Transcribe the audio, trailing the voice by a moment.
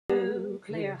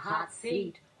Nuclear hot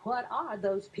seat. What are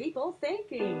those people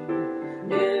thinking?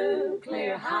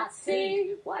 Nuclear hot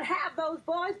seat. What have those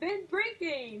boys been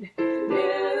drinking?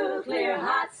 Nuclear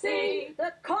hot seat.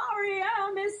 The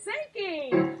corium is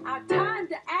sinking. Our time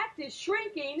to act is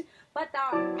shrinking, but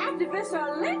our activists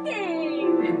are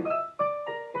linking.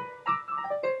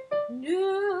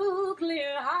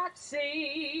 Nuclear hot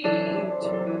seat.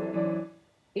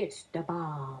 It's the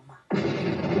bomb.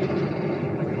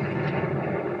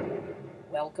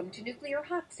 Welcome to Nuclear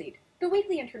Hot Seat, the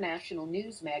weekly international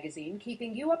news magazine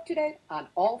keeping you up to date on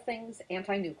all things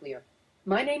anti-nuclear.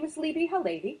 My name is Libbe,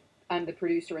 HaLevy. I'm the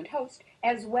producer and host,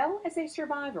 as well as a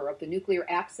survivor of the nuclear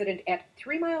accident at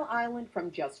 3 Mile Island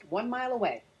from just 1 mile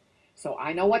away. So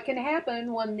I know what can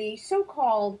happen when the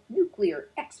so-called nuclear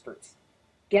experts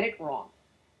get it wrong.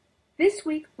 This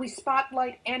week, we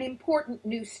spotlight an important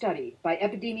new study by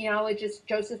epidemiologist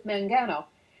Joseph Mangano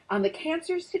on the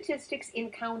cancer statistics in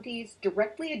counties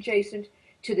directly adjacent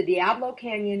to the Diablo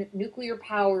Canyon nuclear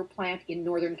power plant in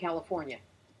Northern California.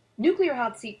 Nuclear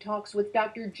Hot Seat talks with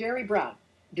Dr. Jerry Brown,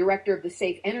 director of the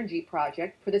Safe Energy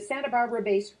Project for the Santa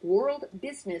Barbara-based World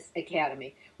Business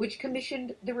Academy, which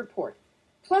commissioned the report.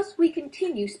 Plus, we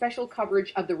continue special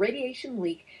coverage of the radiation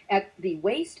leak at the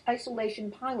Waste Isolation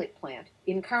Pilot Plant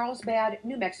in Carlsbad,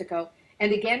 New Mexico,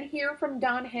 and again hear from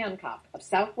Don Hancock of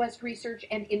Southwest Research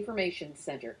and Information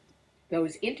Center.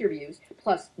 Those interviews,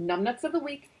 plus Numnutz of the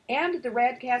Week and the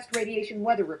Radcast Radiation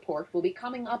Weather Report, will be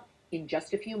coming up in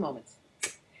just a few moments.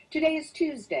 Today is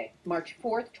Tuesday, March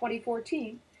 4th,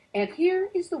 2014, and here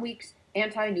is the week's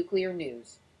anti-nuclear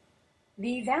news.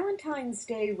 The Valentine's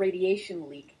Day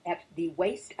radiation leak at the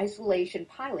Waste Isolation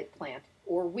Pilot Plant,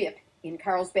 or WIPP, in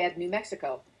Carlsbad, New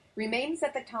Mexico, remains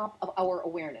at the top of our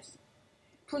awareness.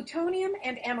 Plutonium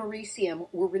and americium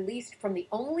were released from the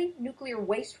only nuclear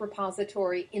waste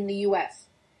repository in the U.S.,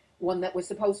 one that was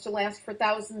supposed to last for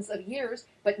thousands of years,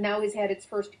 but now has had its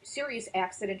first serious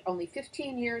accident only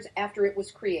 15 years after it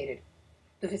was created.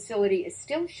 The facility is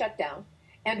still shut down,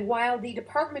 and while the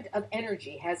Department of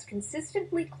Energy has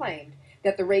consistently claimed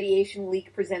that the radiation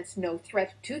leak presents no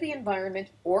threat to the environment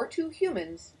or to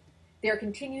humans, there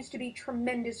continues to be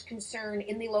tremendous concern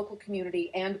in the local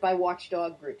community and by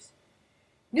watchdog groups.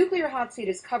 Nuclear Hot Seat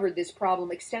has covered this problem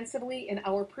extensively in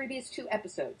our previous 2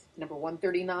 episodes, number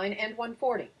 139 and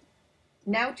 140.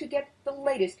 Now, to get the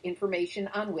latest information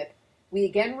on WIPP, we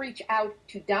again reach out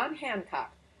to Don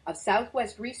Hancock of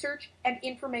Southwest Research and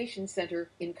Information Center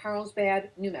in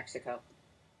Carlsbad, New Mexico.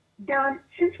 Don,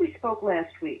 since we spoke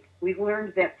last week, we've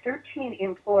learned that 13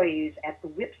 employees at the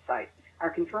WIPP site are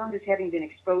confirmed as having been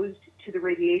exposed to the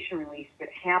radiation release that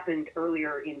happened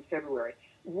earlier in February.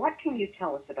 What can you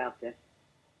tell us about this?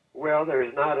 Well,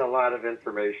 there's not a lot of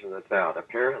information that's out.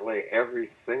 Apparently, every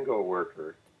single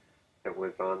worker that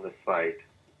was on the site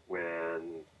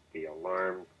when the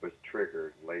alarm was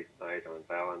triggered late night on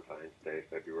Valentine's Day,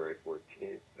 February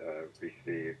 14th,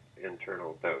 received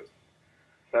internal dose.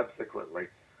 Subsequently,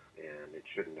 and it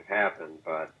shouldn't have happened,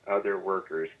 but other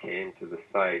workers came to the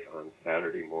site on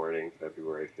Saturday morning,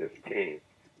 February 15th.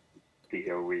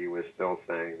 DOE was still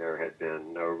saying there had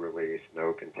been no release,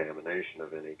 no contamination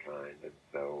of any kind, and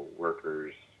so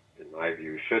workers, in my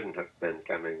view, shouldn't have been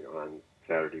coming on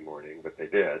Saturday morning, but they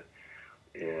did,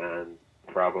 and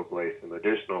probably some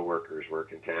additional workers were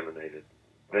contaminated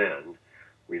then.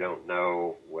 We don't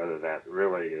know whether that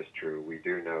really is true. We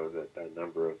do know that a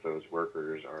number of those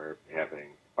workers are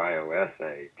having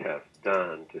bioassay tests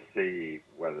done to see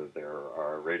whether there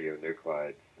are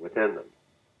radionuclides within them.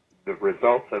 The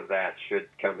results of that should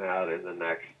come out in the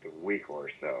next week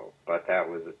or so, but that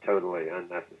was a totally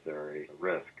unnecessary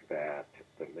risk that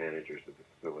the managers of the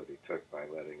facility took by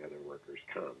letting other workers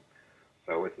come.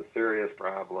 So it's a serious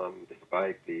problem,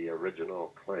 despite the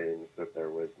original claims that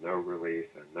there was no release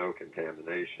and no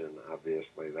contamination.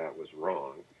 Obviously, that was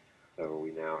wrong. So we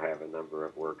now have a number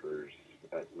of workers,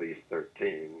 at least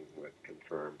 13, with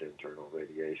confirmed internal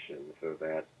radiation. So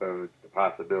that bodes the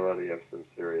possibility of some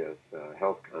serious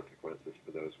health consequences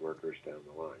for those workers down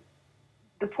the line.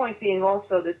 The point being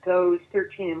also that those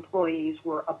 13 employees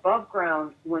were above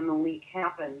ground when the leak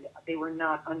happened. They were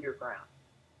not underground.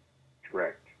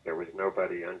 Correct. There was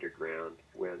nobody underground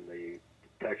when the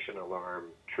detection alarm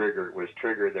was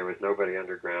triggered. There was nobody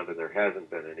underground, and there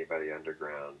hasn't been anybody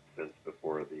underground since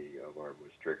before the alarm was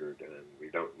triggered, and we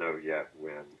don't know yet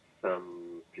when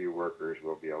some few workers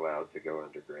will be allowed to go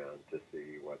underground to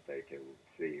see what they can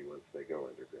see once they go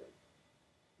underground.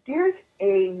 There's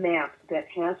a map that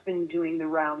has been doing the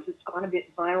rounds. It's gone a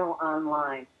bit viral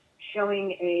online,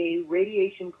 showing a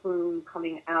radiation plume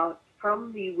coming out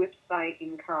from the WIPP site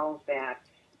in Carlsbad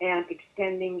and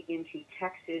extending into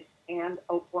Texas and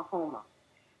Oklahoma.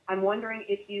 I'm wondering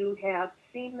if you have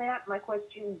seen that. My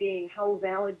question being, how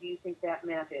valid do you think that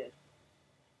map is?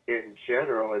 In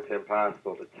general, it's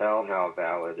impossible to tell how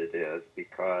valid it is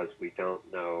because we don't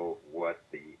know what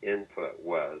the input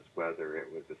was, whether it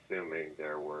was assuming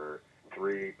there were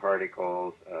 3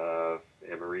 particles of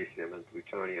americium and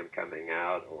plutonium coming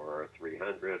out, or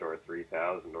 300 or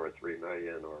 3,000 or 3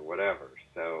 million or whatever.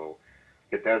 So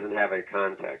it doesn't have a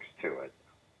context to it.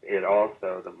 It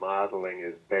also, the modeling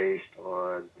is based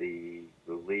on the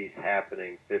release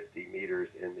happening 50 meters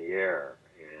in the air,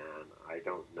 and I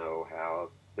don't know how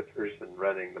the person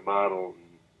running the model,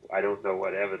 I don't know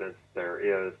what evidence there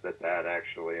is that that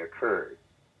actually occurred.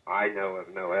 I know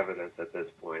of no evidence at this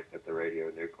point that the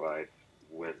radionuclides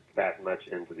went that much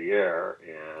into the air,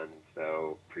 and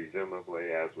so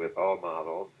presumably, as with all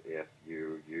models, if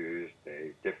you used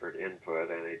a different input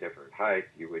and a different height,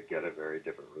 you would get a very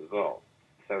different result.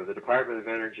 So the Department of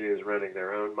Energy is running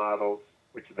their own models,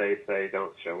 which they say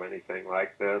don't show anything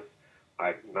like this.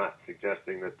 I'm not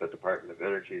suggesting that the Department of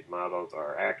Energy's models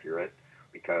are accurate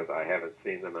because I haven't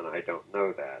seen them and I don't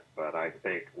know that. But I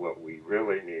think what we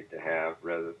really need to have,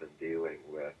 rather than dealing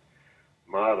with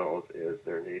models, is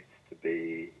there needs to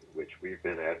be, which we've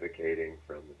been advocating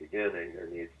from the beginning, there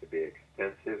needs to be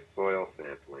extensive soil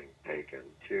sampling taken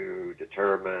to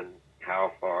determine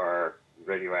how far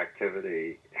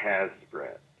radioactivity has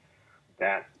spread.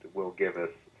 That will give us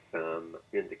some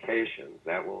indications.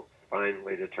 That will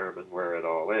finally determine where it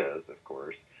all is, of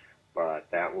course, but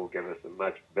that will give us a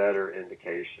much better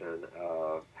indication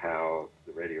of how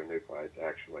the radionuclides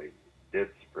actually did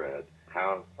spread,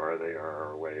 how far they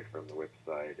are away from the WIP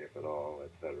site, if at all,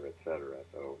 et cetera, et cetera.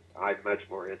 So I'm much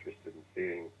more interested in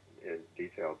seeing in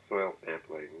detailed soil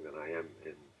sampling than I am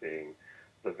in seeing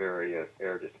the various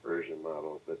air dispersion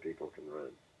models that people can run.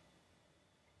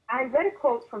 I read a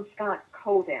quote from Scott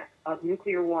Kodak of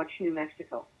Nuclear Watch New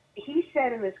Mexico. He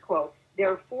said in this quote,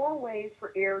 there are 4 ways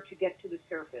for air to get to the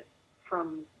surface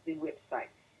from the WIP site: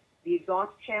 the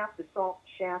exhaust shaft, the salt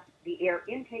shaft, the air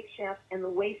intake shaft, and the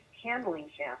waste handling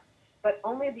shaft. But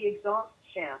only the exhaust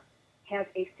shaft has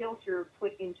a filter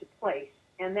put into place,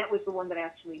 and that was the one that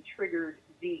actually triggered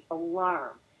the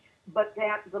alarm. But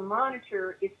that the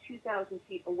monitor is 2,000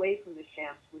 feet away from the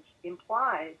shafts, which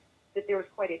implies that there was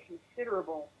quite a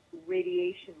considerable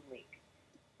radiation leak.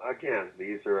 Again,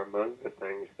 these are among the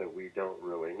things that we don't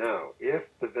really know. If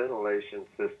the ventilation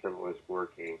system was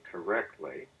working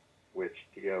correctly, which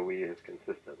DOE is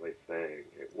consistently saying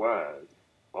it was,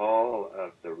 all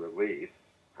of the release,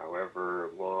 however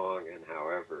long and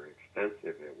however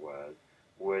extensive it was,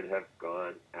 would have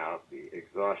gone out the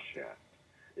exhaust shaft.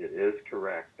 It is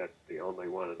correct that the only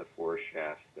one of the 4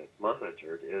 shafts that's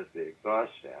monitored is the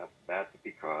exhaust shaft. That's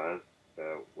because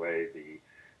the way the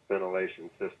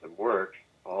ventilation system works,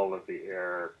 all of the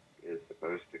air is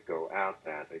supposed to go out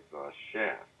that exhaust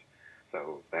shaft.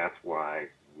 So that's why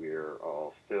we're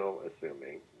all still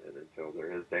assuming, and until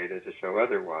there is data to show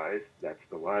otherwise, that's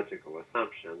the logical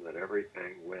assumption, that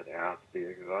everything went out the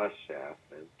exhaust shaft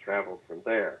and traveled from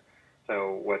there.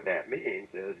 So what that means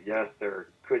is, yes, there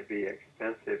could be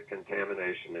extensive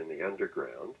contamination in the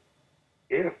underground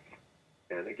if,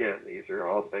 and again, these are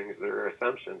all things that are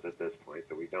assumptions at this point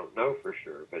that we don't know for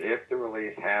sure, but if the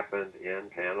release happened in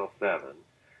panel 7,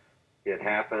 it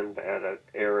happened at an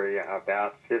area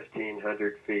about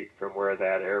 1,500 feet from where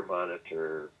that air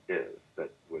monitor is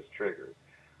that was triggered,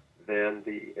 then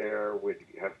the air would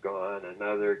have gone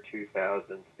another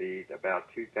 2,000 feet, about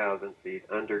 2,000 feet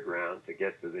underground to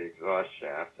get to the exhaust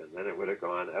shaft, and then it would have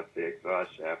gone up the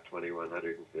exhaust shaft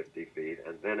 2,150 feet,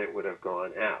 and then it would have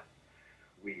gone out.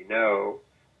 We know,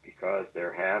 because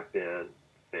there have been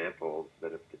samples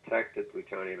that have detected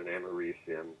plutonium and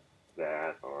americium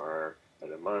that are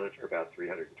at a monitor about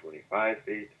 325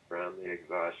 feet from the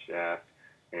exhaust shaft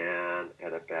and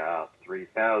at about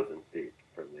 3,000 feet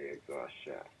from the exhaust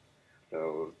shaft.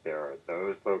 So there are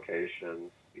those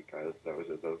locations, because those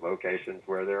are the locations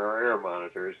where there are air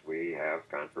monitors, we have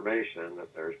confirmation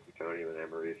that there's plutonium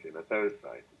and americium at those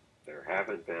sites. There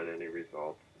haven't been any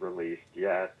results released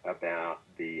yet about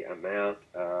the amount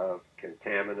of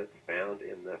contaminants found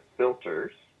in the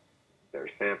filters. There are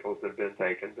samples that have been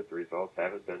taken, but the results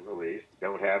haven't been released.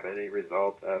 Don't have any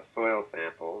results of soil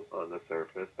samples on the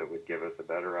surface that would give us a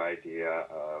better idea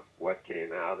of what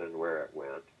came out and where it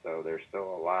went. So there's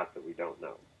still a lot that we don't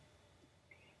know.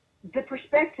 The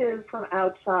perspective from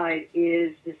outside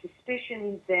is the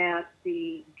suspicion that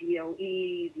the DOE,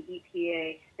 the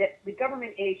EPA, that the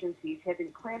government agencies have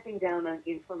been clamping down on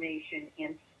information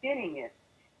and spinning it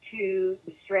to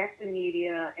distract the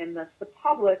media and thus the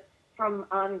public from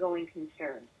ongoing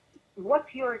concerns.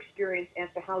 What's your experience as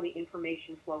to how the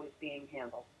information flow is being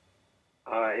handled?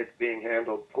 It's being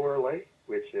handled poorly,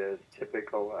 which is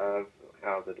typical of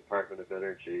how the Department of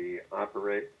Energy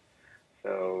operates.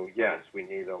 So, yes, we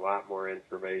need a lot more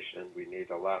information. We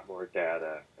need a lot more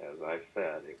data. As I've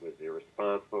said, it was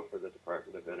irresponsible for the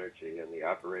Department of Energy and the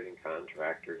operating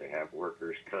contractor to have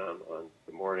workers come on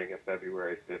the morning of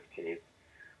February 15th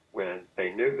when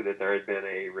they knew that there had been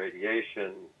a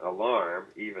radiation alarm,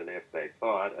 even if they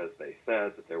thought, as they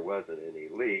said, that there wasn't any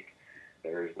leak.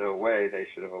 There's no way they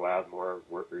should have allowed more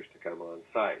workers to come on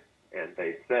site. And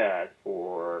they said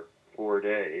for 4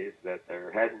 days that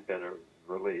there hadn't been a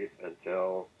release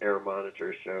until air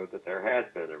monitors showed that there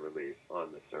had been a release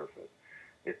on the surface.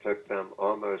 It took them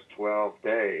almost 12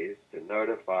 days to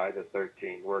notify the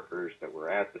 13 workers that were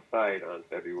at the site on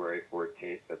February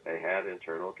 14th that they had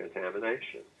internal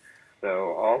contamination.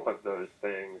 So all of those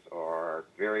things are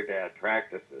very bad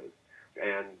practices,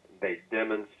 and they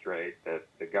demonstrate that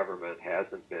the government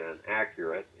hasn't been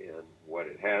accurate in what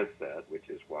it has said, which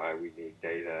is why we need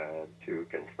data to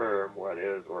confirm what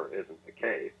is or isn't the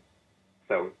case.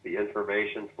 So the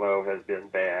information flow has been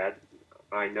bad.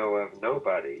 I know of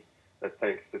nobody that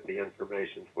thinks that the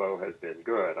information flow has been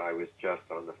good. I was just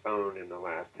on the phone in the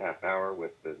last half hour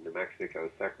with the New Mexico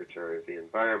Secretary of the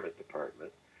Environment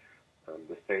Department,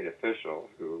 the state official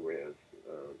who is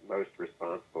most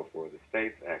responsible for the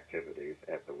state's activities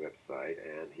at the website,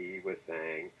 and he was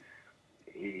saying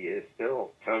he is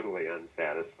still totally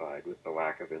unsatisfied with the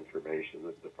lack of information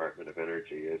that the Department of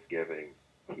Energy is giving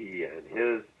he and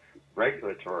his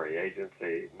regulatory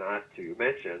agency, not to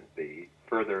mention the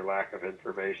further lack of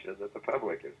information that the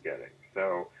public is getting.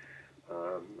 So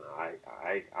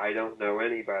I don't know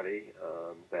anybody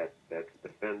that's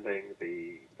defending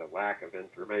the lack of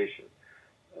information.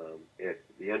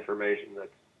 The information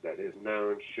that is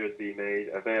known should be made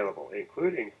available,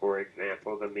 including, for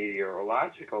example, the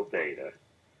meteorological data.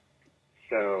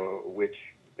 So, which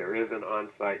there is an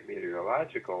on-site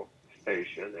meteorological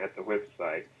station at the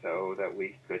website, so that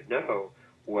we could know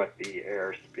what the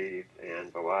air speeds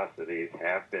and velocities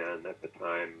have been at the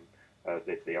time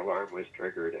that the alarm was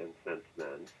triggered and since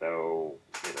then. So,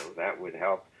 that would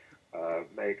help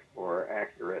make more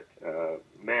accurate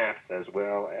maps, as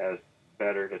well as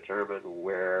better determine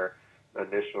where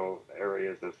initial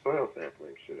areas of soil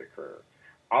sampling should occur.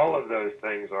 All of those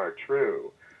things are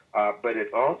true, but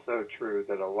it's also true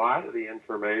that a lot of the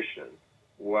information,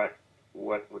 what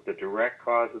the direct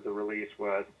cause of the release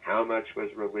was, how much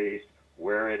was released,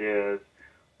 where it is,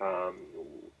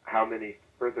 how many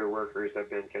further workers have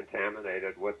been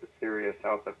contaminated, what the serious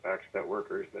health effects that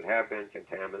workers that have been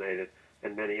contaminated,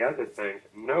 and many other things,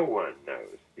 no one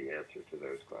knows the answer to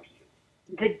those questions.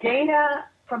 The data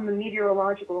from the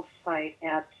meteorological site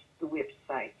at the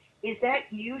website, is that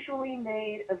usually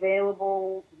made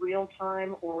available real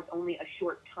time or with only a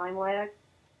short time lag?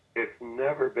 It's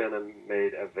never been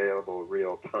made available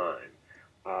real time.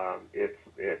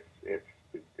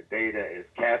 The data is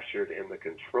captured in the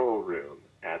control room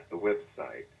at the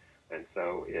website, and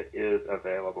so it is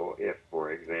available if,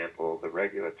 for example, the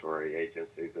regulatory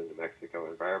agencies in the New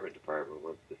Mexico Environment Department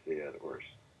wants to see it, or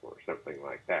something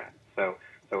like that. So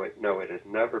it has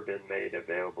never been made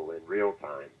available in real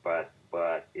time, but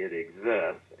it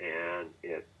exists, and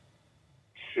it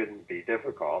shouldn't be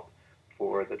difficult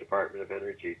for the Department of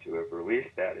Energy to have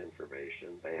released that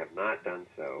information. They have not done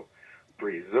so.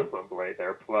 Presumably,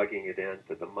 they're plugging it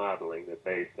into the modeling that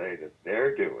they say that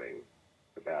they're doing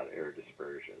about air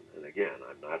dispersion. And again,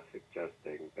 I'm not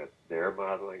suggesting that their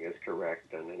modeling is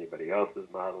correct and anybody else's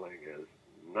modeling is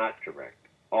not correct.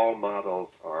 All models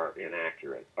are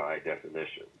inaccurate by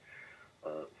definition.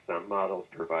 Some models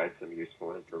provide some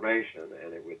useful information,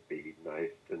 and it would be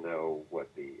nice to know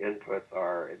what the inputs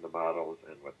are in the models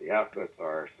and what the outputs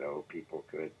are, so people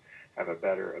could have a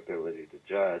better ability to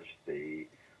judge the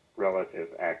relative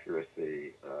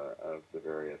accuracy of the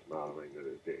various modeling that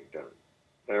is being done.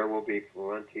 There will be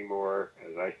plenty more.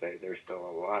 As I say, there's still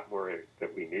a lot more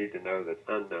that we need to know that's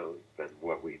unknown than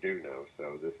what we do know,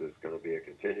 so this is going to be a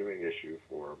continuing issue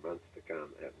for months to come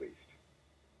at least.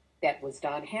 That was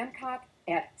Don Hancock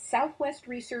at Southwest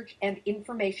Research and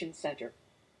Information Center.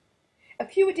 A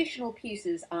few additional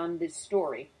pieces on this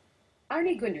story.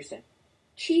 Arnie Gunderson,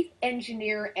 Chief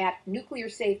Engineer at nuclear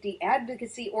safety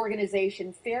advocacy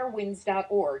organization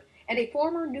fairwinds.org and a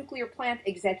former nuclear plant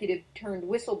executive turned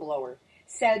whistleblower,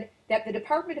 said that the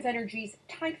Department of Energy's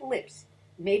tight lips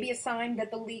may be a sign that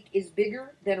the leak is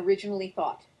bigger than originally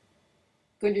thought.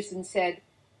 Gunderson said,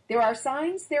 "There are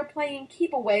signs they're playing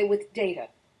keep away with data.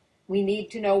 We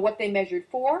need to know what they measured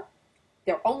for.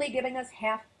 They're only giving us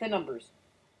half the numbers."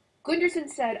 Gunderson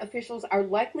said officials are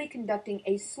likely conducting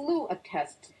a slew of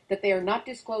tests that they are not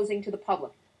disclosing to the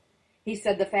public. He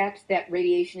said the fact that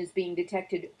radiation is being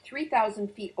detected 3,000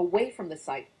 feet away from the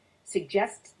site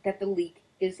suggests that the leak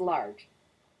is large.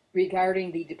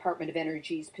 Regarding the Department of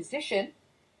Energy's position,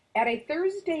 at a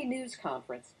Thursday news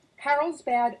conference,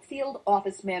 Carlsbad Field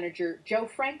Office Manager Joe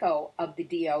Franco of the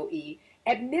DOE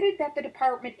admitted that the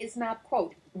department is not,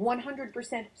 quote,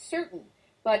 100% certain,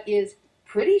 but is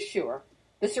pretty sure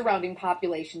the surrounding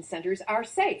population centers are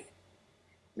safe.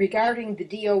 Regarding the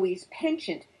DOE's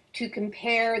penchant to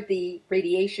compare the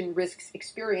radiation risks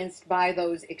experienced by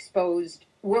those exposed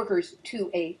workers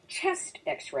to a chest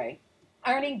X-ray,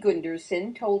 Arnie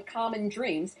Gunderson told Common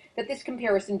Dreams that this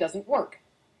comparison doesn't work.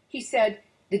 He said,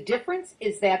 the difference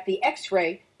is that the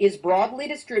X-ray is broadly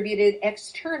distributed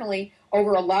externally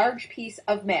over a large piece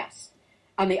of mass.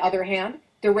 On the other hand,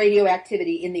 the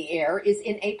radioactivity in the air is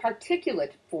in a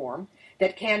particulate form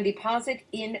that can deposit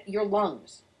in your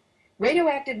lungs.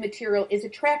 Radioactive material is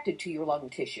attracted to your lung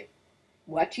tissue.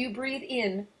 What you breathe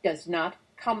in does not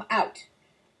come out.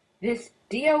 This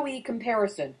DOE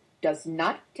comparison does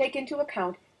not take into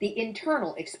account the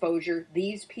internal exposure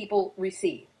these people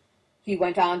receive. He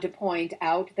went on to point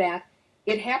out that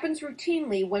it happens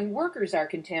routinely when workers are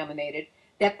contaminated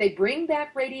that they bring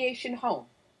that radiation home.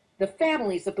 The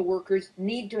families of the workers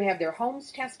need to have their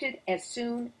homes tested as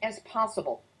soon as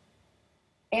possible.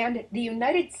 And the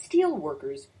United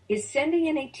Steelworkers is sending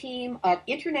in a team of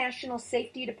International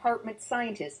Safety Department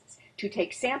scientists to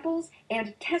take samples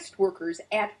and test workers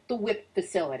at the WIP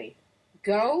facility.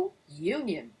 Go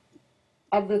Union!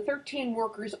 Of the 13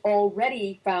 workers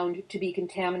already found to be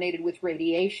contaminated with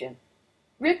radiation,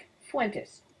 Rick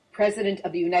Fuentes, president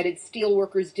of the United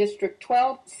Steelworkers District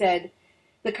 12, said,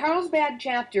 the Carlsbad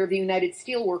chapter of the United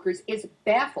Steelworkers is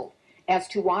baffled as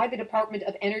to why the Department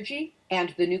of Energy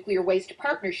and the Nuclear Waste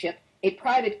Partnership, a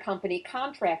private company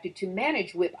contracted to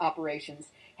manage WIP operations,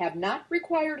 have not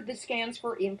required the scans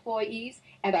for employees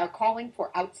and are calling for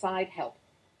outside help.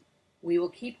 We will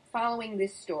keep following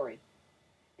this story.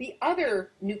 The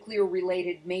other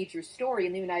nuclear-related major story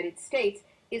in the United States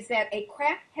is that a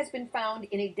crack has been found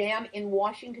in a dam in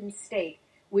Washington state,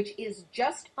 which is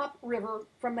just upriver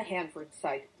from the Hanford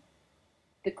site.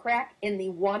 The crack in the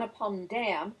Wanapum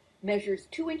Dam measures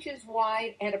 2 inches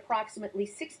wide and approximately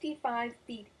 65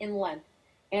 feet in length,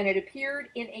 and it appeared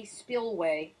in a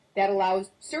spillway that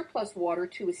allows surplus water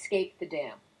to escape the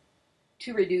dam.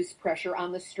 To reduce pressure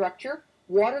on the structure,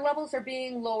 water levels are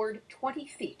being lowered 20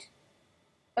 feet.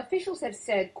 Officials have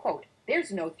said, quote,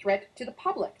 there's no threat to the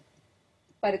public.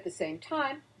 But at the same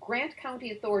time, Grant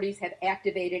County authorities have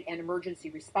activated an emergency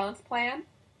response plan,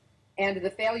 and the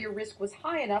failure risk was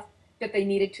high enough that they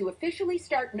needed to officially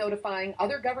start notifying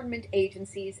other government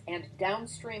agencies and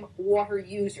downstream water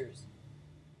users.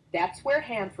 That's where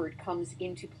Hanford comes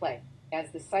into play,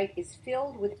 as the site is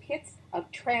filled with pits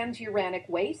of transuranic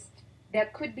waste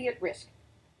that could be at risk.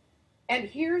 And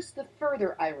here's the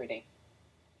further irony.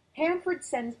 Hanford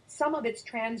sends some of its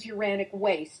transuranic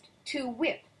waste to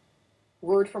WIP.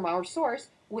 Word from our source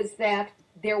was that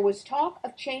there was talk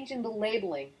of changing the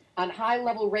labeling on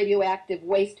high-level radioactive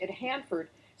waste at Hanford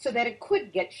so that it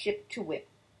could get shipped to WIP,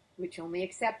 which only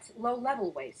accepts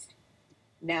low-level waste.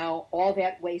 Now all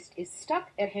that waste is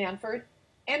stuck at Hanford,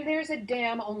 and there's a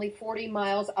dam only 40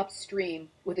 miles upstream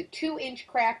with a 2-inch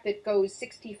crack that goes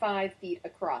 65 feet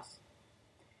across.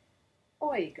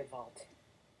 Oi, Gewalt.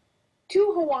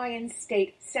 2 Hawaiian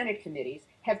state Senate committees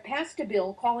have passed a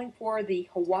bill calling for the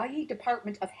Hawaii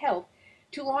Department of Health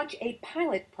to launch a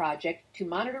pilot project to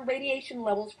monitor radiation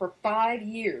levels for 5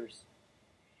 years.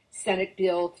 Senate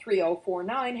Bill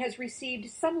 3049 has received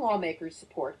some lawmakers'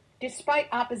 support, despite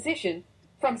opposition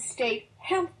from state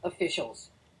health officials.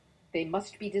 They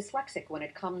must be dyslexic when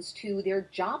it comes to their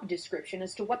job description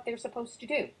as to what they're supposed to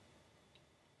do.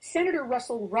 Senator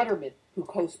Russell Rutterman, who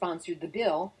co-sponsored the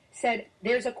bill, said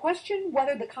there's a question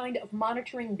whether the kind of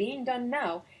monitoring being done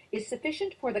now is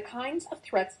sufficient for the kinds of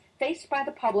threats faced by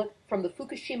the public from the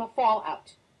Fukushima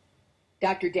fallout.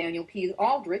 Dr. Daniel P.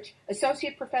 Aldrich,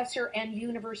 associate professor and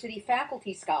university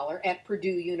faculty scholar at Purdue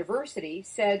University,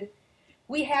 said,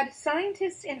 we had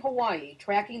scientists in Hawaii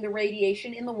tracking the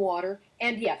radiation in the water,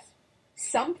 and yes,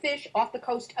 some fish off the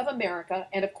coast of America,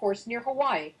 and of course near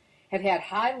Hawaii, have had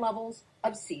high levels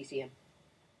of cesium.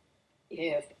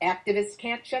 If activists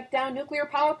can't shut down nuclear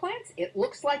power plants, it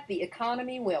looks like the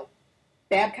economy will.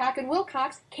 Babcock and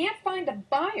Wilcox can't find a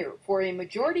buyer for a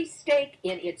majority stake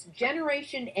in its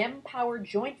Generation M-Power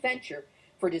joint venture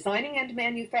for designing and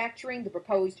manufacturing the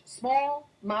proposed small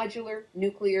modular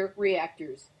nuclear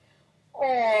reactors.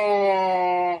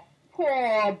 Oh,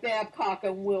 poor Babcock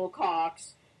and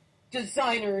Wilcox.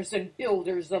 designers and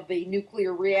builders of the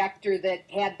nuclear reactor that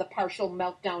had the partial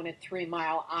meltdown at 3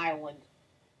 Mile Island.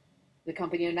 The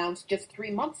company announced just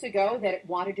 3 months ago that it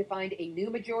wanted to find a new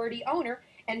majority owner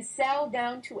and sell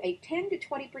down to a 10 to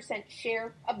 20%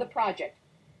 share of the project.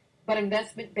 But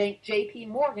investment bank J.P.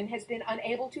 Morgan has been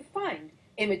unable to find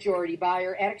a majority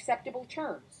buyer at acceptable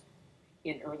terms.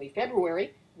 In early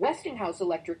February, Westinghouse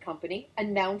Electric Company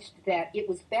announced that it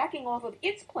was backing off of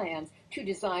its plans to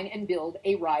design and build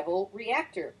a rival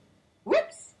reactor.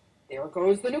 Whoops! There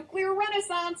goes the nuclear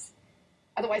renaissance!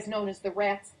 Otherwise known as the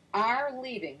rats are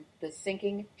leaving the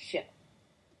sinking ship.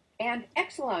 And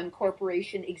Exelon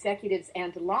Corporation executives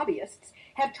and lobbyists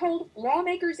have told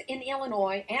lawmakers in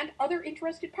Illinois and other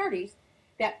interested parties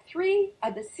that 3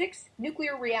 of the 6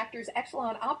 nuclear reactors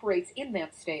Exelon operates in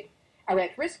that state are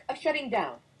at risk of shutting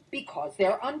down because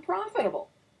they're unprofitable.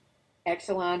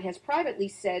 Exelon has privately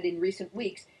said in recent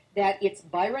weeks that its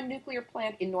Byron nuclear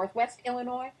plant in northwest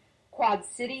Illinois, Quad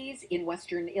Cities in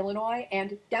western Illinois,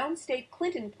 and downstate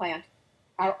Clinton plant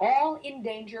are all in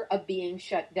danger of being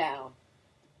shut down.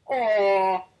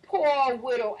 Oh, poor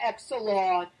widow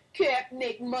Exelon can't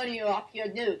make money off your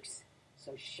nukes,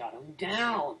 so shut them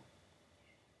down.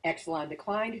 Exelon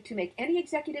declined to make any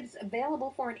executives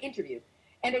available for an interview,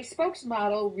 and a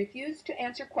spokesmodel refused to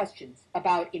answer questions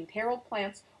about imperiled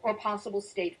plants or possible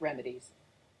state remedies.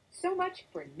 So much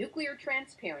for nuclear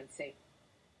transparency.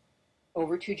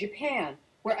 Over to Japan,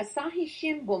 where Asahi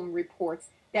Shimbun reports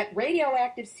that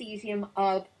radioactive cesium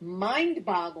of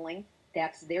mind-boggling,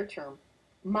 that's their term,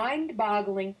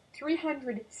 mind-boggling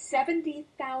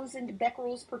 370,000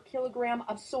 becquerels per kilogram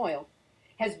of soil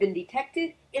has been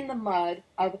detected in the mud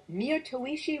of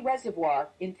Miyotoishi Reservoir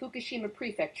in Fukushima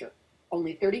Prefecture,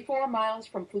 only 34 miles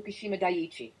from Fukushima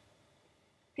dai-ichi.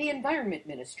 The Environment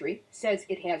Ministry says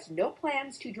it has no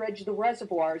plans to dredge the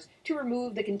reservoirs to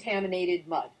remove the contaminated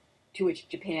mud, to which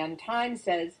Japan Times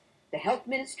says the Health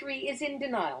Ministry is in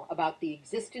denial about the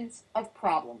existence of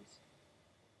problems.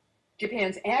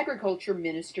 Japan's Agriculture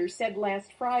Minister said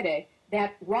last Friday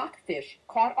that rockfish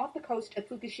caught off the coast of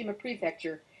Fukushima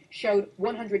Prefecture showed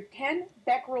 110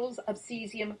 becquerels of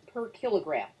cesium per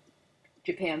kilogram.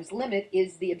 Japan's limit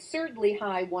is the absurdly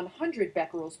high 100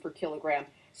 becquerels per kilogram,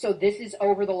 so this is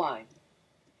over the line.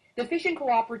 The fishing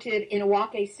cooperative in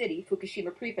Iwake City,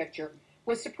 Fukushima Prefecture,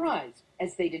 was surprised,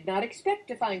 as they did not expect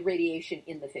to find radiation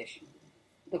in the fish.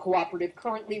 The cooperative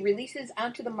currently releases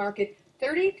onto the market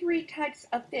 33 types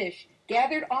of fish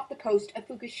gathered off the coast of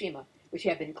Fukushima, which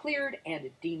have been cleared and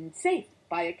deemed safe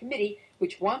by a committee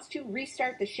which wants to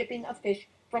restart the shipping of fish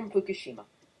from Fukushima.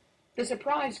 The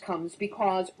surprise comes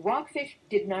because rockfish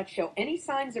did not show any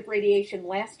signs of radiation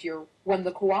last year when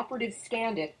the cooperative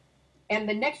scanned it, and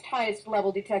the next highest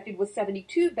level detected was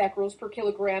 72 becquerels per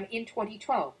kilogram in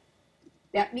 2012.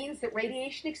 That means that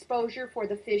radiation exposure for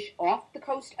the fish off the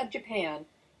coast of Japan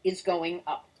is going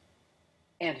up.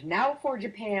 And now for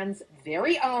Japan's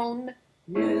very own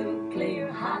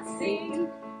Nuclear hot seat,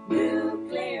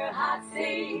 nuclear hot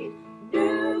seat,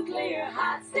 nuclear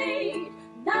hot seat,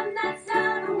 Numnutz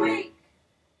of the week.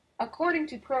 According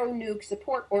to pro-nuke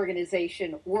support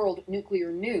organization World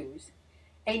Nuclear News,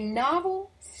 a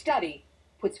novel study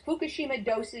puts Fukushima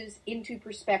doses into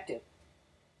perspective.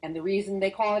 And the reason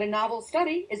they call it a novel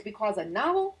study is because a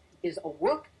novel is a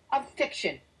work of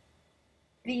fiction.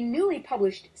 The newly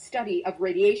published study of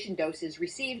radiation doses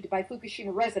received by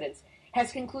Fukushima residents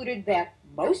has concluded that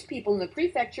most people in the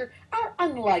prefecture are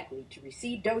unlikely to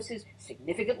receive doses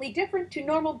significantly different to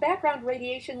normal background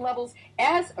radiation levels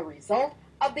as a result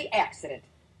of the accident.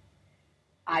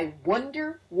 I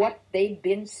wonder what they've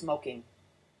been smoking.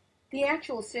 The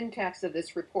actual syntax of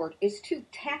this report is too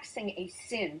taxing a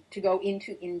sin to go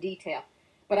into in detail,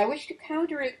 but I wish to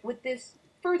counter it with this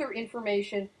further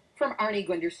information from Arnie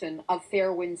Gunderson of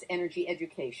Fairwinds Energy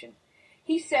Education.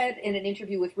 He said in an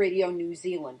interview with Radio New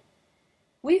Zealand,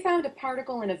 "We found a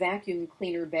particle in a vacuum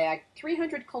cleaner bag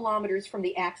 300 kilometers from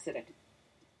the accident.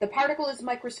 The particle is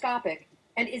microscopic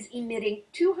and is emitting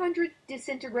 200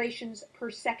 disintegrations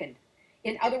per second.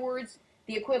 In other words,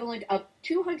 the equivalent of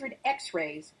 200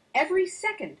 X-rays every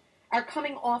second are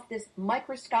coming off this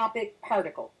microscopic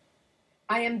particle.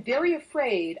 I am very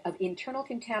afraid of internal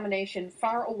contamination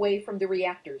far away from the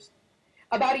reactors.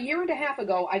 About a year and a half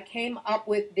ago, I came up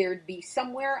with there'd be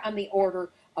somewhere on the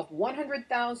order of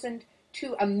 100,000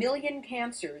 to 1 million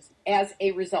cancers as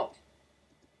a result."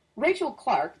 Rachel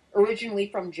Clark, originally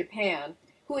from Japan,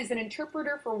 who is an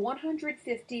interpreter for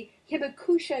 150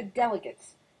 Hibakusha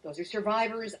delegates. Those are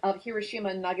survivors of Hiroshima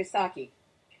and Nagasaki.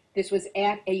 This was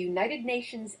at a United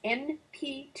Nations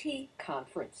NPT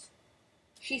conference.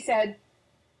 She said,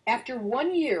 "After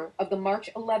 1 year of the March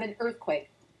 11 earthquake,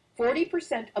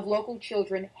 40% of local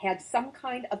children had some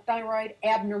kind of thyroid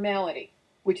abnormality,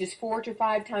 which is 4 to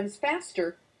 5 times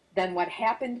faster than what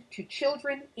happened to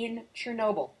children in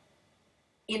Chernobyl.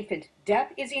 Infant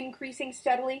death is increasing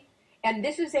steadily, and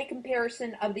this is a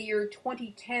comparison of the year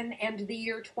 2010 and the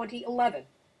year 2011.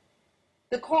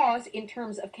 The cause, in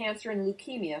terms of cancer and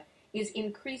leukemia, is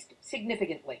increased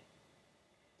significantly.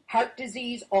 Heart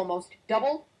disease almost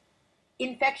doubled.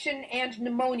 Infection and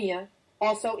pneumonia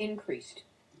also increased.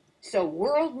 So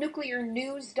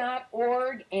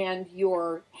worldnuclearnews.org and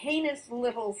your heinous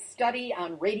little study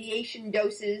on radiation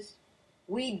doses,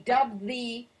 we dub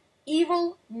thee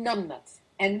evil Numnutz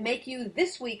and make you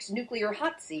this week's nuclear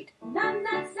hot seat.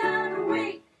 Numnutz of the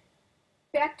week.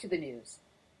 Back to the news.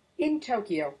 In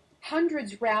Tokyo,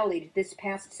 hundreds rallied this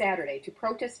past Saturday to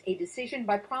protest a decision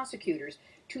by prosecutors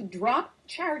to drop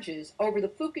charges over the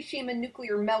Fukushima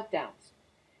nuclear meltdowns.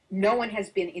 No one has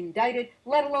been indicted,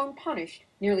 let alone punished,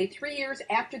 nearly 3 years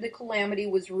after the calamity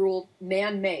was ruled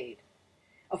man-made.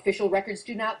 Official records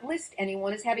do not list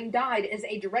anyone as having died as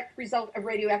a direct result of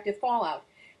radioactive fallout,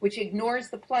 which ignores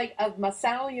the plight of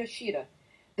Masao Yoshida,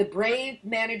 the brave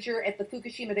manager at the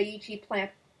Fukushima dai-ichi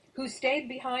plant who stayed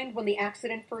behind when the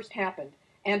accident first happened,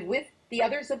 and with the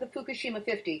others of the Fukushima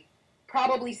 50,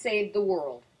 probably saved the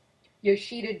world.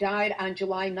 Yoshida died on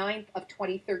July 9th of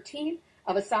 2013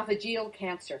 of esophageal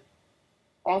cancer.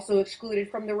 Also excluded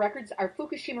from the records are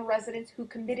Fukushima residents who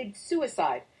committed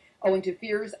suicide owing to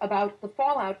fears about the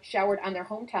fallout showered on their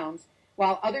hometowns,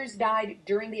 while others died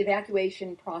during the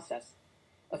evacuation process.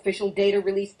 Official data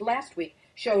released last week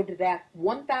showed that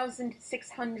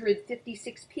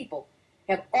 1,656 people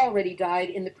have already died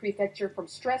in the prefecture from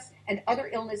stress and other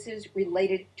illnesses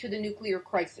related to the nuclear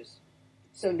crisis.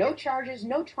 So no charges,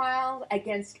 no trials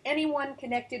against anyone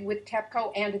connected with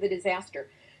TEPCO and the disaster.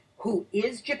 Who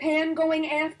is Japan going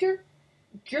after?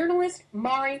 Journalist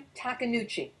Mari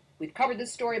Takanouchi. We've covered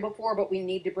this story before, but we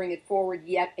need to bring it forward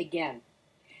yet again.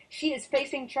 She is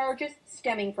facing charges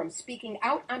stemming from speaking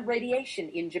out on radiation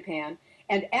in Japan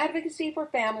and advocacy for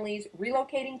families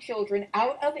relocating children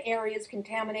out of areas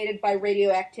contaminated by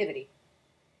radioactivity.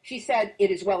 She said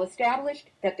it is well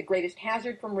established that the greatest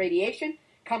hazard from radiation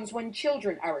comes when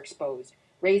children are exposed,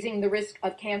 raising the risk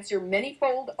of cancer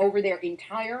manyfold over their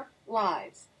entire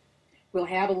lives. We'll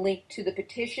have a link to the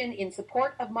petition in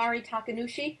support of Mari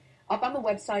Takanouchi up on the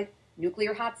website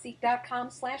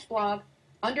nuclearhotseat.com/blog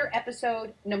under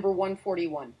episode number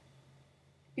 141.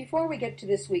 Before we get to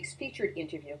this week's featured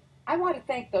interview, I want to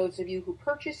thank those of you who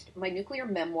purchased my nuclear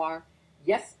memoir,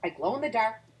 Yes, I Glow in the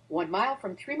Dark, 1 Mile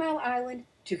from 3 Mile Island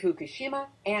to Fukushima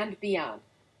and Beyond.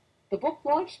 The book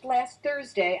launched last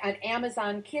Thursday on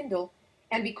Amazon Kindle,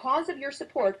 and because of your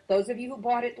support, those of you who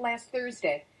bought it last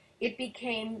Thursday, it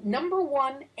became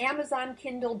 #1 Amazon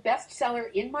Kindle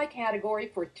bestseller in my category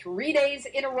for 3 days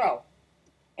in a row.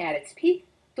 At its peak,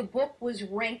 the book was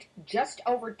ranked just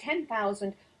over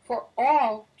 10,000 for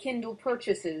all Kindle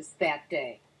purchases that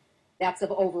day. That's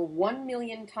of over 1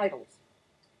 million titles.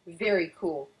 Very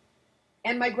cool.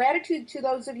 And my gratitude to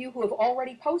those of you who have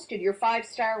already posted your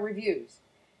 5-star reviews.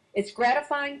 It's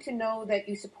gratifying to know that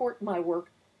you support my work,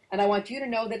 and I want you to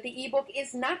know that the ebook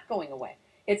is not going away.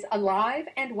 It's alive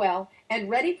and well and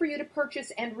ready for you to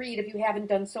purchase and read if you haven't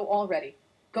done so already.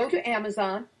 Go to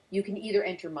Amazon. You can either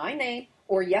enter my name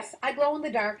or Yes, I Glow in the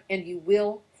Dark, and you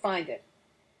will find it.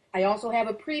 I also have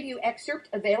a preview excerpt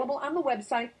available on the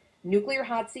website,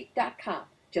 nuclearhotseat.com.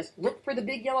 Just look for the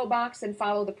big yellow box and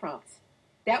follow the prompts.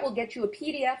 That will get you a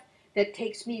PDF that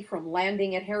takes me from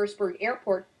landing at Harrisburg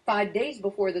Airport 5 days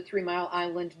before the 3 Mile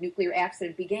Island nuclear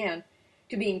accident began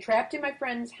to being trapped in my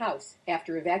friend's house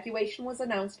after evacuation was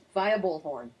announced via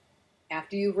bullhorn.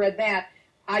 After you've read that,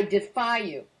 I defy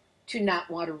you to not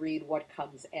want to read what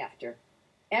comes after.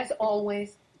 As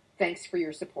always, thanks for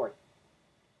your support.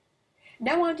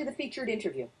 Now on to the featured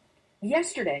interview.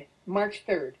 Yesterday, March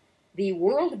 3rd, the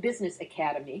World Business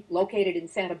Academy, located in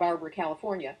Santa Barbara,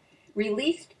 California,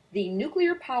 released the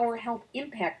Nuclear Power Health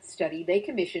Impact Study they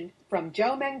commissioned from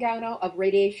Joe Mangano of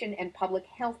Radiation and Public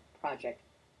Health Project.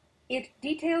 It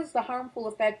details the harmful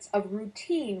effects of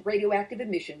routine radioactive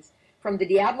emissions from the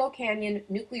Diablo Canyon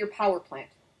nuclear power plant,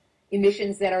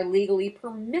 emissions that are legally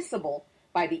permissible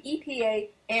by the EPA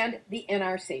and the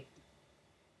NRC.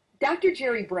 Dr.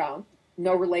 Jerry Brown,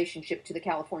 no relationship to the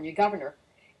California governor,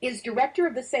 is director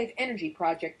of the Safe Energy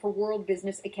Project for World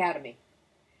Business Academy.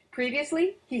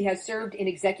 Previously, he has served in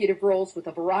executive roles with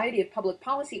a variety of public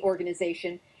policy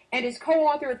organizations and is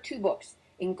co-author of 2 books,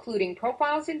 including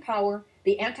Profiles in Power,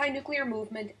 The Anti-Nuclear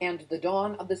Movement, and The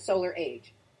Dawn of the Solar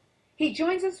Age. He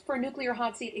joins us for a Nuclear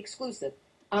Hot Seat exclusive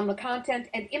on the content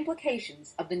and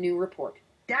implications of the new report.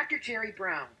 Dr. Jerry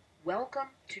Brown, welcome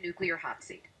to Nuclear Hot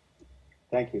Seat.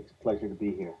 Thank you. It's a pleasure to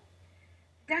be here.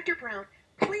 Dr. Brown,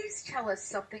 please tell us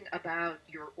something about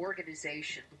your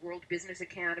organization, the World Business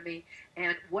Academy,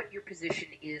 and what your position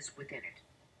is within it.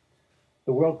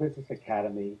 The World Business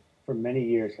Academy, for many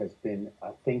years, has been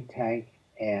a think tank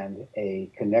and a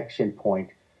connection point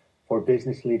for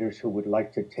business leaders who would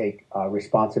like to take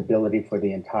responsibility for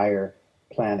the entire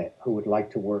planet, who would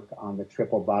like to work on the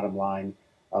triple bottom line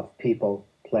of people,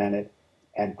 planet,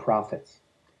 and profits.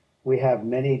 We have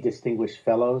many distinguished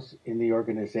fellows in the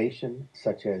organization,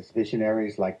 such as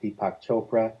visionaries like Deepak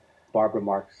Chopra, Barbara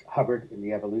Marx Hubbard in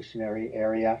the evolutionary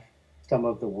area, some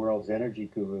of the world's energy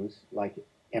gurus like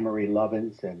Emery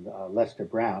Lovins and Lester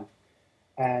Brown.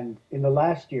 And in the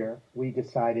last year, we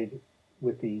decided,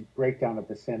 with the breakdown of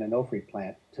the San Onofre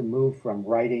plant, to move from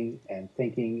writing and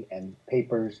thinking and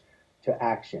papers to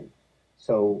action.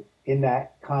 So in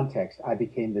that context, I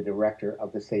became the director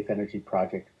of the Safe Energy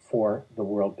Project for the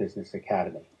World Business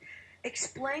Academy.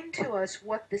 Explain to us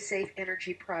what the Safe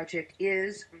Energy Project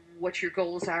is, what your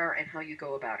goals are, and how you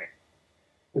go about it.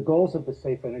 The goals of the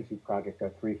Safe Energy Project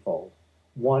are threefold.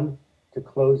 One, to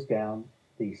close down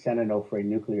the San Onofre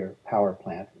nuclear power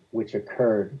plant, which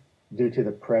occurred due to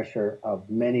the pressure of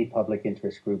many public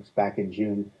interest groups back in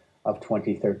June of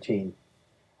 2013,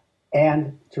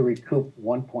 and to recoup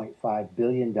 $1.5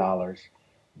 billion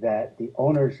that the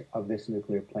owners of this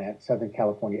nuclear plant, Southern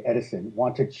California Edison,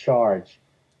 want to charge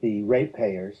the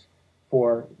ratepayers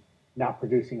for not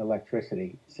producing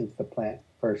electricity since the plant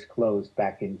first closed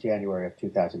back in January of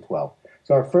 2012.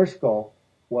 So our first goal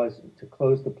was to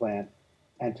close the plant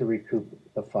and to recoup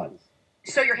the funds.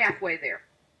 So you're halfway there.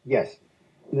 Yes.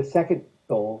 The second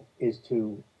goal is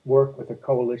to work with a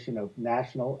coalition of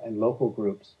national and local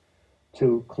groups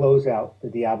to close out the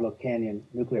Diablo Canyon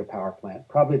nuclear power plant,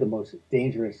 probably the most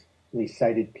dangerously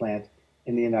sited plant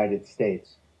in the United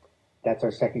States. That's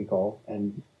our second goal,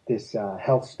 and this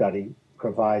health study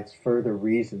provides further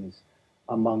reasons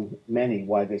among many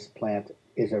why this plant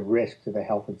is a risk to the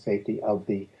health and safety of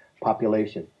the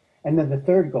population. And then the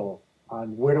third goal,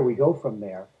 on where do we go from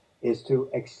there, is to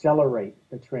accelerate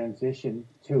the transition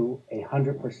to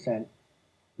 100%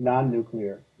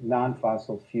 non-nuclear,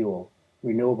 non-fossil fuel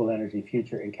renewable energy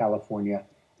future in California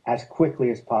as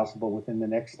quickly as possible within the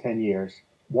next 10 years,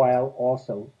 while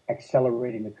also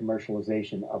accelerating the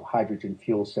commercialization of hydrogen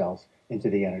fuel cells into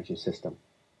the energy system.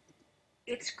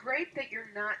 It's great that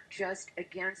you're not just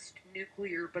against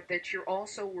nuclear, but that you're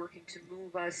also working to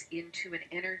move us into an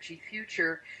energy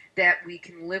future that we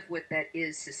can live with that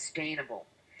is sustainable.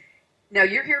 Now,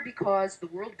 you're here because the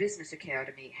World Business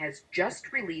Academy has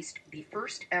just released the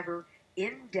first ever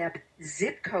in-depth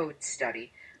zip code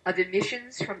study of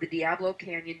emissions from the Diablo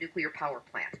Canyon nuclear power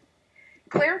plant.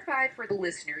 Clarify for the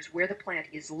listeners where the plant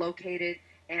is located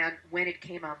and when it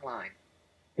came online.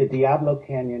 The Diablo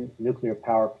Canyon nuclear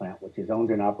power plant, which is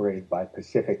owned and operated by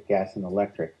Pacific Gas and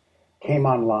Electric,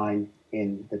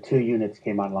 the two units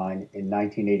came online in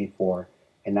 1984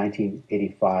 and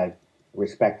 1985,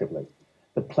 respectively.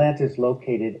 The plant is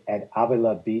located at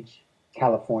Avila Beach,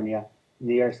 California,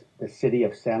 near the city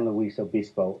of San Luis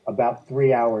Obispo, about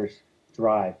 3 hours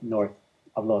drive north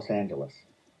of Los Angeles.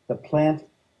 The plant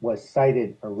was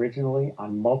sited originally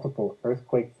on multiple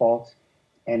earthquake faults,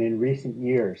 and in recent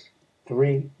years,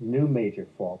 3 new major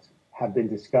faults have been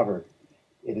discovered.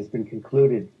 It has been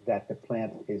concluded that the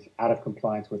plant is out of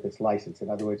compliance with its license. In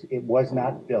other words, it was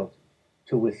not built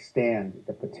to withstand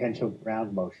the potential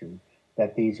ground motion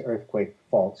that these earthquake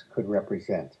faults could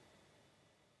represent.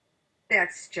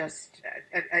 That's just,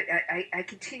 I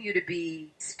continue to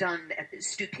be stunned at the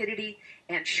stupidity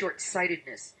and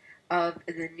short-sightedness of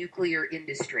the nuclear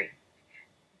industry.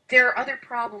 There are other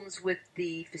problems with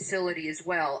the facility as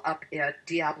well up at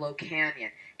Diablo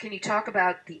Canyon. Can you talk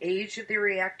about the age of the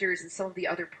reactors and some of the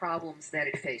other problems that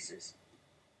it faces?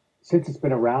 Since it's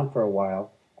been around for a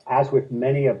while, as with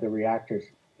many of the reactors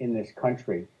in this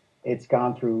country, it's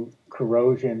gone through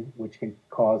corrosion, which can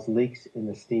cause leaks in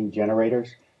the steam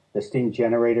generators. The steam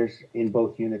generators in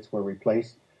both units were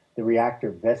replaced. The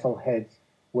reactor vessel heads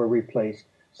were replaced.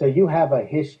 So you have a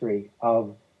history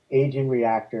of aging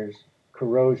reactors,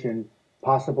 corrosion,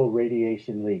 possible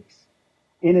radiation leaks.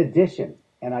 In addition,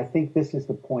 and I think this is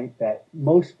the point that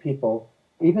most people,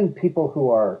 even people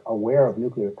who are aware of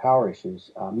nuclear power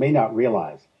issues, may not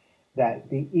realize, that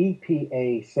the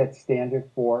EPA sets standard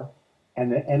for,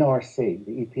 and the NRC,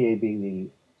 the EPA being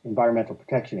the Environmental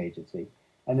Protection Agency,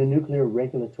 and the Nuclear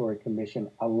Regulatory Commission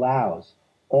allows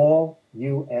all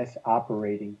U.S.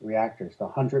 operating reactors, the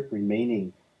 100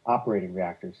 remaining operating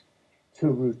reactors, to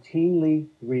routinely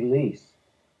release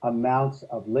amounts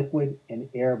of liquid and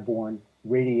airborne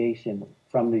radiation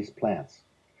from these plants.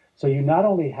 So you not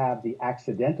only have the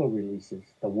accidental releases,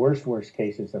 the worst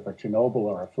cases of a Chernobyl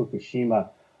or a Fukushima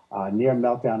near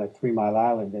meltdown at 3 Mile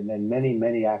Island, and then many,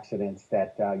 many accidents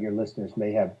that your listeners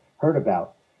may have heard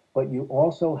about, but you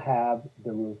also have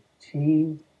the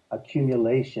routine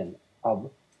accumulation of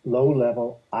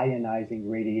low-level ionizing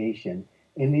radiation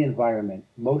in the environment,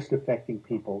 most affecting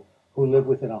people who live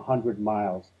within 100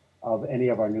 miles of any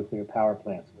of our nuclear power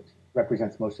plants, which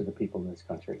represents most of the people in this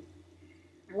country.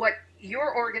 What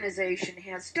your organization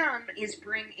has done is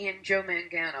bring in Joe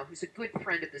Mangano, who's a good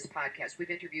friend of this podcast. We've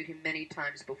interviewed him many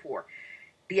times before,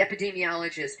 the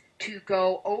epidemiologist, to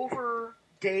go over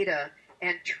data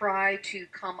and try to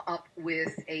come up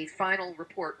with a final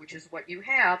report, which is what you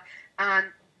have, on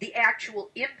the actual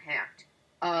impact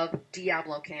of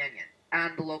Diablo Canyon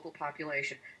on the local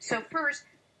population. So first,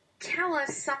 tell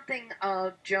us something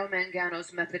of Joe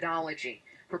Mangano's methodology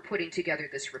for putting together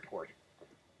this report.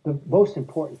 The most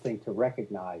important thing to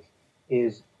recognize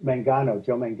is Mangano,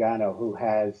 Joe Mangano, who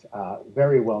has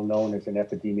very well known as an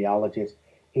epidemiologist.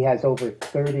 He has over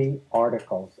 30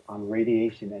 articles on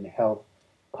radiation and health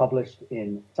published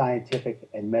in scientific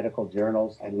and medical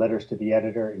journals and letters to the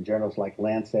editor in journals like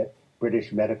Lancet,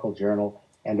 British Medical Journal,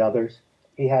 and others.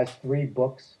 He has 3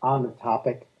 books on the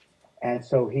topic, and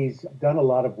so he's done a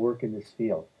lot of work in this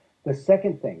field. The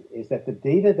second thing is that the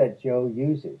data that Joe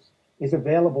uses is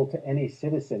available to any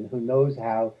citizen who knows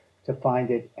how to find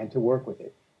it and to work with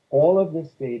it. All of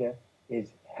this data is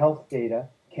health data,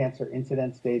 cancer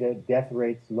incidence data, death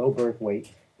rates, low birth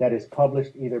weight, that is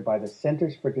published either by the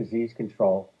Centers for Disease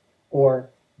Control or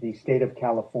the State of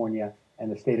California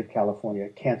and the State of California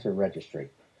Cancer Registry.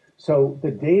 So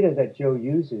the data that Joe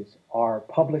uses are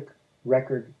public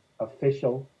record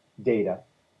official data.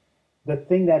 The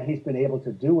thing that he's been able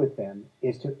to do with them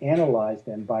is to analyze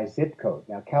them by zip code.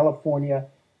 Now, California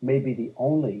may be the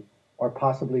only or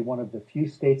possibly one of the few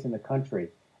states in the country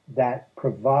that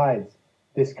provides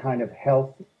this kind of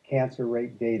health cancer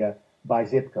rate data by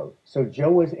zip code. So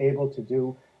Joe was able to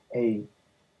do a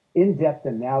in-depth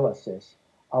analysis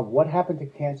of what happened to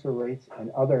cancer rates and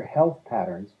other health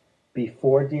patterns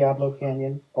before Diablo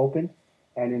Canyon opened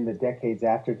and in the decades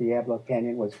after Diablo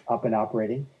Canyon was up and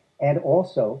operating, and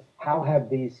also how have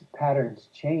these patterns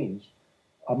changed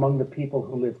among the people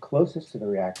who live closest to the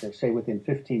reactor, say within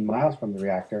 15 miles from the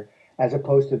reactor, as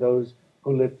opposed to those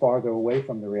who live farther away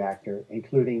from the reactor,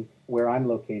 including where I'm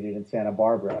located in Santa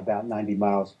Barbara, about 90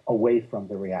 miles away from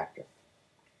the reactor.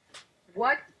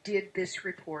 What did this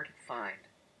report find?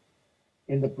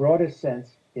 In the broadest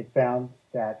sense, it found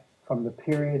that from the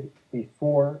period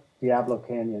before Diablo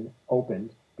Canyon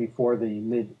opened, before the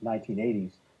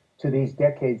mid-1980s, to these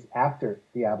decades after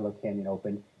Diablo Canyon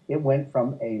opened, it went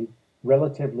from a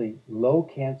relatively low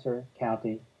cancer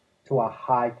county to a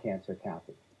high cancer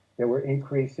county. There were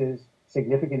increases,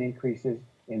 significant increases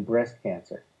in breast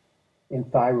cancer, in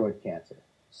thyroid cancer,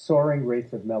 soaring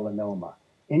rates of melanoma,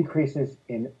 increases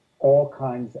in all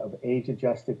kinds of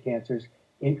age-adjusted cancers,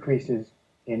 increases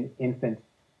in infant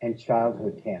and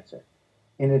childhood cancer.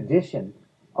 In addition,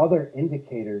 other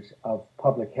indicators of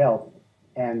public health,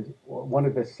 and one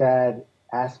of the sad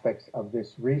aspects of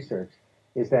this research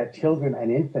is that children and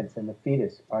infants and the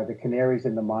fetus are the canaries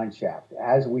in the mine shaft.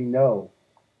 As we know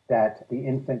that the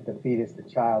infant, the fetus, the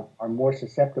child are more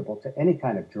susceptible to any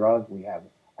kind of drug. We have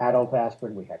adult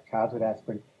aspirin, we have childhood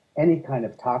aspirin, any kind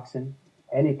of toxin,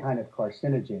 any kind of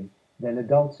carcinogen than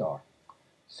adults are.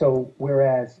 So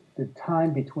whereas the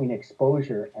time between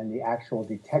exposure and the actual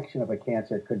detection of a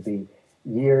cancer could be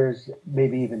years,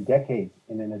 maybe even decades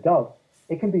in an adult,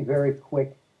 it can be very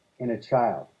quick in a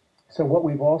child. So what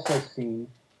we've also seen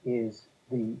is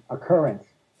the occurrence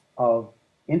of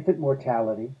infant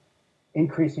mortality,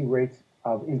 increasing rates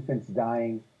of infants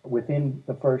dying within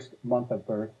the first month of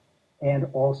birth, and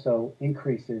also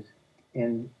increases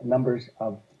in numbers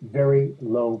of very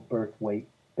low birth weight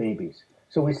babies.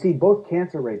 So we see both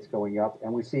cancer rates going up,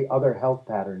 and we see other health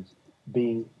patterns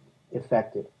being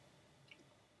affected.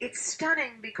 It's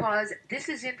stunning because this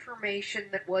is information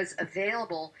that was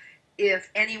available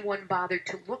if anyone bothered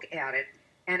to look at it.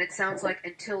 And it sounds like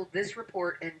until this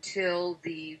report, until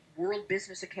the World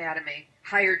Business Academy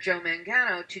hired Joe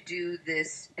Mangano to do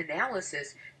this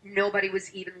analysis, nobody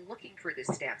was even looking for this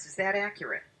stats. Is that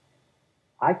accurate?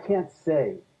 I can't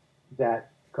say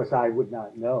that because I would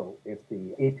not know if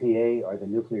the EPA or the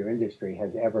nuclear industry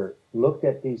has ever looked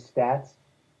at these stats.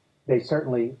 They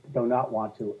certainly do not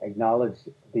want to acknowledge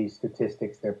these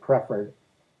statistics. They're preferred.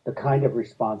 The kind of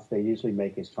response they usually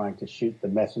make is trying to shoot the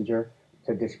messenger,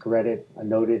 to discredit a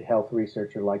noted health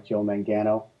researcher like Joe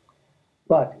Mangano.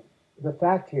 But the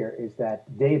fact here is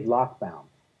that Dave Lockbaum,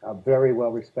 a very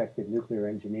well-respected nuclear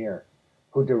engineer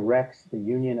who directs the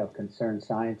Union of Concerned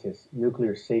Scientists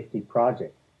Nuclear Safety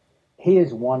Project. He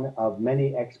is one of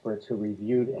many experts who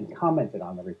reviewed and commented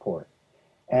on the report.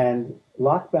 And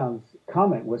Lochbaum's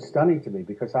comment was stunning to me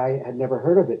because I had never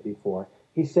heard of it before.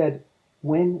 He said,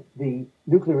 when the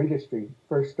nuclear industry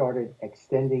first started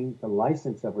extending the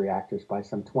license of reactors by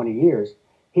some 20 years,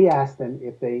 he asked them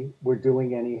if they were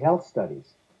doing any health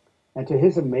studies. And to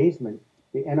his amazement,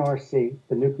 the NRC,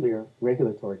 the Nuclear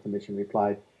Regulatory Commission,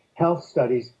 replied, health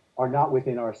studies are not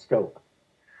within our scope.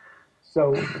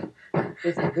 So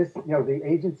the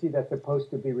agency that's supposed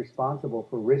to be responsible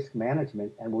for risk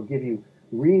management and will give you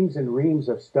reams and reams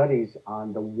of studies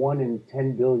on the 1 in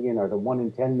 10 billion or the 1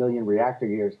 in 10 million reactor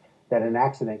years that an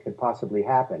accident could possibly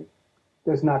happen,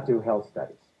 does not do health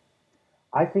studies.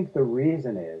 I think the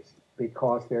reason is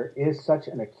because there is such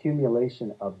an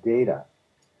accumulation of data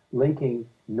linking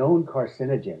known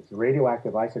carcinogens,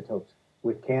 radioactive isotopes,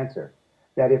 with cancer,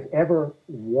 that if ever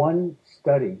one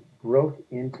study broke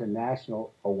into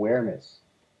national awareness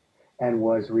and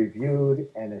was reviewed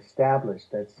and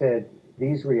established that said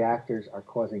these reactors are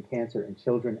causing cancer in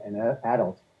children and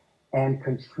adults and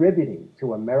contributing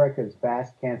to America's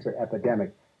vast cancer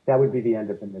epidemic, that would be the end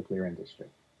of the nuclear industry.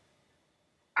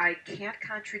 I can't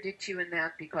contradict you in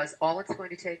that because all it's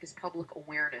going to take is public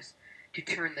awareness to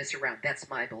turn this around. That's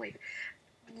my belief.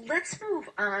 Let's move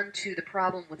on to the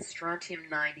problem with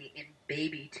strontium-90 in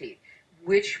baby teeth,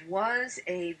 which was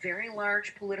a very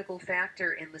large political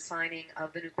factor in the signing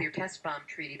of the nuclear test bomb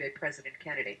treaty by President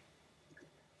Kennedy.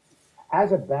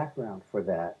 As a background for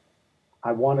that,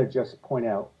 I want to just point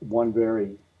out one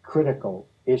very critical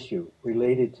issue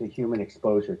related to human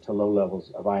exposure to low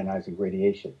levels of ionizing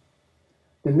radiation.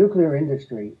 The nuclear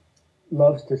industry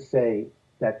loves to say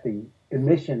that the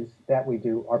emissions that we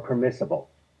do are permissible.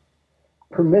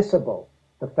 Permissible,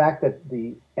 the fact that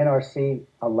the NRC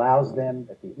allows them,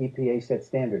 that the EPA sets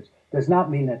standards, does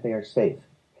not mean that they are safe.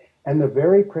 And the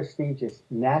very prestigious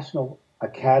National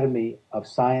Academy of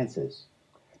Sciences,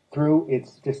 through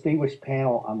its distinguished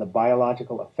panel on the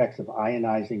biological effects of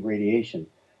ionizing radiation,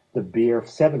 the BEER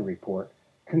 7 report,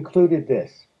 concluded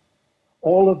this: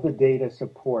 all of the data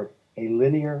support a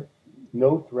linear,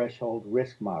 no-threshold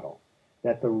risk model,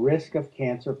 that the risk of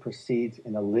cancer proceeds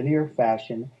in a linear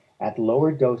fashion at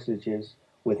lower dosages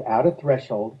without a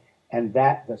threshold, and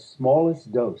that the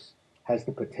smallest dose has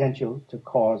the potential to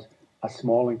cause a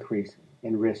small increase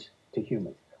in risk to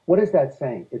humans. What is that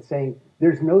saying? It's saying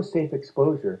there's no safe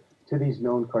exposure to these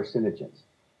known carcinogens.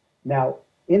 Now,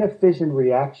 in a fission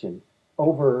reaction,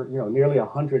 over nearly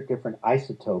 100 different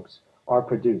isotopes are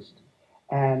produced.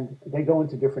 And they go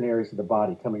into different areas of the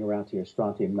body, coming around to your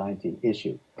strontium-90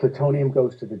 issue. Plutonium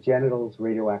goes to the genitals,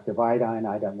 radioactive iodine,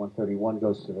 iodine-131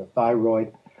 goes to the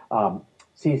thyroid,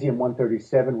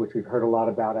 cesium-137, which we've heard a lot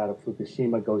about out of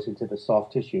Fukushima, goes into the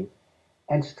soft tissue,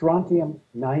 and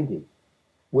strontium-90,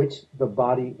 which the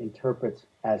body interprets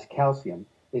as calcium,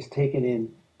 is taken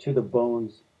into the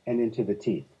bones and into the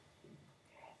teeth.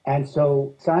 And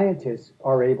so scientists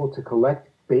are able to collect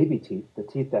baby teeth, the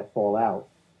teeth that fall out,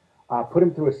 put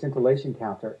them through a scintillation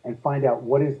counter and find out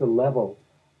what is the level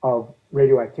of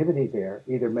radioactivity there,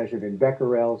 either measured in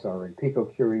becquerels or in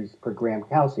picocuries per gram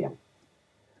calcium.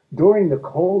 During the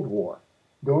Cold War,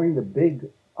 during the big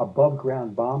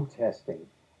above-ground bomb testing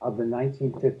of the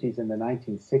 1950s and the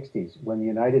 1960s, when the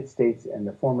United States and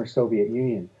the former Soviet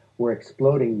Union were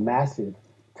exploding massive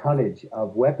tonnage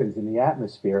of weapons in the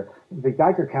atmosphere, the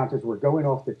Geiger counters were going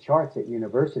off the charts at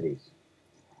universities.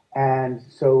 And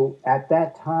so at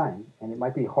that time, and it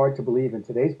might be hard to believe in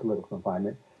today's political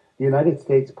environment, the United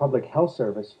States Public Health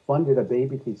Service funded a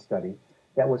baby teeth study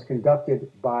that was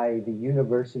conducted by the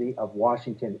University of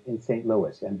Washington in St.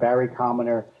 Louis, and Barry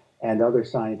Commoner and other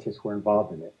scientists were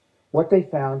involved in it. What they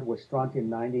found was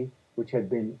strontium-90, which had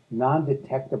been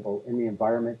non-detectable in the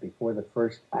environment before the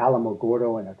first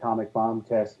Alamogordo and atomic bomb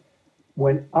test,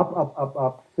 went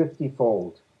up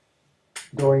 50-fold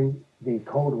during the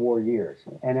Cold War years.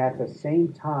 And at the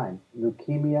same time,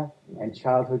 leukemia and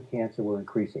childhood cancer were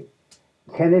increasing.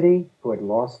 Kennedy, who had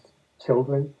lost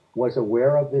children, was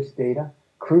aware of this data.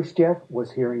 Khrushchev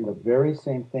was hearing the very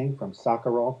same thing from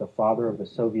Sakharov, the father of the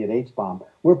Soviet H-bomb.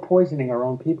 We're poisoning our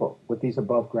own people with these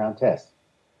above-ground tests.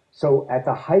 So at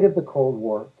the height of the Cold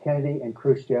War, Kennedy and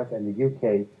Khrushchev and the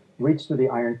UK reached through the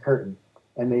Iron Curtain,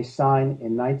 and they signed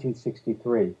in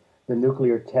 1963 the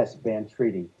Nuclear Test Ban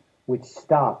Treaty, which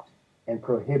stopped and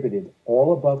prohibited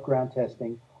all above-ground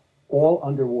testing, all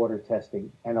underwater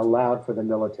testing, and allowed for the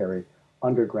military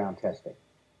underground testing.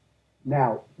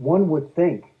 Now, one would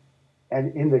think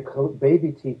And in the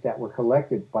baby teeth that were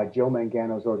collected by Joe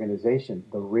Mangano's organization,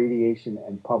 the Radiation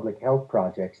and Public Health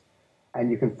Projects,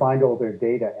 and you can find all their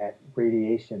data at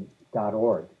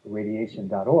radiation.org,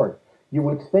 you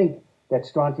would think that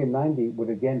strontium-90 would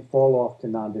again fall off to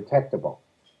non-detectable.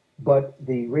 But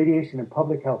the Radiation and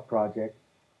Public Health Project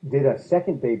did a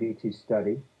second baby teeth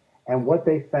study, and what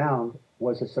they found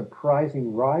was a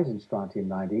surprising rise in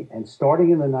strontium-90, and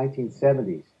starting in the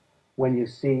 1970s, when you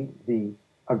see the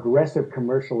aggressive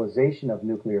commercialization of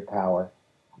nuclear power.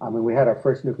 I mean, we had our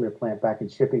first nuclear plant back in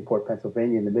Shippingport,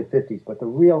 Pennsylvania in the mid-50s, but the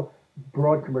real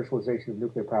broad commercialization of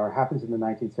nuclear power happens in the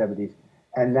 1970s,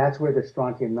 and that's where the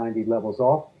strontium-90 levels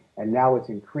off, and now it's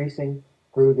increasing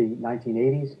through the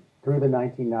 1980s, through the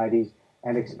 1990s,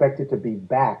 and expected to be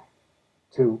back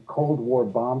to Cold War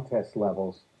bomb test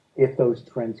levels if those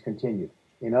trends continued.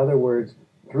 In other words,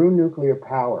 through nuclear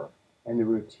power and the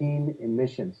routine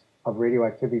emissions of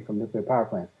radioactivity from nuclear power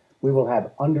plants, we will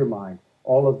have undermined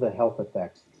all of the health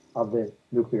effects of the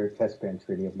Nuclear Test Ban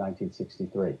Treaty of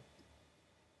 1963.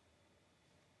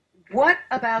 What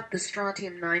about the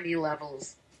strontium-90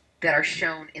 levels that are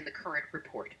shown in the current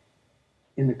report?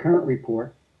 In the current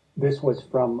report, this was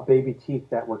from baby teeth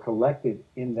that were collected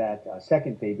in that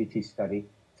second baby teeth study,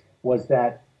 was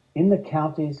that in the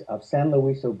counties of San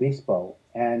Luis Obispo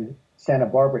and Santa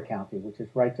Barbara County, which is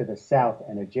right to the south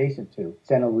and adjacent to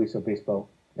San Luis Obispo,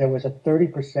 there was a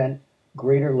 30%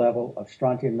 greater level of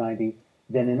strontium-90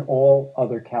 than in all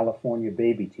other California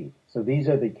baby teeth. So these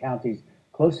are the counties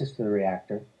closest to the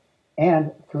reactor.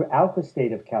 And throughout the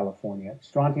state of California,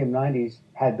 strontium-90s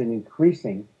had been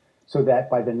increasing so that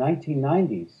by the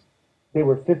 1990s, they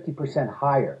were 50%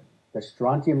 higher, the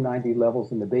strontium-90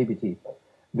 levels in the baby teeth,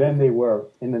 than they were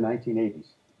in the 1980s.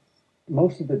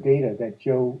 Most of the data that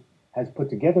Joe has put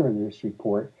together in this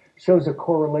report shows a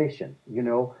correlation.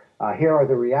 Here are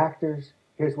the reactors,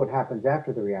 here's what happens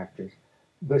after the reactors.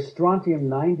 The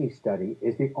strontium-90 study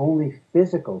is the only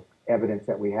physical evidence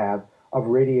that we have of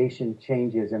radiation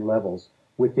changes in levels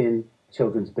within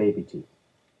children's baby teeth.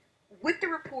 With the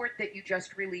report that you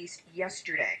just released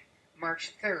yesterday,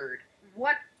 March 3rd,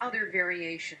 what other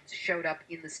variations showed up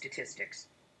in the statistics?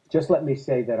 Just let me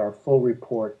say that our full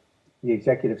report, the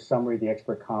executive summary, the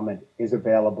expert comment, is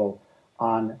available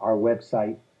on our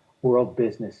website,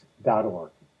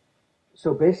 worldbusiness.org.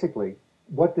 So basically,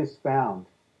 what this found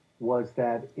was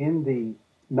that in the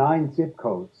 9 zip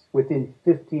codes within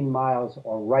 15 miles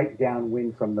or right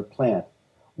downwind from the plant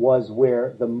was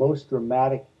where the most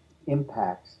dramatic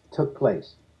impacts took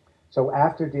place. So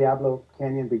after Diablo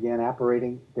Canyon began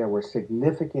operating, there were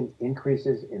significant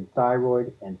increases in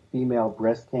thyroid and female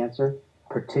breast cancer,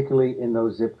 particularly in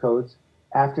those zip codes.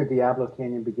 After Diablo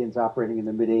Canyon begins operating in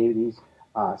the mid-80s,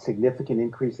 significant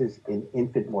increases in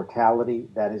infant mortality,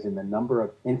 that is in the number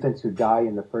of infants who die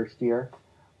in the first year.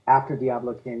 After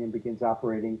Diablo Canyon begins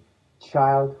operating,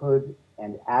 childhood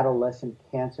and adolescent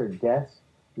cancer deaths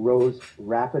rose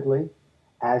rapidly,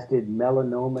 as did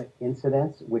melanoma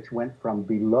incidence, which went from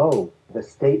below the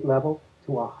state level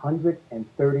to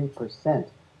 130%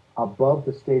 above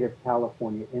the state of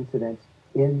California incidence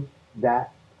in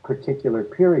that particular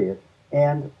period.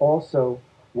 And also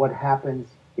what happens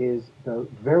is the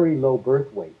very low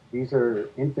birth weight. These are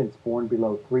infants born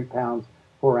below 3 pounds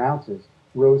 4 ounces,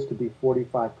 rose to be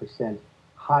 45%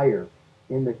 higher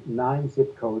in the 9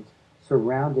 zip codes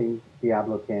surrounding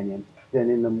Diablo Canyon than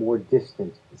in the more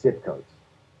distant zip codes.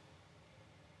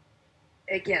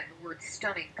 Again, the word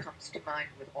stunning comes to mind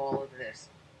with all of this.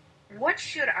 What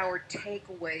should our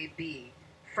takeaway be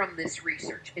from this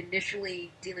research,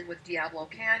 initially dealing with Diablo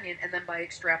Canyon and then by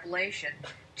extrapolation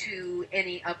to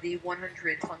any of the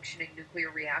 100 functioning nuclear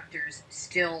reactors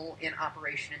still in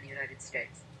operation in the United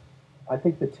States? I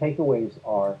think the takeaways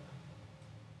are,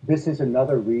 this is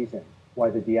another reason why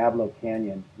the Diablo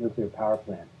Canyon nuclear power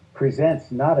plant presents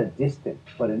not a distant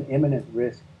but an imminent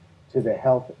risk to the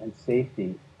health and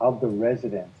safety of the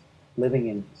residents living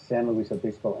in San Luis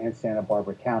Obispo and Santa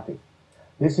Barbara County.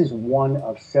 This is one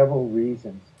of several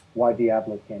reasons why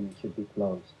Diablo Canyon should be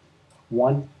closed.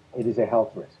 One, it is a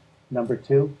health risk. Number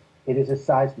two, it is a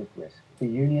seismic risk. The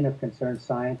Union of Concerned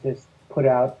Scientists put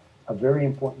out a very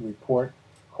important report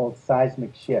called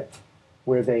Seismic Shift,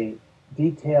 where they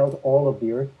detailed all of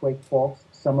the earthquake faults,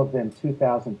 some of them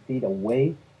 2,000 feet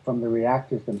away from the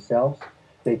reactors themselves.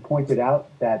 They pointed out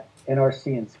that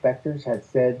NRC inspectors had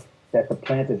said that the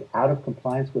plant is out of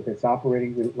compliance with its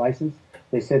operating license.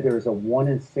 They said there is a 1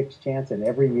 in 6 chance in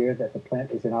every year that the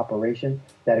plant is in operation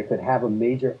that it could have a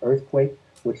major earthquake,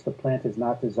 which the plant is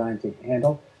not designed to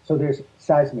handle. So there's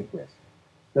seismic risk.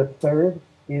 The third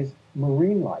is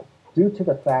marine life. Due to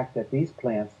the fact that these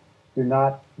plants do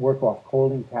not work off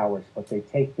cooling towers, but they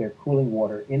take their cooling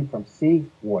water in from sea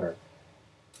water.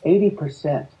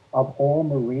 80% of all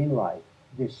marine life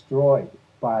destroyed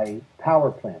by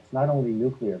power plants, not only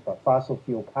nuclear, but fossil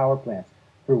fuel power plants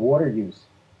through water use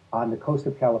on the coast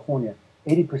of California,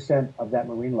 80% of that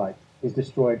marine life is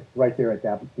destroyed right there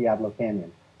at Diablo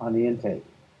Canyon on the intake.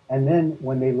 And then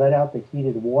when they let out the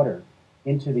heated water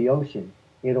into the ocean,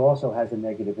 it also has a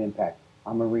negative impact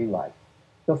on marine life.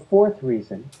 The fourth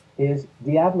reason is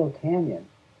Diablo Canyon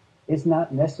is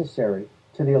not necessary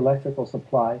to the electrical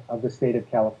supply of the state of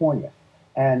California.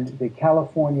 And the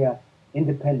California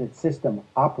Independent System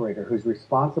Operator, who's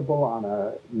responsible on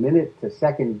a minute to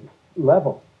second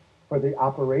level for the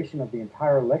operation of the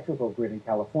entire electrical grid in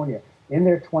California, in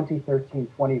their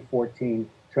 2013-2014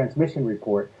 transmission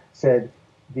report said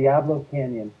Diablo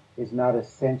Canyon is not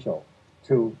essential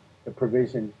to the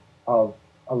provision of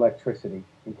electricity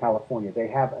in California. They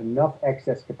have enough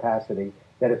excess capacity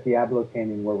that if Diablo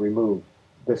Canyon were removed,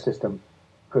 the system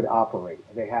could operate.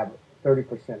 They have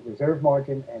 30% reserve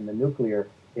margin, and the nuclear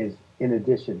is in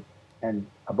addition and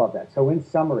above that. So in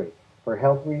summary, for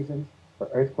health reasons, for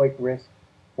earthquake risk,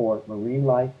 for marine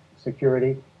life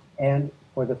security, and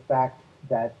for the fact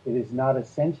that it is not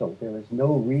essential, there is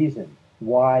no reason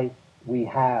why we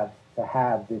have to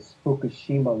have this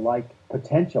Fukushima-like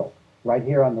potential right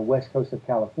here on the west coast of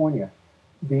California.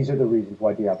 These are the reasons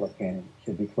why Diablo Canyon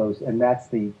should be closed, and that's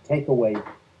the takeaway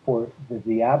for the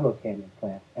Diablo Canyon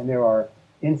plant. And there are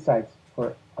insights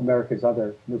for America's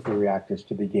other nuclear reactors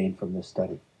to be gained from this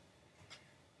study.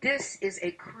 This is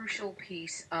a crucial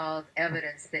piece of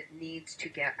evidence that needs to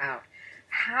get out.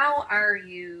 How are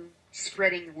you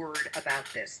spreading word about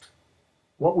this?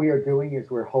 What we are doing is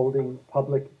we're holding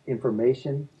public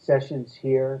information sessions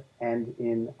here and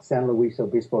in San Luis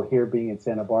Obispo, here being in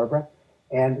Santa Barbara,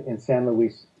 and in San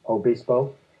Luis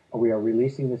Obispo. We are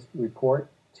releasing this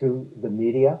report to the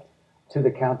media, to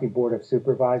the County Board of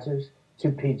Supervisors,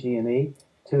 to PG&E,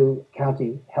 to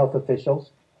county health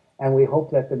officials, and we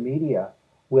hope that the media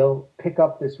will pick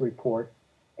up this report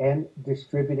and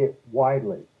distribute it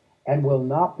widely and will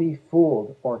not be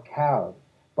fooled or cowed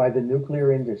by the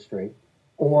nuclear industry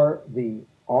or the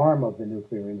arm of the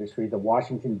nuclear industry, the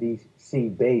Washington,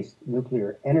 D.C.-based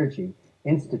Nuclear Energy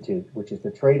Institute, which is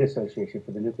the trade association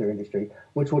for the nuclear industry,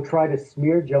 which will try to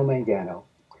smear Joe Mangano,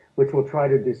 which will try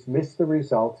to dismiss the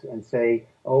results and say,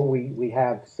 oh, we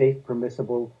have safe,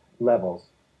 permissible levels,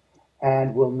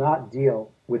 and will not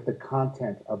deal with the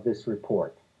content of this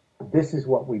report. This is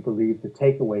what we believe the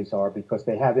takeaways are, because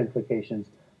they have implications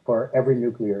for every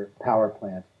nuclear power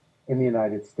plant in the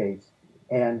United States,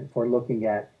 and for looking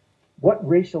at what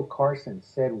Rachel Carson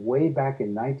said way back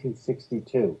in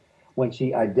 1962 when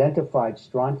she identified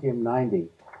strontium-90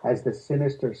 as the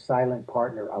sinister silent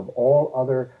partner of all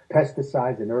other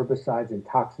pesticides and herbicides and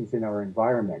toxins in our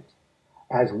environment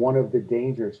as one of the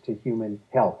dangers to human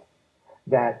health.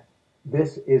 That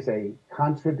this is a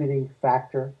contributing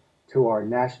factor to our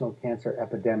national cancer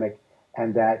epidemic,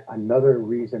 and that another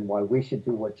reason why we should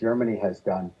do what Germany has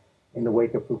done in the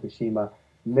wake of Fukushima,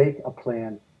 make a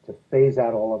plan to phase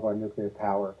out all of our nuclear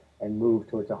power and move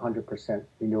towards 100%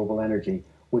 renewable energy,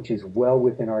 which is well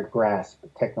within our grasp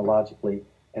technologically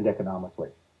and economically.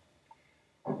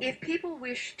 If people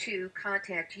wish to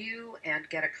contact you and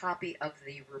get a copy of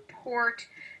the report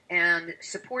and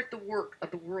support the work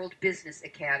of the World Business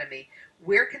Academy,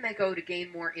 where can they go to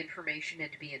gain more information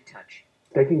and to be in touch?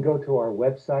 They can go to our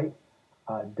website,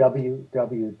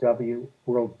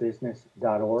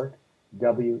 www.worldbusiness.org,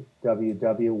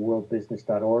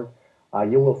 www.worldbusiness.org.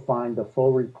 You will find the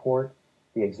full report,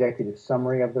 the executive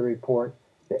summary of the report,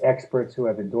 the experts who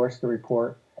have endorsed the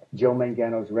report, Joe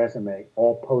Mangano's resume,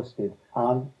 all posted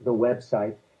on the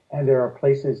website. And there are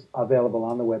places available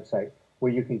on the website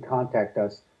where you can contact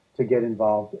us to get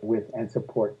involved with and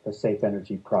support the Safe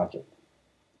Energy Project.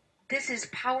 This is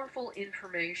powerful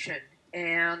information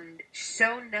and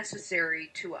so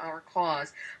necessary to our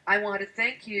cause. I want to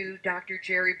thank you, Dr.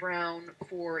 Jerry Brown,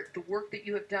 for the work that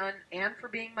you have done and for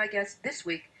being my guest this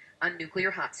week on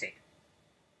Nuclear Hot Seat.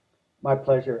 My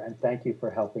pleasure, and thank you for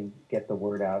helping get the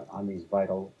word out on these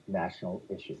vital national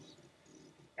issues.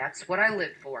 That's what I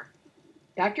live for.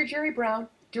 Dr. Jerry Brown,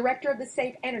 Director of the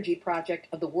Safe Energy Project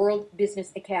of the World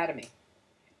Business Academy.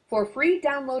 For free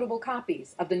downloadable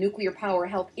copies of the Nuclear Power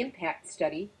Health Impact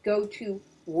Study, go to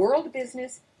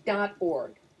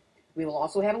worldbusiness.org. We will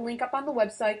also have a link up on the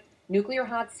website,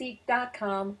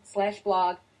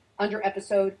 nuclearhotseat.com/blog, under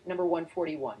episode number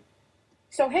 141.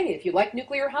 So hey, if you like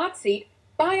Nuclear Hot Seat,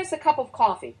 buy us a cup of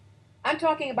coffee. I'm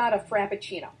talking about a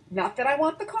Frappuccino. Not that I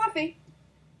want the coffee.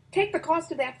 Take the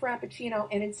cost of that Frappuccino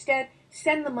and instead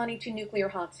send the money to Nuclear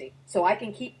Hot Seat so I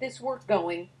can keep this work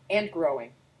going and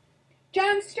growing.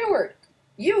 John Stewart,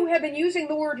 you have been using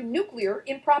the word nuclear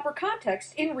in proper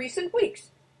context in recent weeks.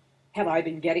 Have I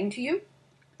been getting to you?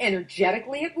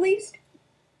 Energetically, at least?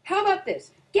 How about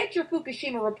this? Get your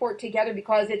Fukushima report together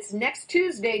because it's next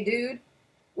Tuesday, dude.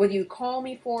 Whether you call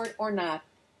me for it or not,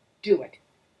 do it.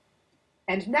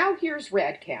 And now here's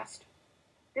Radcast.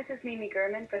 This is Mimi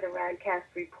Gurman for the Radcast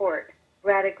Report.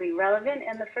 Radically relevant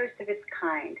and the first of its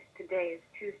kind. Today is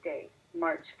Tuesday,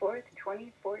 March 4th,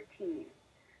 2014.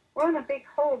 We're on a big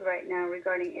hold right now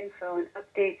regarding info and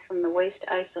updates from the waste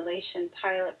isolation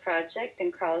pilot project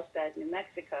in Carlsbad, New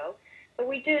Mexico. But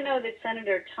we do know that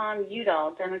Senator Tom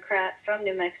Udall, Democrat from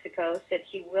New Mexico, said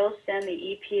he will send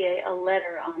the EPA a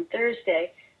letter on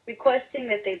Thursday requesting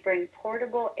that they bring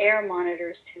portable air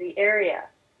monitors to the area.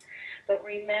 But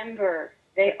remember,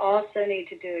 they also need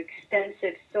to do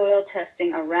extensive soil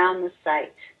testing around the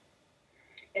site.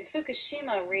 In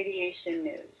Fukushima radiation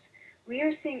news, we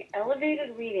are seeing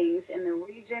elevated readings in the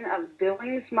region of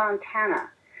Billings, Montana,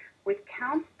 with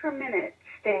counts per minute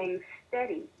staying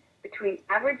steady between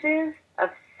averages of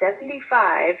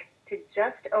 75 to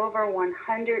just over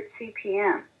 100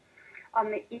 CPM.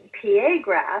 On the EPA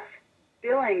graph,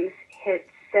 Billings hit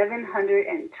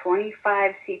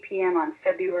 725 CPM on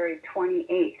February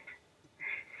 28th.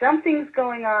 Something's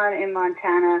going on in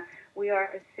Montana. We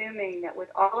are assuming that with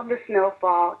all of the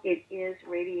snowfall, it is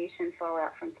radiation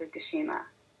fallout from Fukushima.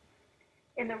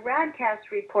 In the Radcast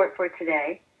report for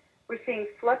today, we're seeing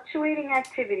fluctuating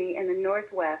activity in the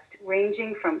northwest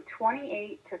ranging from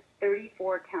 28 to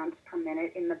 34 counts per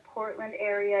minute in the Portland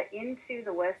area into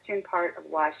the western part of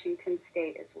Washington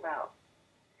state as well.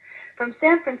 From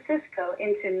San Francisco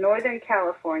into Northern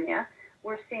California,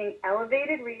 we're seeing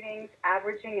elevated readings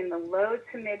averaging in the low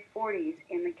to mid-40s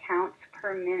in the counts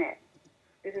per minute.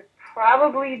 This is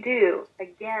probably due,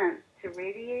 again, to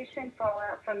radiation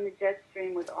fallout from the jet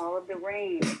stream with all of the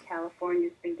rain that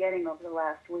California's been getting over the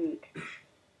last week.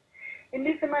 In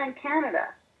Newfoundland,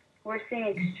 Canada, we're seeing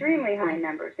extremely high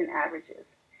numbers in averages,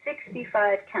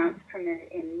 65 counts per minute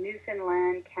in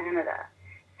Newfoundland, Canada.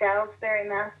 Salisbury,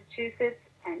 Massachusetts,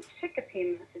 and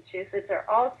Chicopee, Massachusetts are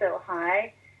also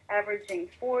high, averaging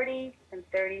 40 and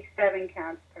 37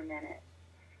 counts per minute.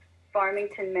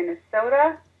 Farmington,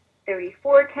 Minnesota,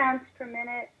 34 counts per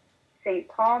minute. St.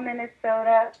 Paul,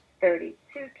 Minnesota,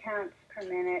 32 counts per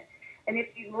minute. And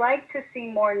if you'd like to see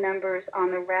more numbers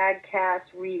on the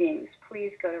Radcast readings,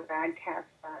 please go to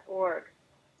radcast.org.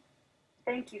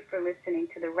 Thank you for listening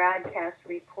to the Radcast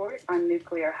report on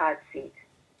Nuclear Hot Seat.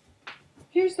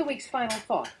 Here's the week's final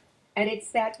thought, and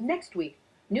it's that next week,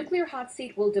 Nuclear Hot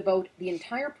Seat will devote the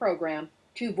entire program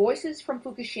to voices from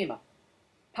Fukushima.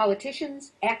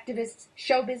 Politicians, activists,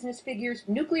 show business figures,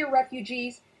 nuclear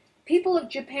refugees, people of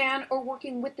Japan or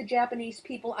working with the Japanese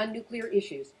people on nuclear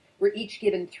issues were each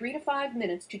given 3 to 5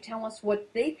 minutes to tell us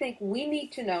what they think we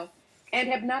need to know and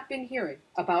have not been hearing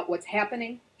about what's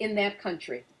happening in that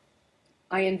country.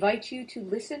 I invite you to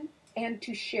listen and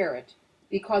to share it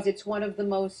because it's one of the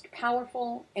most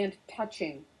powerful and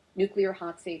touching nuclear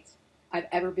hot seats I've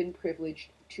ever been privileged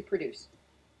to produce.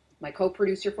 My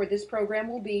co-producer for this program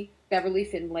will be Beverly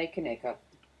Finlay Kaneko.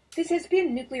 This has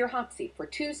been Nuclear Hot Seat for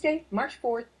Tuesday, March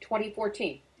 4th,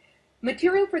 2014.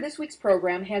 Material for this week's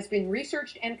program has been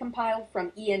researched and compiled from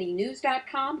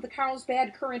ENEnews.com, the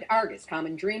Carlsbad Current Argus,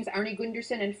 Common Dreams, Arnie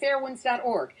Gunderson, and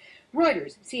Fairwinds.org,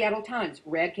 Reuters, Seattle Times,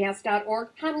 Radcast.org,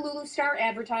 Honolulu Star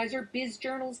Advertiser,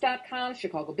 BizJournals.com,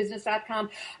 ChicagoBusiness.com,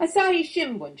 Asahi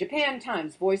Shimbun, Japan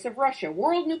Times, Voice of Russia,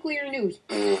 World Nuclear News,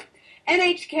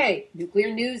 NHK,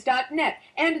 NuclearNews.net,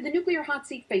 and the Nuclear Hot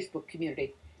Seat Facebook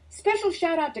community. Special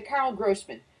shout out to Carl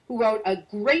Grossman, who wrote a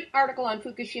great article on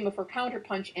Fukushima for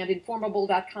Counterpunch and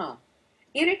Informable.com.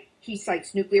 In it, he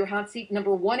cites Nuclear Hot Seat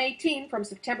number 118 from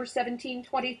September 17,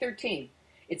 2013.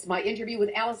 It's my interview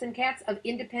with Allison Katz of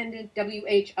Independent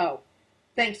WHO.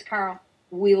 Thanks, Carl.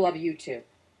 We love you too.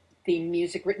 Theme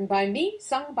music written by me,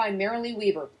 sung by Marilee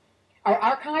Weaver. Our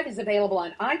archive is available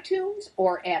on iTunes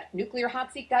or at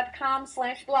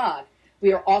nuclearhotseat.com/blog.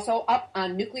 We are also up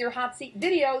on Nuclear Hot Seat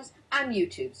videos on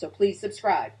YouTube, so please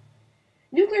subscribe.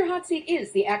 Nuclear Hot Seat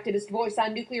is the activist voice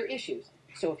on nuclear issues,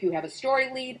 so if you have a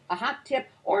story lead, a hot tip,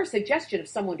 or a suggestion of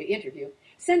someone to interview,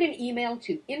 send an email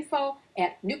to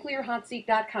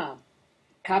info@nuclearhotseat.com.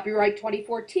 Copyright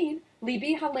 2014,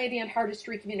 Libbe, HaLevy, and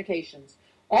Hardistry Communications.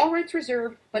 All rights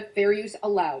reserved, but fair use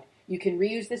allowed. You can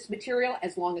reuse this material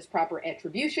as long as proper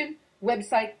attribution,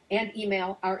 website, and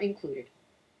email are included.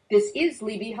 This is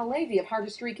Libbe, HaLevy of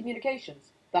Hardistry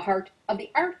Communications, the heart of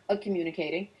the art of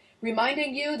communicating,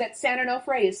 reminding you that San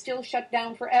Onofre is still shut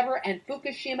down forever and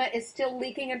Fukushima is still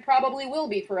leaking and probably will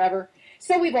be forever.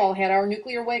 So we've all had our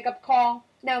nuclear wake-up call.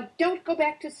 Now don't go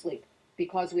back to sleep,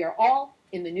 because we are all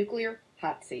in the nuclear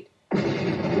hot seat.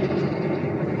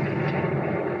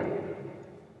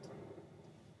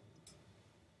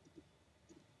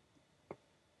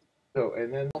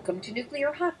 Welcome to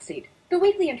Nuclear Hot Seat, the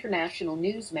weekly international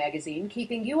news magazine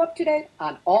keeping you up to date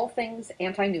on all things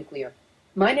anti-nuclear.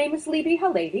 My name is Libbe,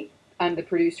 HaLevy. I'm the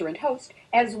producer and host,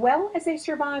 as well as a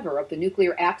survivor of the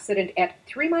nuclear accident at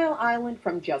 3 Mile Island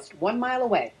from just 1 mile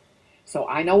away. So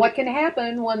I know what can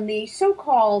happen when the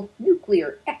so-called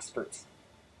nuclear experts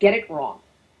get it wrong.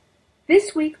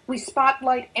 This week, we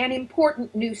spotlight an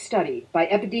important new study by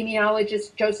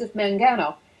epidemiologist Joseph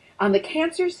Mangano on the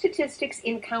cancer statistics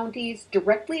in counties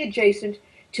directly adjacent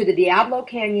to the Diablo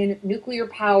Canyon nuclear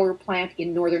power plant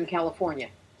in Northern California.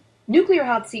 Nuclear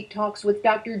Hot Seat talks with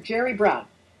Dr. Jerry Brown,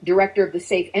 director of the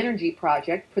Safe Energy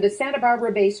Project for the Santa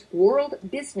Barbara-based World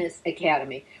Business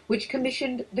Academy, which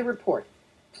commissioned the report.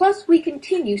 Plus, we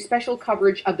continue special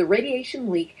coverage of the radiation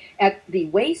leak at the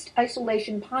Waste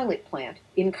Isolation Pilot Plant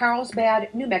in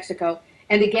Carlsbad, New Mexico,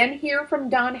 and again hear from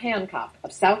Don Hancock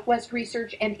of Southwest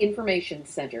Research and Information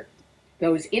Center.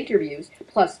 Those interviews,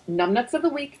 plus Numnutz of the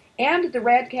Week and the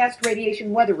Radcast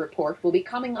Radiation Weather Report, will be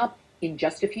coming up in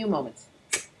just a few moments.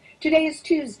 Today is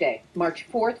Tuesday, March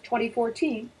 4th,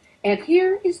 2014, and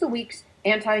here is the week's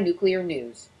anti-nuclear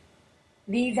news.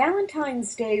 The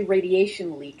Valentine's Day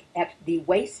radiation leak at the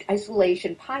Waste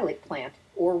Isolation Pilot Plant,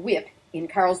 or WIPP, in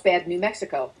Carlsbad, New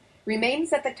Mexico,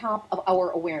 remains at the top of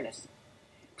our awareness.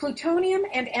 Plutonium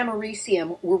and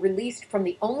americium were released from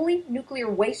the only nuclear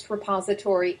waste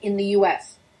repository in the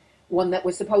U.S., one that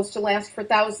was supposed to last for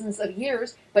thousands of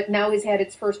years, but now has had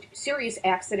its first serious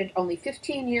accident only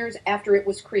 15 years after it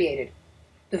was created.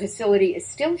 The facility is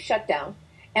still shut down,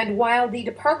 and while the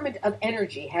Department of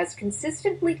Energy has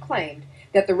consistently claimed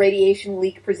that the radiation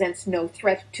leak presents no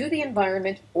threat to the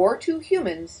environment or to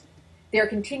humans, there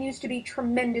continues to be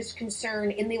tremendous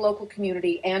concern in the local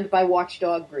community and by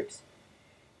watchdog groups.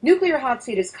 Nuclear Hot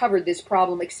Seat has covered this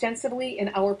problem extensively in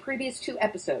our previous 2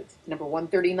 episodes, number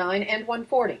 139 and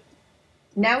 140.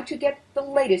 Now, to get the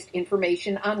latest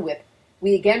information on WIPP,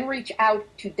 we again reach out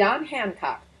to Don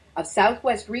Hancock of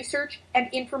Southwest Research and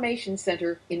Information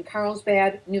Center in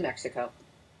Carlsbad, New Mexico.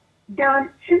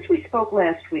 Don, since we spoke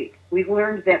last week, we've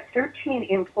learned that 13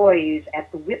 employees at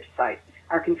the WIPP site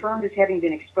are confirmed as having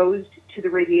been exposed to the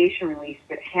radiation release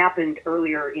that happened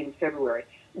earlier in February.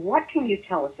 What can you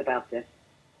tell us about this?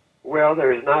 Well,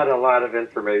 there's not a lot of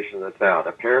information that's out.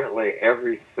 Apparently,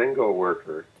 every single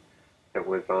worker that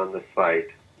was on the site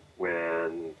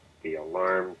when the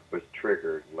alarm was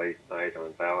triggered late night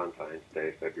on Valentine's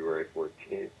Day, February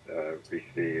 14th,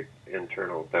 received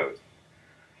internal dose.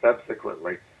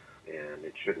 Subsequently, and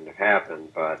it shouldn't have happened,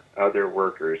 but other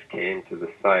workers came to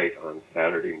the site on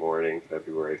Saturday morning,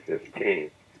 February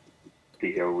 15th.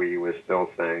 DOE was still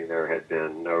saying there had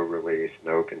been no release,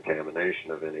 no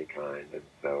contamination of any kind, and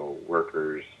so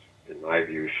workers, in my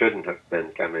view, shouldn't have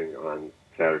been coming on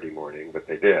Saturday morning, but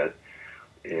they did,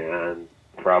 and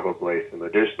probably some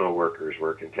additional workers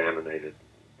were contaminated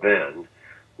then.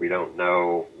 We don't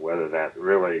know whether that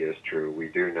really is true. We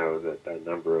do know that a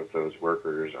number of those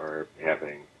workers are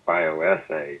having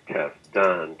bioassay tests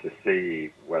done to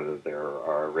see whether there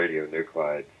are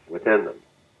radionuclides within them.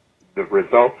 The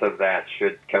results of that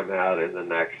should come out in the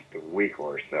next week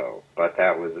or so, but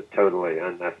that was a totally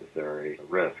unnecessary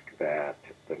risk that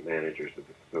the managers of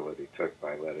the facility took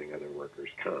by letting other workers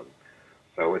come.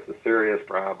 So it's a serious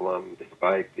problem,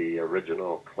 despite the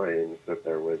original claims that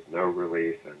there was no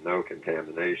release and no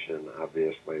contamination.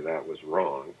 Obviously, that was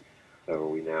wrong. So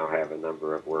we now have a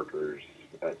number of workers,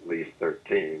 at least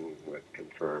 13, with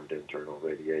confirmed internal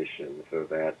radiation, so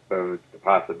that bodes the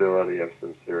possibility of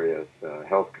some serious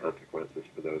health consequences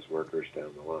for those workers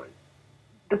down the line.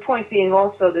 The point being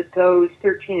also that those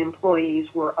 13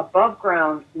 employees were above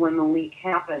ground when the leak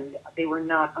happened. They were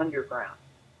not underground.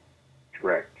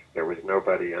 Correct. There was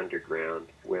nobody underground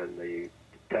when the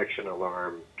detection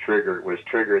alarm was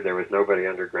triggered. There was nobody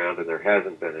underground, and there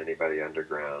hasn't been anybody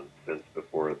underground since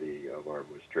before the alarm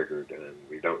was triggered, and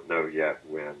we don't know yet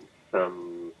when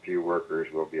some few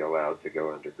workers will be allowed to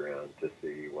go underground to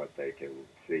see what they can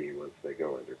see once they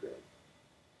go underground.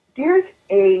 There's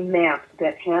a map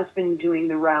that has been doing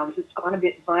the rounds. It's gone a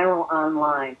bit viral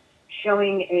online,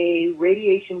 showing a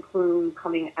radiation plume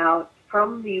coming out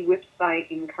from the WIPP site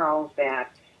in Carlsbad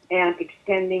and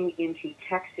extending into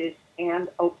Texas and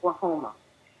Oklahoma.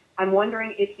 I'm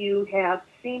wondering if you have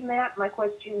seen that. My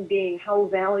question being, how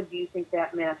valid do you think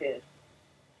that map is?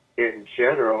 In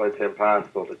general, it's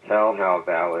impossible to tell how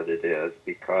valid it is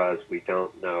because we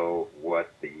don't know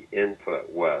what the input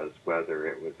was, whether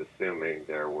it was assuming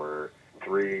there were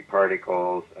 3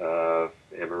 particles of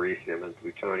americium and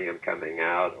plutonium coming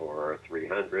out, or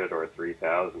 300 or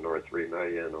 3,000 or 3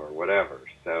 million or whatever.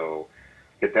 So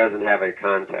it doesn't have a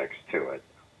context to it.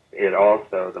 It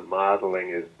also, the modeling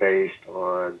is based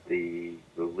on the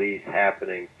release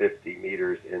happening 50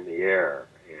 meters in the air,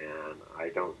 and I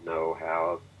don't know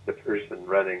how the person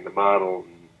running the model,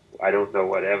 I don't know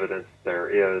what evidence there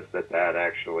is that that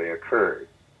actually occurred.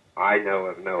 I know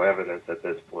of no evidence at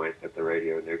this point that the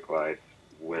radionuclides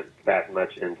went that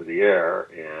much into the air,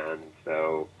 and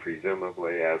so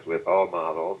presumably, as with all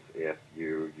models, if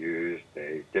you used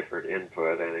a different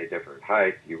input and a different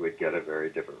height, you would get a very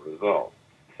different result.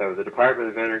 So the Department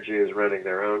of Energy is running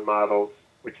their own models,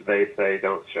 which they say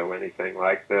don't show anything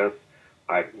like this.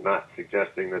 I'm not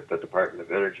suggesting that the Department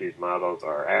of Energy's models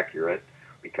are accurate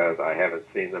because I haven't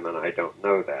seen them and I don't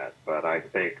know that. But I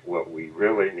think what we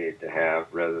really need to have,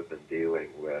 rather than dealing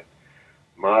with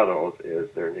models, is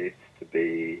there needs to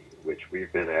be, which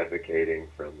we've been advocating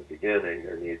from the beginning,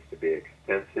 there needs to be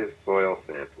extensive soil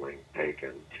sampling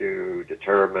taken to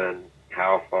determine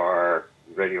how far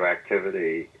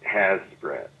radioactivity has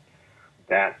spread.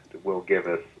 That will give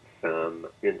us some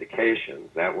indications.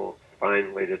 That will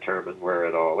finally determine where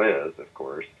it all is, of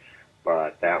course,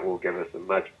 but that will give us a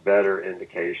much better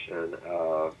indication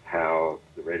of how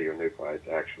the radionuclides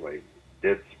actually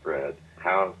did spread,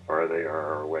 how far they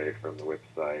are away from the WIP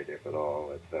site, if at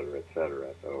all, et cetera, et cetera.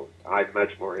 So I'm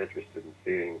much more interested in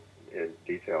seeing in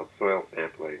detailed soil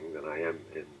sampling than I am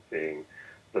in seeing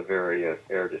the various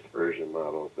air dispersion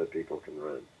models that people can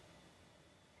run.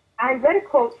 I read a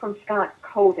quote from Scott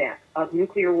Kodak of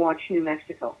Nuclear Watch New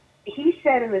Mexico. He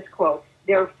said in this quote,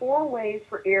 there are 4 ways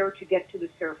for air to get to the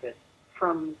surface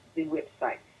from the WIP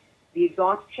site: the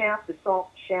exhaust shaft, the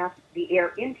salt shaft, the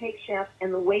air intake shaft,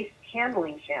 and the waste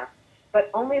handling shaft.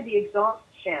 But only the exhaust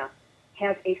shaft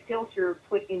has a filter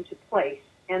put into place,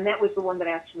 and that was the one that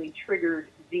actually triggered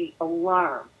the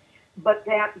alarm. But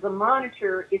that the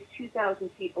monitor is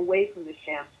 2,000 feet away from the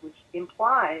shafts, which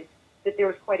implies that there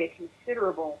was quite a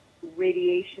considerable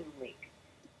radiation leak.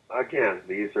 Again,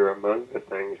 these are among the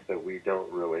things that we don't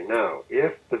really know.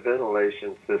 If the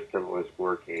ventilation system was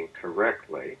working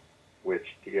correctly, which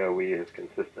DOE is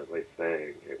consistently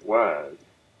saying it was,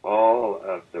 all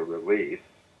of the release,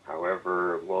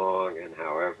 however long and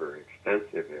however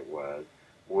extensive it was,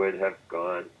 would have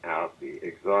gone out the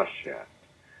exhaust shaft.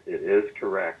 It is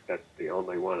correct that the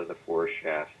only one of the 4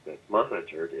 shafts that's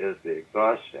monitored is the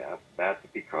exhaust shaft. That's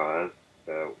because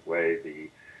the way the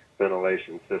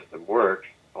ventilation system works,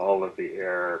 all of the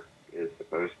air is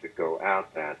supposed to go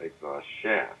out that exhaust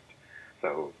shaft.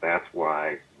 So that's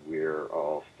why we're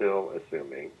all still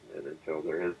assuming, and until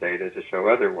there is data to show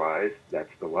otherwise,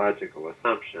 that's the logical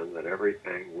assumption, that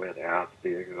everything went out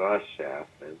the exhaust shaft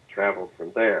and traveled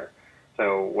from there.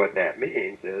 So what that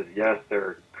means is, yes,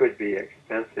 there could be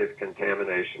extensive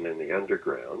contamination in the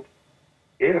underground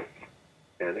if,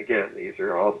 and again, these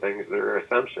are all things that are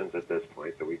assumptions at this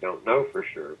point that we don't know for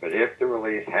sure, but if the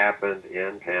release happened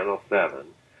in panel 7,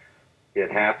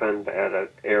 it happened at an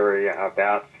area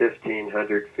about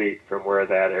 1,500 feet from where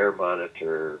that air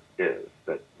monitor is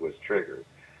that was triggered.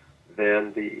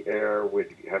 Then the air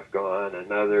would have gone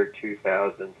another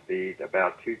 2,000 feet,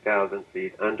 about 2,000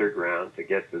 feet underground to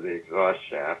get to the exhaust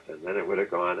shaft, and then it would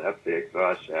have gone up the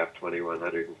exhaust shaft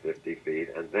 2,150 feet,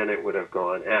 and then it would have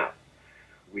gone out.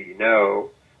 We know,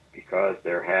 because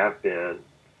there have been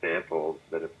samples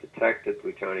that have detected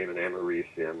plutonium and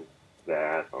americium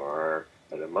that are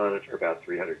at a monitor about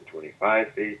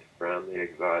 325 feet from the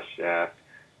exhaust shaft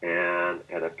and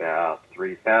at about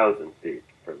 3,000 feet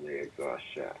from the exhaust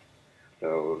shaft.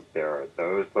 So there are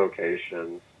those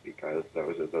locations, because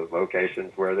those are the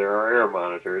locations where there are air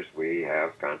monitors, we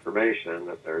have confirmation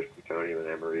that there's plutonium and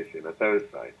americium at those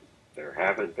sites. There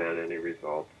haven't been any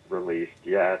results released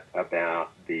yet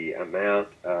about the amount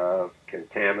of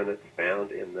contaminants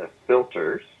found in the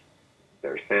filters.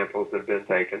 There are samples that have been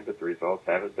taken, but the results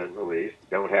haven't been released.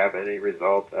 Don't have any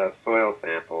results of soil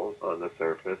samples on the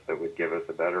surface that would give us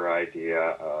a better idea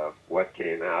of what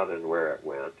came out and where it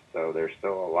went. So there's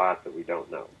still a lot that we don't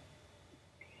know.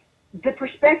 The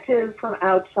perspective from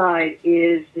outside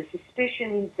is the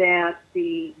suspicion that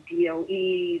the DOE,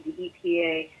 the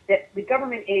EPA, that the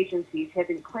government agencies have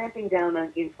been clamping down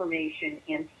on information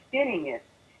and spinning it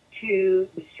to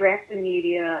distract the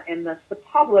media and thus the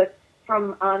public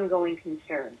from ongoing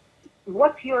concerns.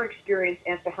 What's your experience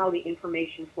as to how the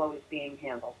information flow is being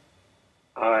handled?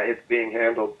 It's being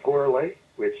handled poorly,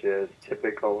 which is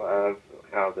typical of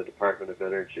how the Department of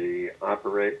Energy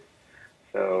operates.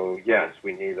 So, yes,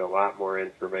 we need a lot more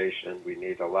information. We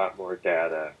need a lot more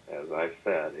data. As I've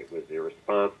said, it was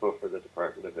irresponsible for the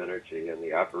Department of Energy and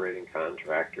the operating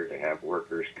contractor to have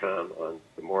workers come on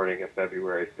the morning of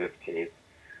February 15th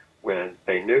when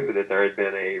they knew that there had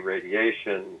been a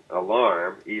radiation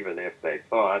alarm, even if they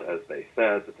thought, as they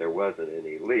said, that there wasn't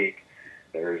any leak.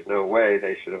 There's no way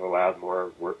they should have allowed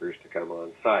more workers to come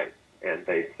on site. And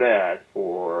they said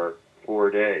for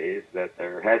 4 days that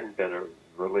there hadn't been a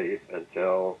release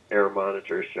until air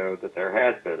monitors showed that there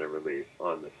had been a release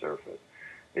on the surface.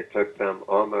 It took them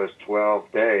almost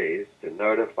 12 days to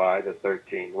notify the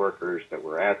 13 workers that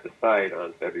were at the site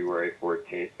on February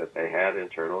 14th that they had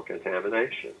internal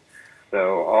contamination.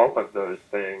 So all of those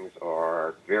things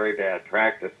are very bad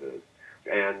practices,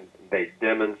 and they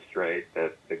demonstrate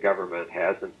that the government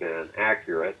hasn't been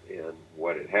accurate in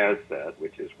what it has said,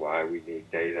 which is why we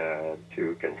need data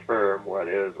to confirm what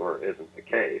is or isn't the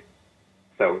case.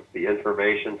 So the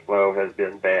information flow has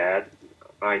been bad.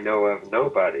 I know of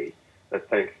nobody that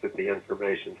thinks that the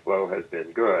information flow has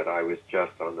been good. I was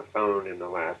just on the phone in the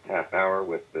last half hour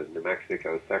with the New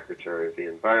Mexico Secretary of the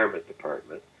Environment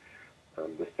Department,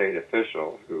 the state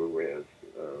official who is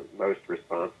most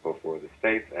responsible for the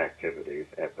state's activities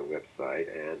at the website,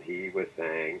 and he was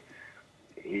saying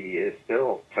he is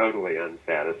still totally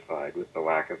unsatisfied with the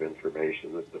lack of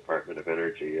information that the Department of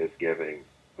Energy is giving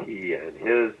he and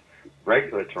his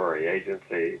regulatory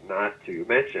agency, not to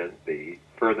mention the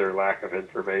further lack of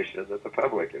information that the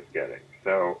public is getting.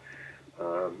 So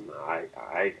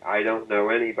I don't know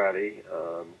anybody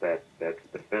that's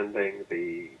defending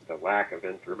the lack of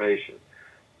information.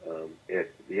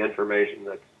 The information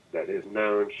that is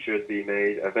known should be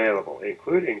made available,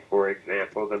 including, for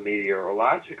example, the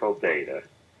meteorological data.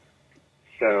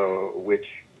 So, which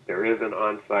there is an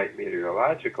on-site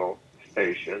meteorological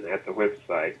station at the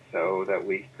website, so that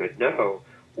we could know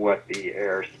what the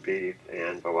air speeds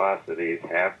and velocities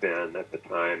have been at the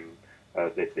time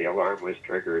that the alarm was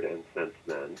triggered and since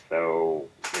then. So,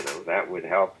 that would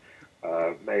help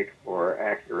make more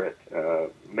accurate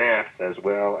maps, as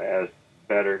well as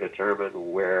better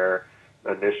determine where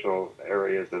initial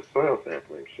areas of soil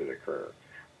sampling should occur.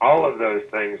 All of those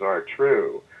things are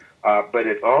true, but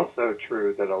it's also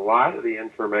true that a lot of the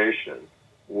information,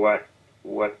 what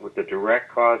the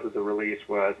direct cause of the release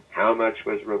was, how much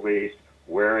was released,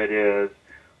 where it is,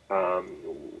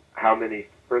 how many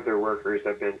further workers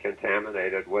have been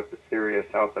contaminated, what the serious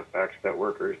health effects that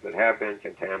workers that have been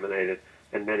contaminated,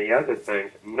 and many other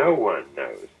things, no one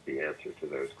knows the answer to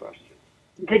those questions.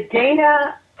 The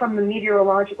data from the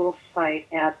meteorological site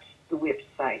at the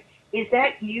website, is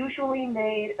that usually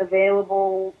made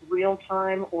available real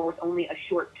time or with only a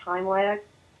short time lag?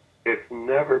 It's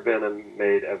never been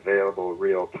made available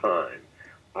real time.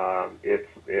 The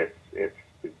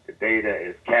data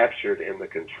is captured in the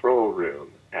control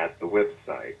room at the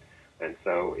website, and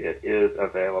so it is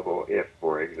available if,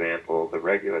 for example, the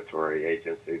regulatory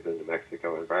agencies in the New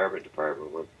Mexico Environment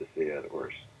Department wants to see it,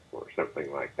 or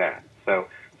something like that. So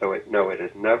it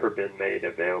has never been made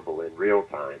available in real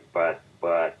time, but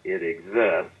it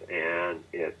exists, and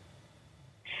it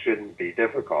shouldn't be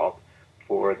difficult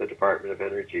for the Department of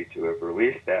Energy to have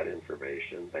released that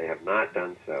information. They have not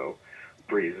done so.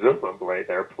 Presumably,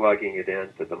 they're plugging it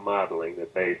into the modeling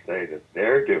that they say that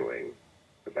they're doing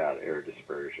about air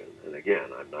dispersion. And again,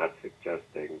 I'm not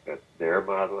suggesting that their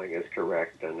modeling is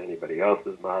correct and anybody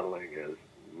else's modeling is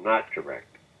not correct.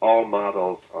 All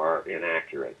models are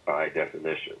inaccurate by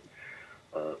definition.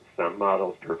 Some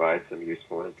models provide some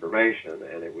useful information,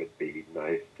 and it would be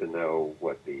nice to know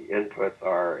what the inputs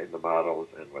are in the models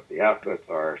and what the outputs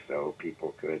are, so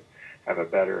people could have a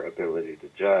better ability to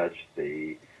judge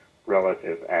the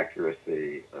relative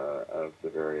accuracy of the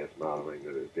various modeling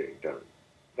that is being done.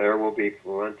 There will be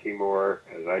plenty more.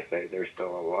 As I say, there's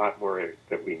still a lot more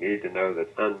that we need to know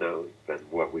that's unknown than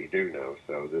what we do know,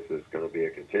 so this is going to be a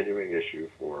continuing issue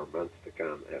for months to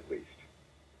come at least.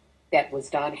 That was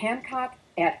Don Hancock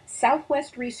at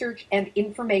Southwest Research and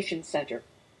Information Center.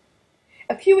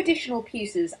 A few additional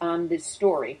pieces on this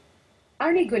story.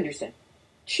 Arnie Gunderson,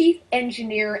 Chief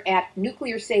Engineer at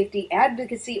nuclear safety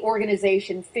advocacy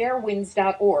organization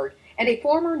fairwinds.org and a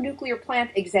former nuclear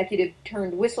plant executive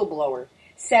turned whistleblower,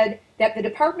 said that the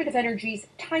Department of Energy's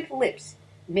tight lips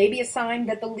may be a sign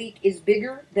that the leak is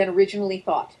bigger than originally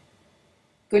thought.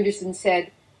 Gunderson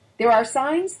said, "There are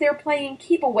signs they're playing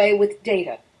keep away with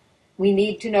data. We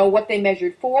need to know what they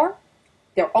measured for.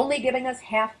 They're only giving us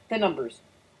half the numbers."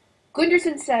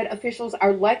 Gunderson said officials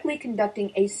are likely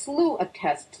conducting a slew of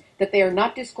tests that they are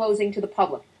not disclosing to the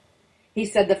public. He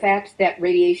said the fact that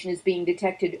radiation is being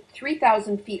detected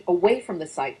 3,000 feet away from the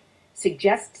site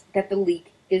suggests that the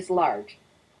leak is large.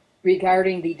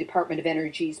 Regarding the Department of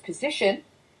Energy's position,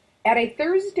 at a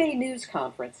Thursday news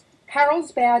conference,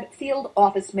 Carlsbad Field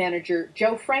Office Manager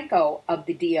Joe Franco of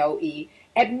the DOE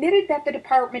admitted that the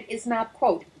department is not,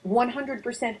 quote,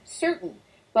 100% certain,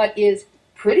 but is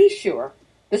pretty sure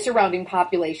the surrounding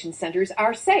population centers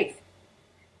are safe.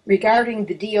 Regarding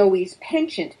the DOE's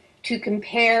penchant to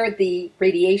compare the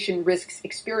radiation risks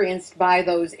experienced by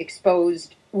those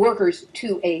exposed workers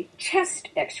to a chest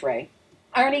X-ray,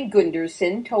 Arnie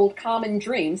Gunderson told Common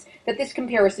Dreams that this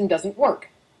comparison doesn't work.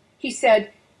 He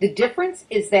said, the difference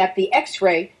is that the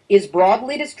X-ray is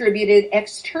broadly distributed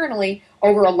externally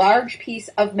over a large piece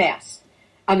of mass.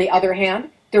 On the other hand,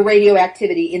 the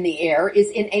radioactivity in the air is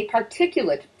in a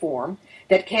particulate form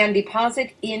that can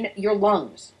deposit in your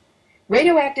lungs.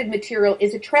 Radioactive material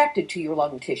is attracted to your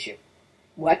lung tissue.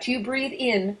 What you breathe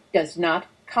in does not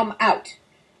come out.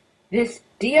 This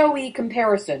DOE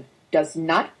comparison does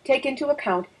not take into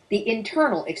account the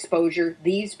internal exposure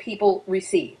these people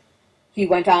receive. He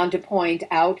went on to point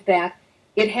out that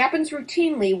it happens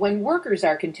routinely when workers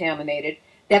are contaminated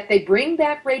that they bring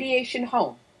that radiation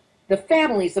home. The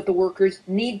families of the workers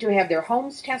need to have their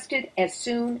homes tested as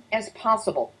soon as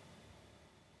possible.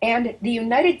 And the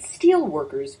United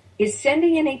Steelworkers is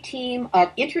sending in a team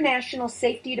of International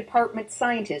Safety Department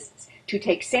scientists to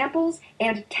take samples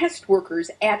and test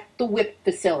workers at the WIP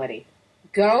facility.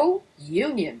 Go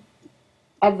Union!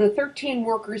 Of the 13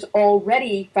 workers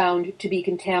already found to be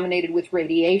contaminated with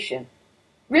radiation,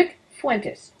 Rick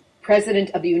Fuentes, president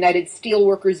of the United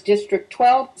Steelworkers District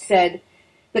 12, said,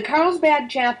 the Carlsbad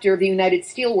chapter of the United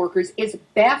Steelworkers is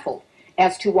baffled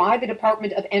as to why the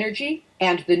Department of Energy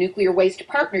and the Nuclear Waste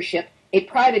Partnership, a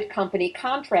private company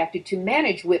contracted to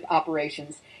manage WIP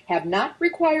operations, have not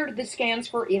required the scans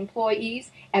for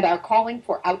employees and are calling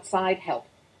for outside help.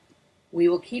 We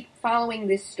will keep following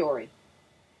this story.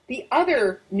 The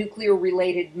other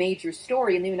nuclear-related major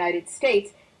story in the United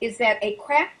States is that a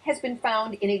crack has been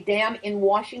found in a dam in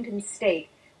Washington state,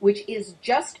 which is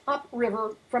just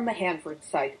upriver from the Hanford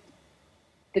site.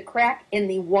 The crack in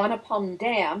the Wanapum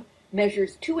Dam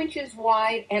measures 2 inches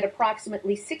wide and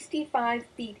approximately 65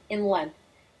 feet in length,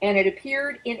 and it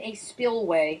appeared in a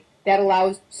spillway that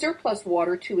allows surplus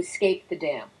water to escape the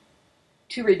dam.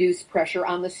 To reduce pressure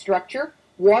on the structure,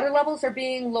 water levels are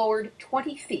being lowered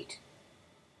 20 feet.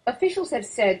 Officials have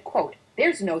said, quote,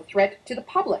 there's no threat to the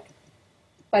public.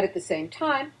 But at the same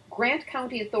time, Grant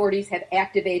County authorities have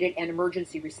activated an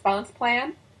emergency response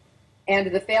plan,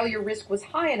 and the failure risk was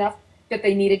high enough that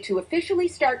they needed to officially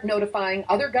start notifying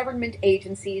other government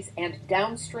agencies and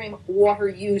downstream water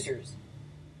users.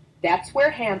 That's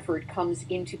where Hanford comes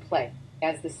into play,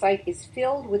 as the site is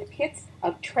filled with pits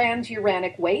of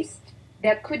transuranic waste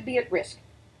that could be at risk.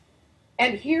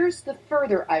 And here's the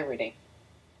further irony.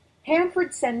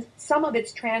 Hanford sends some of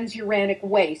its transuranic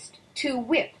waste to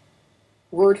WIP.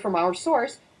 Word from our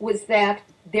source was that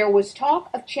there was talk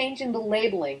of changing the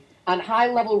labeling on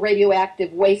high-level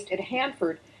radioactive waste at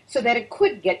Hanford so that it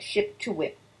could get shipped to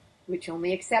WIP, which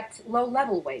only accepts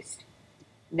low-level waste.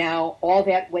 Now all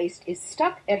that waste is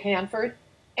stuck at Hanford,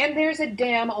 and there's a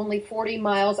dam only 40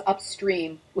 miles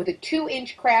upstream with a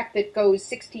 2-inch crack that goes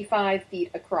 65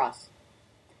 feet across.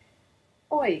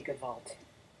 Oi, Gewalt.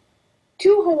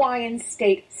 2 Hawaiian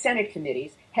state Senate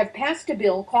committees have passed a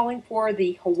bill calling for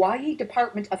the Hawaii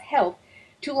Department of Health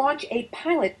to launch a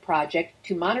pilot project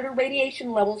to monitor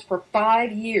radiation levels for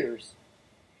 5 years.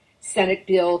 Senate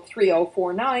Bill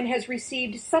 3049 has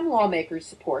received some lawmakers'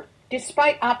 support,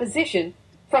 despite opposition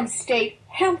from state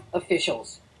health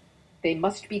officials. They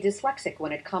must be dyslexic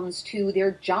when it comes to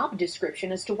their job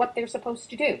description as to what they're supposed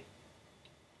to do.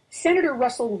 Senator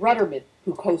Russell Rutterman,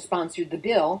 who co-sponsored the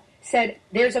bill, said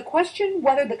there's a question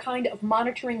whether the kind of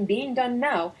monitoring being done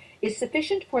now is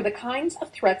sufficient for the kinds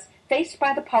of threats faced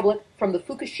by the public from the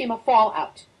Fukushima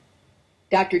fallout.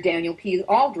 Dr. Daniel P.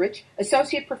 Aldrich,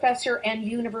 associate professor and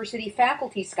university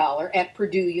faculty scholar at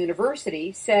Purdue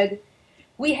University, said,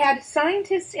 we had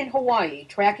scientists in Hawaii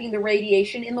tracking the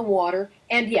radiation in the water,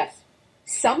 and yes,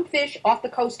 some fish off the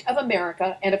coast of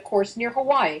America, and of course near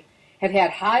Hawaii, have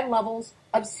had high levels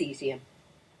of cesium.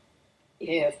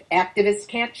 If activists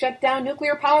can't shut down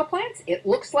nuclear power plants, it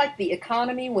looks like the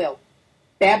economy will.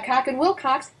 Babcock and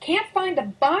Wilcox can't find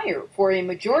a buyer for a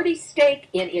majority stake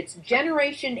in its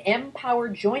Generation M-Power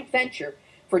joint venture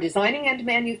for designing and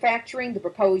manufacturing the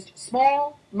proposed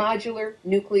small modular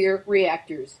nuclear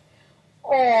reactors.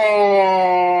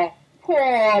 Oh,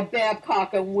 poor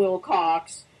Babcock and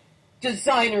Wilcox.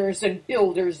 designers and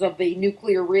builders of the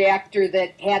nuclear reactor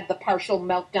that had the partial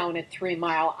meltdown at 3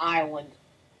 Mile Island.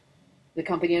 The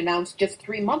company announced just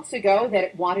 3 months ago that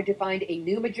it wanted to find a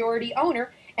new majority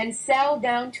owner and sell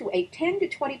down to a 10 to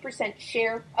 20%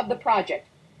 share of the project.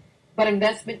 But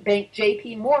investment bank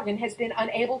J.P. Morgan has been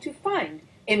unable to find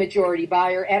a majority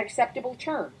buyer at acceptable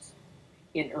terms.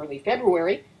 In early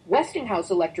February,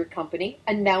 Westinghouse Electric Company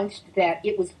announced that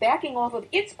it was backing off of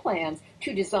its plans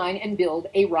to design and build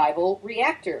a rival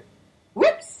reactor.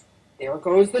 Whoops! There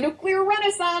goes the nuclear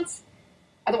renaissance!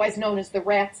 Otherwise known as the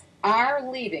rats are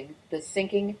leaving the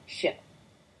sinking ship.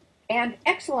 And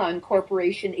Exelon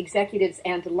Corporation executives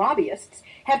and lobbyists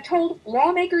have told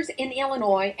lawmakers in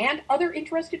Illinois and other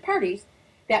interested parties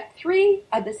that 3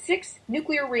 of the 6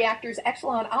 nuclear reactors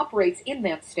Exelon operates in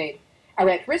that state are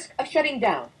at risk of shutting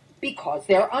down because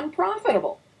they're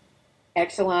unprofitable.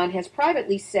 Exelon has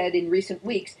privately said in recent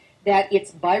weeks that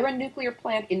its Byron nuclear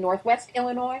plant in northwest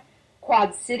Illinois,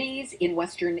 Quad Cities in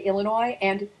western Illinois,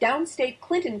 and downstate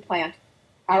Clinton plant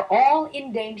are all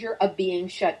in danger of being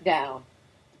shut down.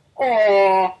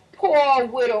 Oh, poor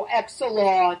widow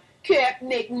Exelon can't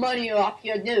make money off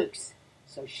your nukes,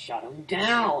 so shut them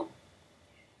down.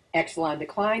 Exelon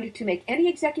declined to make any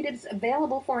executives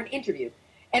available for an interview,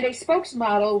 and a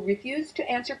spokesmodel refused to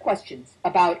answer questions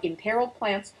about imperiled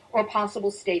plants or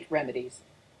possible state remedies.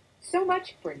 So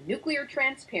much for nuclear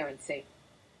transparency.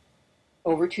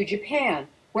 Over to Japan,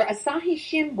 where Asahi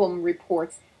Shimbun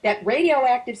reports that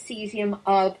radioactive cesium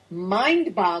of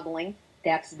mind-boggling,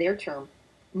 that's their term,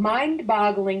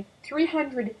 mind-boggling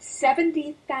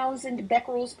 370,000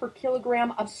 becquerels per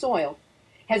kilogram of soil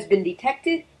has been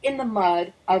detected in the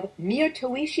mud of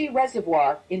Miyotoishi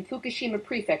Reservoir in Fukushima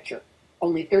Prefecture,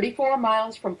 only 34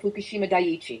 miles from Fukushima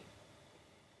dai-ichi.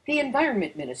 The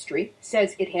Environment Ministry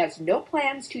says it has no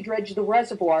plans to dredge the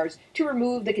reservoirs to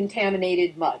remove the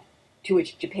contaminated mud, to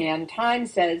which Japan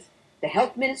Times says the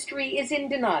Health Ministry is in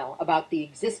denial about the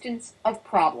existence of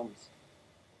problems.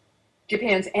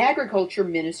 Japan's Agriculture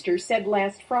Minister said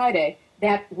last Friday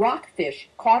that rockfish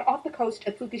caught off the coast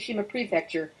of Fukushima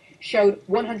Prefecture showed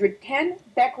 110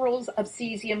 becquerels of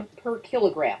cesium per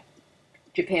kilogram.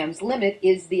 Japan's limit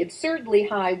is the absurdly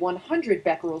high 100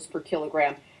 becquerels per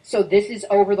kilogram, so this is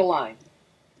over the line.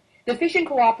 The fishing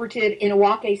cooperative in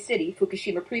Iwate City,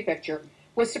 Fukushima Prefecture,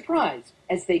 was surprised,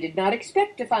 as they did not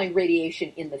expect to find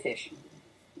radiation in the fish.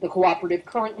 The cooperative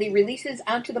currently releases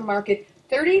onto the market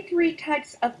 33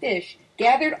 types of fish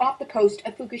gathered off the coast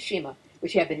of Fukushima,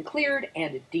 which have been cleared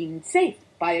and deemed safe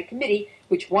by a committee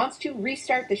which wants to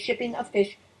restart the shipping of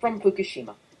fish from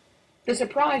Fukushima. The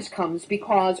surprise comes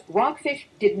because rockfish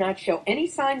did not show any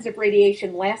signs of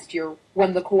radiation last year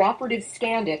when the cooperative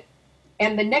scanned it,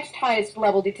 and the next highest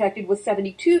level detected was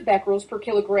 72 becquerels per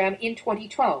kilogram in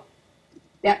 2012.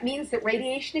 That means that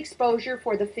radiation exposure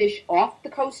for the fish off the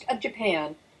coast of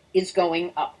Japan is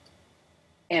going up.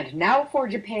 And now for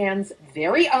Japan's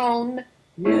very own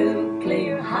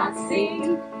Nuclear hot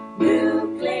seat,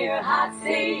 nuclear hot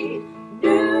seat,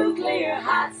 nuclear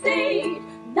hot seat,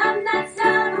 Numnutz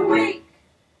of the week.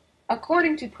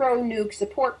 According to pro-nuke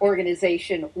support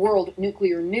organization World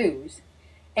Nuclear News,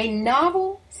 a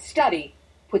novel study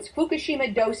puts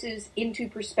Fukushima doses into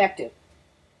perspective.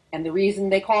 And the reason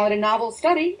they call it a novel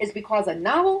study is because a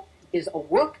novel is a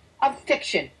work of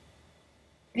fiction.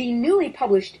 The newly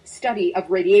published study of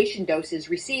radiation doses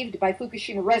received by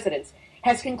Fukushima residents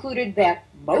has concluded that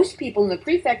most people in the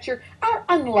prefecture are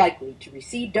unlikely to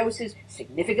receive doses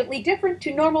significantly different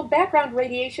to normal background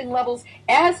radiation levels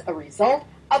as a result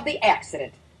of the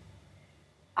accident.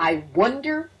 I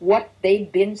wonder what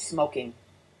they've been smoking.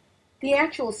 The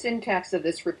actual syntax of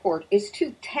this report is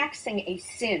too taxing a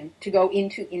sin to go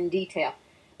into in detail,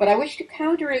 but I wish to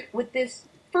counter it with this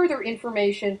further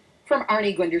information from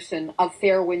Arnie Gunderson of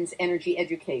Fairwinds Energy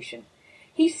Education.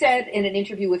 He said in an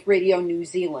interview with Radio New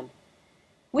Zealand,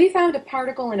 "We found a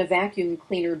particle in a vacuum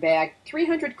cleaner bag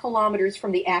 300 kilometers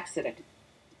from the accident.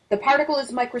 The particle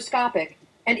is microscopic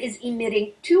and is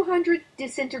emitting 200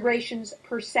 disintegrations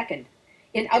per second.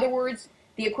 In other words,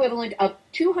 the equivalent of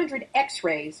 200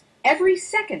 X-rays every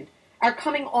second are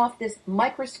coming off this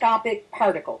microscopic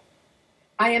particle.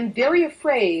 I am very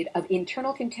afraid of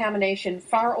internal contamination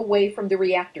far away from the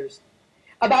reactors.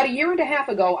 About a year and a half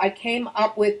ago, I came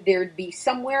up with there'd be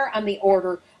somewhere on the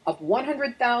order of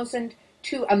 100,000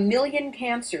 to 1 million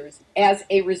cancers as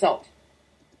a result."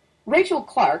 Rachel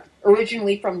Clark,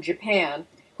 originally from Japan,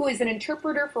 who is an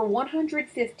interpreter for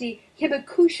 150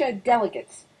 Hibakusha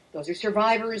delegates. Those are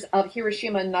survivors of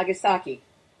Hiroshima and Nagasaki.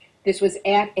 This was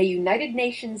at a United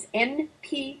Nations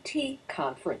NPT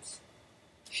conference.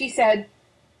 She said,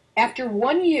 "After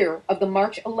 1 year of the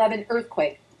March 11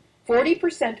 earthquake,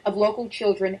 40% of local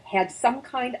children had some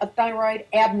kind of thyroid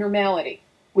abnormality,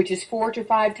 which is 4 to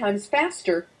 5 times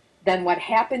faster than what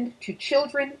happened to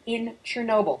children in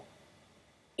Chernobyl.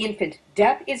 Infant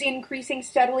death is increasing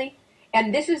steadily,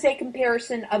 and this is a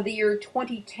comparison of the year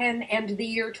 2010 and the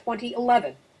year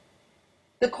 2011.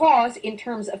 The cause, in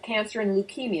terms of cancer and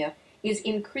leukemia, is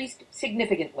increased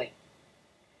significantly.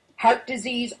 Heart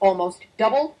disease almost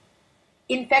doubled.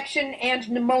 Infection and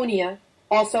pneumonia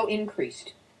also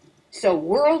increased. So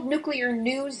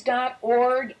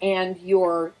worldnuclearnews.org and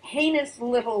your heinous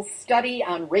little study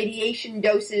on radiation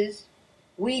doses,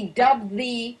 we dub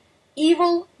thee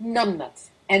evil Numnutz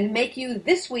and make you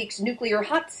this week's nuclear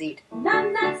hot seat.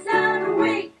 Numnutz of the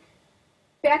week.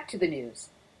 Back to the news.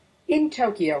 In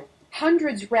Tokyo,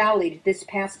 hundreds rallied this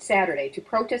past Saturday to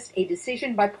protest a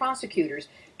decision by prosecutors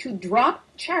to drop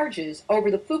charges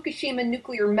over the Fukushima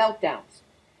nuclear meltdowns.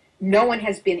 No one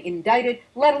has been indicted,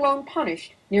 let alone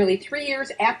punished, nearly 3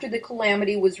 years after the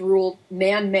calamity was ruled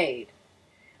man-made.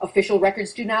 Official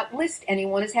records do not list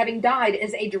anyone as having died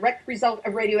as a direct result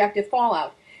of radioactive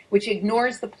fallout, which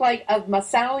ignores the plight of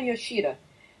Masao Yoshida,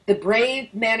 the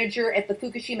brave manager at the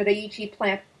Fukushima dai-ichi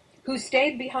plant who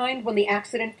stayed behind when the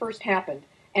accident first happened,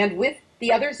 and with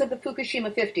the others of the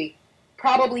Fukushima 50,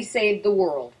 probably saved the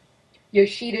world.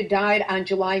 Yoshida died on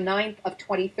July 9th of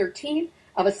 2013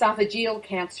 of esophageal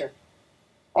cancer.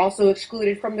 Also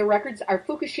excluded from the records are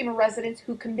Fukushima residents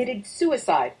who committed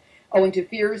suicide owing to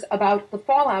fears about the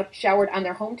fallout showered on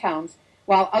their hometowns,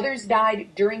 while others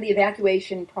died during the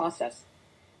evacuation process.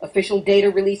 Official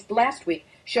data released last week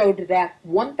showed that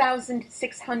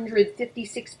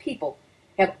 1,656 people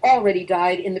have already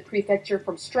died in the prefecture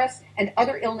from stress and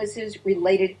other illnesses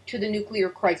related to the nuclear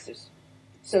crisis.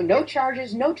 So no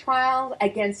charges, no trials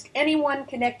against anyone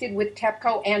connected with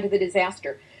TEPCO and the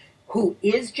disaster. Who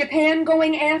is Japan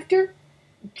going after?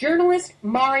 Journalist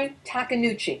Mari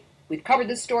Takanouchi. We've covered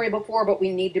this story before, but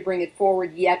we need to bring it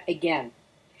forward yet again.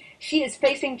 She is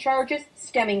facing charges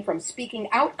stemming from speaking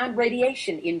out on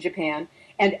radiation in Japan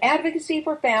and advocacy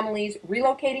for families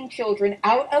relocating children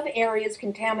out of areas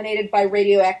contaminated by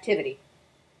radioactivity.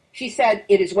 She said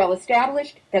it is well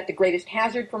established that the greatest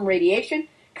hazard from radiation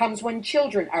comes when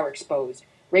children are exposed,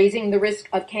 raising the risk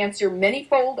of cancer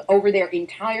manyfold over their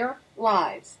entire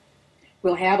lives.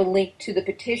 We'll have a link to the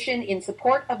petition in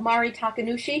support of Mari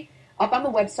Takanouchi up on the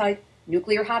website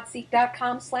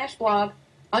nuclearhotseat.com/blog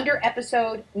under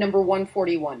episode number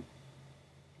 141.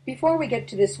 Before we get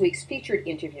to this week's featured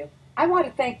interview, I want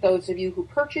to thank those of you who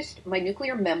purchased my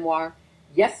nuclear memoir,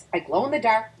 Yes, I Glow in the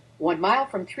Dark, 1 Mile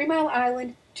from 3 Mile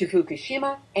Island to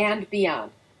Fukushima and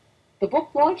Beyond. The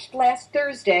book launched last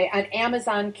Thursday on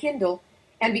Amazon Kindle,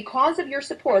 and because of your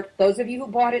support, those of you who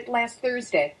bought it last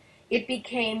Thursday, it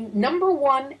became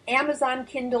 #1 Amazon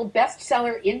Kindle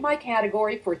bestseller in my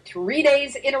category for 3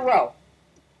 days in a row.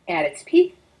 At its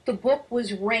peak, the book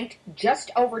was ranked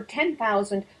just over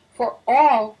 10,000 for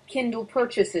all Kindle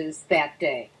purchases that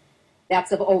day.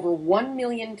 That's of over 1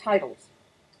 million titles.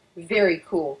 Very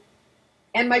cool.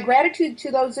 And my gratitude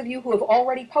to those of you who have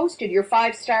already posted your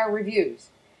 5-star reviews.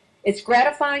 It's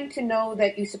gratifying to know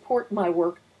that you support my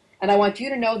work, and I want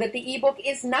you to know that the ebook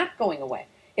is not going away.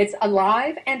 It's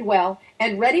alive and well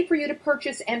and ready for you to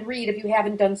purchase and read if you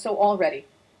haven't done so already.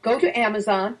 Go to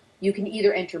Amazon. You can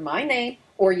either enter my name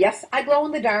or Yes, I Glow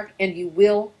in the Dark, and you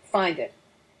will find it.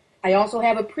 I also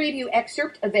have a preview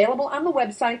excerpt available on the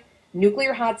website,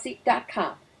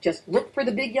 nuclearhotseat.com. Just look for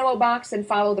the big yellow box and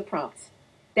follow the prompts.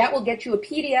 That will get you a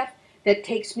PDF that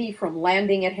takes me from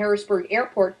landing at Harrisburg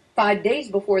Airport 5 days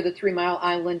before the 3 Mile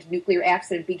Island nuclear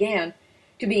accident began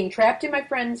to being trapped in my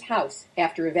friend's house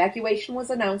after evacuation was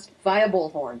announced via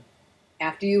bullhorn.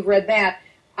 After you've read that,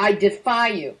 I defy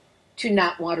you to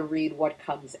not want to read what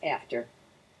comes after.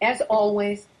 As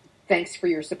always, thanks for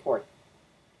your support.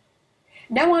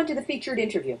 Now on to the featured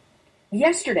interview.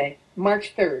 Yesterday,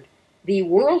 March 3rd, the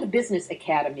World Business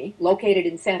Academy, located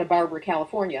in Santa Barbara,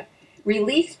 California,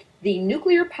 released the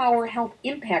Nuclear Power Health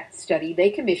Impact Study they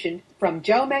commissioned from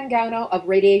Joe Mangano of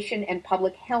Radiation and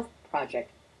Public Health Project.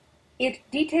 It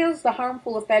details the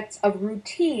harmful effects of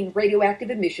routine radioactive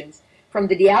emissions from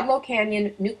the Diablo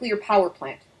Canyon nuclear power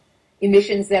plant,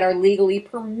 emissions that are legally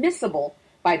permissible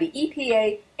by the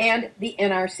EPA and the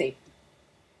NRC.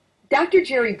 Dr.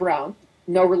 Jerry Brown,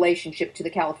 no relationship to the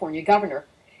California governor,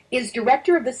 is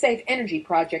director of the Safe Energy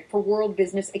Project for World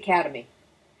Business Academy.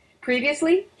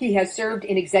 Previously, he has served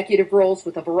in executive roles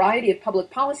with a variety of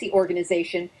public policy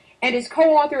organizations and is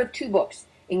co-author of 2 books,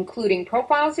 including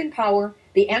Profiles in Power,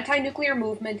 The Anti-Nuclear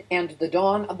Movement, and The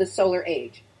Dawn of the Solar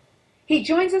Age. He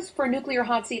joins us for a Nuclear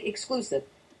Hot Seat exclusive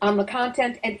on the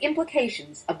content and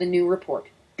implications of the new report.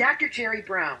 Dr. Jerry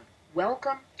Brown,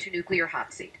 welcome to Nuclear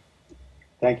Hot Seat.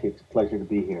 Thank you. It's a pleasure to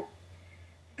be here.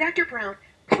 Dr. Brown,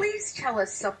 please tell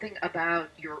us something about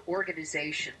your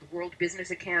organization, the World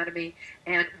Business Academy,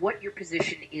 and what your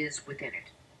position is within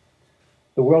it.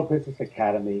 The World Business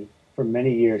Academy for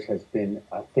many years has been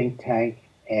a think tank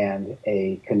and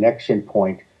a connection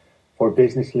point for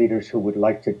business leaders who would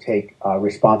like to take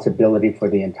responsibility for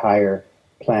the entire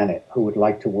planet, who would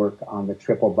like to work on the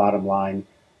triple bottom line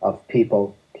of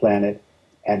people, planet,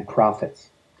 and profits.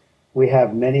 We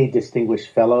have many distinguished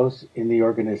fellows in the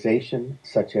organization,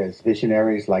 such as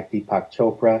visionaries like Deepak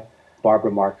Chopra,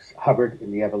 Barbara Marx Hubbard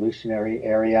in the evolutionary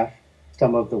area,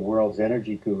 some of the world's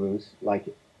energy gurus like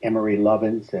Emery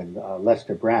Lovins and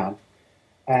Lester Brown.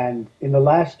 And in the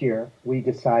last year, we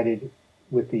decided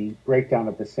with the breakdown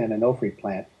of the San Onofre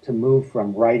plant to move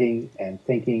from writing and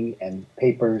thinking and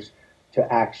papers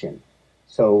to action.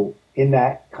 So in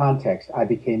that context, I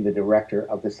became the director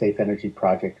of the Safe Energy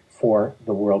Project for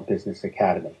the World Business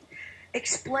Academy.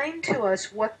 Explain to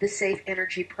us what the Safe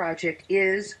Energy Project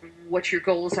is, what your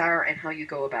goals are, and how you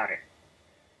go about it.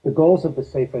 The goals of the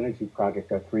Safe Energy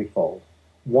Project are threefold.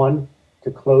 One,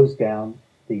 to close down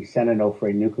the San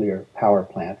Onofre nuclear power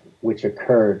plant, which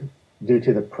occurred due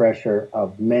to the pressure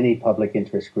of many public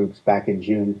interest groups back in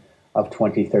June of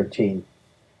 2013,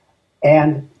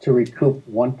 and to recoup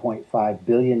 $1.5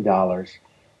 billion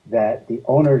that the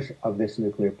owners of this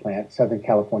nuclear plant, Southern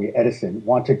California Edison,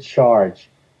 want to charge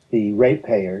the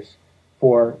ratepayers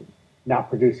for not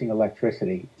producing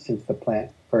electricity since the plant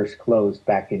first closed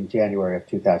back in January of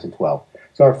 2012.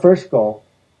 So our first goal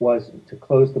was to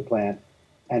close the plant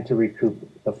and to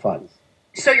recoup the funds.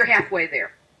 So you're halfway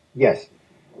there. Yes.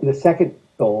 The second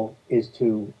goal is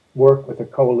to work with a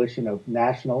coalition of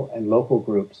national and local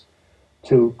groups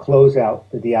to close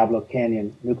out the Diablo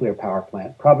Canyon nuclear power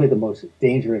plant, probably the most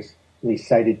dangerously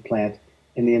sited plant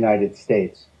in the United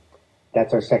States.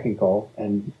 That's our second goal,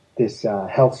 and this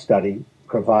health study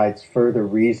provides further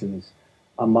reasons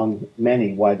among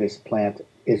many why this plant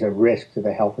is a risk to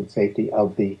the health and safety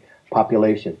of the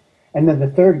population. And then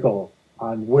the third goal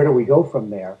on where do we go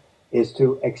from there is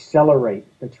to accelerate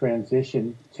the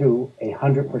transition to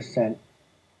 100%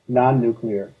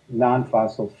 non-nuclear,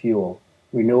 non-fossil fuel,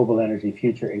 renewable energy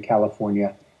future in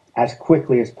California as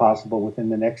quickly as possible within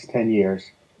the next 10 years,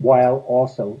 while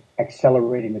also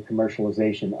accelerating the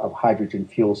commercialization of hydrogen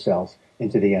fuel cells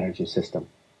into the energy system.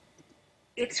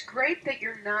 It's great that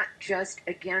you're not just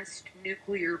against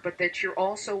nuclear, but that you're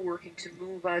also working to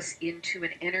move us into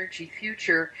an energy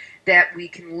future that we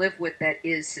can live with that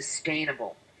is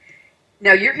sustainable.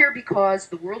 Now, you're here because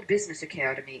the World Business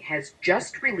Academy has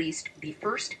just released the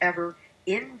first ever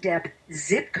in-depth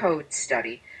zip code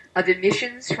study of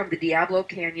emissions from the Diablo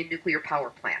Canyon nuclear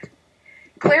power plant.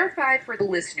 Clarify for the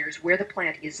listeners where the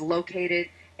plant is located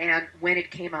and when it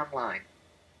came online.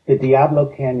 The Diablo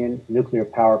Canyon nuclear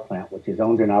power plant, which is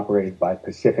owned and operated by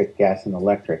Pacific Gas and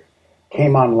Electric,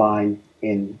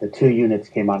 the two units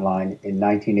came online in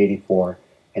 1984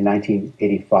 and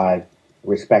 1985,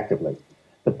 respectively.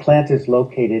 The plant is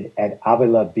located at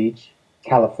Avila Beach,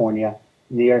 California,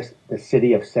 near the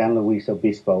city of San Luis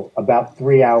Obispo, about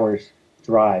 3 hours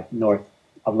drive north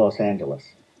of Los Angeles.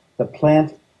 The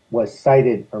plant was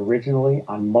sited originally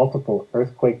on multiple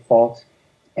earthquake faults,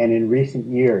 and in recent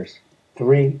years,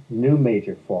 3 new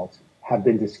major faults have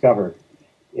been discovered.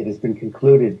 It has been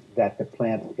concluded that the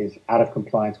plant is out of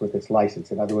compliance with its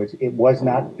license. In other words, it was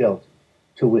not built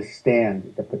to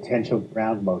withstand the potential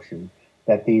ground motion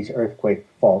that these earthquake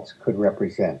faults could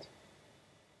represent.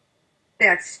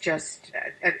 That's just,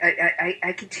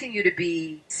 I continue to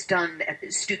be stunned at the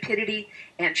stupidity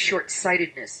and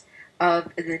short-sightedness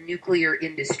of the nuclear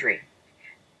industry.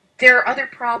 There are other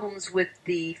problems with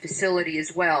the facility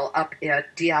as well up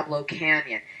at Diablo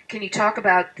Canyon. Can you talk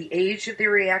about the age of the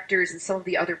reactors and some of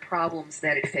the other problems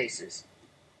that it faces?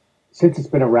 Since it's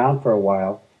been around for a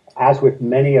while, as with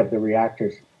many of the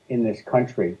reactors in this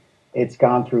country, it's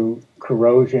gone through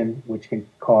corrosion, which can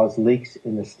cause leaks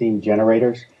in the steam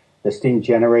generators. The steam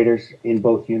generators in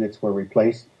both units were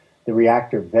replaced. The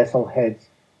reactor vessel heads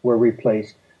were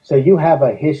replaced. So you have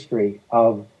a history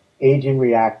of aging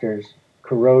reactors,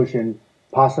 corrosion,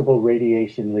 possible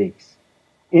radiation leaks.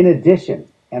 In addition,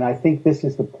 and I think this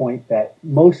is the point that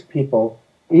most people,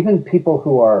 even people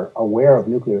who are aware of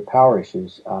nuclear power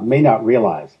issues, may not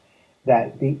realize,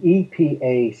 that the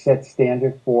EPA sets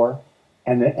standard for,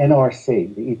 and the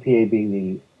NRC, the EPA being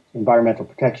the Environmental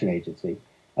Protection Agency,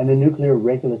 and the Nuclear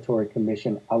Regulatory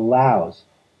Commission allows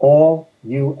all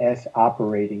U.S.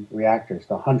 operating reactors,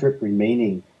 the 100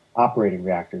 remaining operating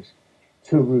reactors,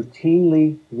 to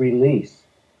routinely release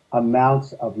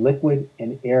amounts of liquid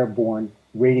and airborne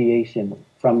radiation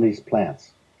from these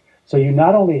plants. So you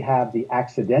not only have the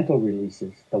accidental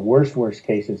releases, the worst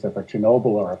cases of a Chernobyl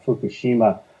or a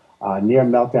Fukushima near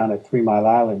meltdown at 3 Mile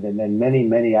Island, and then many,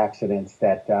 many accidents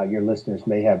that your listeners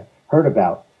may have heard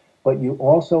about, but you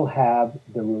also have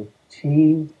the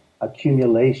routine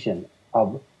accumulation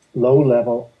of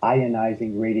low-level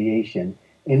ionizing radiation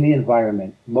in the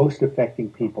environment, most affecting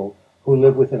people who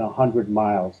live within 100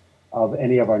 miles of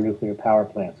any of our nuclear power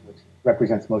plants, which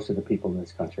represents most of the people in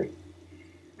this country.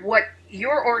 What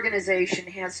your organization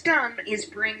has done is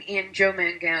bring in Joe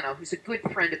Mangano, who's a good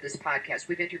friend of this podcast.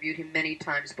 We've interviewed him many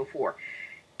times before,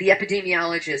 the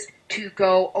epidemiologist, to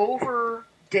go over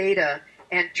data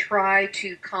and try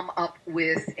to come up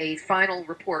with a final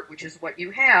report, which is what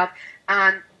you have,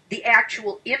 on the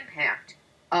actual impact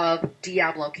of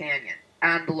Diablo Canyon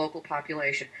on the local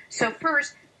population. So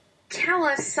first, tell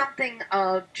us something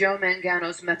of Joe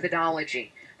Mangano's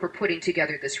methodology for putting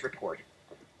together this report.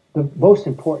 The most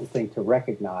important thing to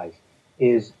recognize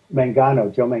is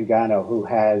Mangano, Joe Mangano, who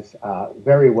has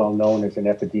very well known as an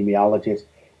epidemiologist.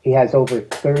 He has over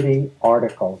 30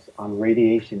 articles on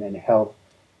radiation and health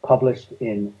published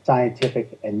in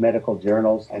scientific and medical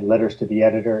journals and letters to the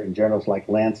editor in journals like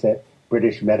Lancet,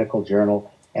 British Medical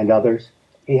Journal, and others.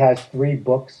 He has 3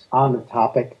 books on the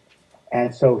topic,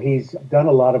 and so he's done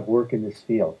a lot of work in this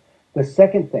field. The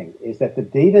second thing is that the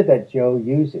data that Joe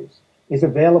uses is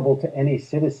available to any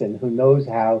citizen who knows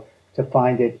how to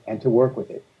find it and to work with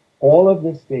it. All of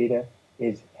this data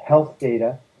is health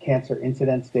data, cancer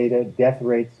incidence data, death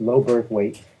rates, low birth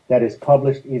weight, that is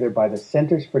published either by the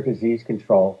Centers for Disease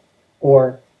Control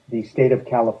or the State of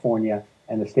California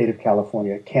and the State of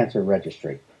California Cancer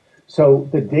Registry. So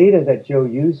the data that Joe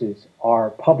uses are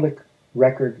public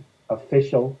record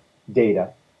official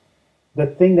data. The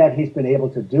thing that he's been able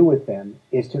to do with them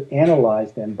is to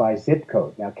analyze them by zip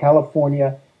code. Now,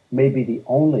 California may be the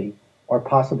only or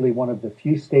possibly one of the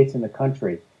few states in the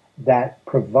country that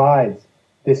provides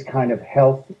this kind of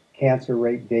health cancer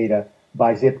rate data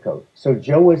by zip code. So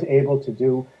Joe was able to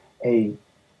do a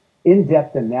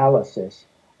in-depth analysis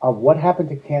of what happened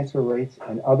to cancer rates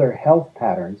and other health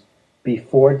patterns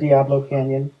before Diablo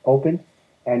Canyon opened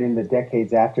and in the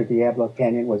decades after Diablo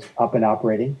Canyon was up and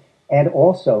operating. And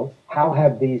also, how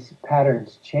have these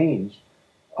patterns changed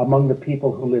among the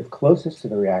people who live closest to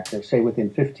the reactor, say within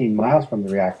 15 miles from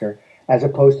the reactor, as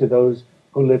opposed to those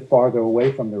who live farther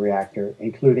away from the reactor,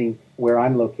 including where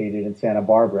I'm located in Santa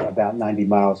Barbara, about 90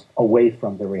 miles away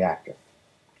from the reactor.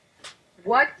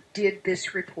 What did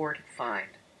this report find?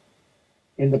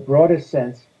 In the broadest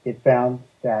sense, it found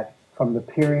that from the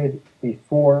period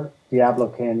before Diablo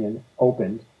Canyon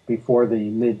opened, before the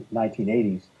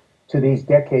mid-1980s, to these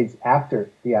decades after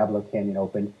Diablo Canyon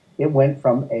opened, it went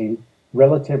from a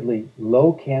relatively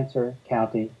low cancer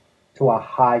county to a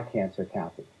high cancer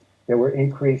county. There were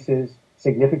increases,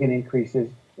 significant increases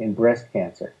in breast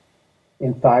cancer,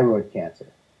 in thyroid cancer,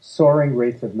 soaring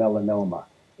rates of melanoma,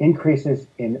 increases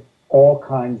in all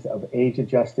kinds of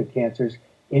age-adjusted cancers,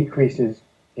 increases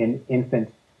in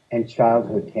infant and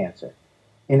childhood cancer.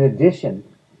 In addition,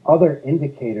 other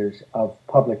indicators of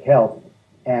public health,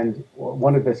 and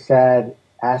one of the sad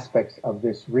aspects of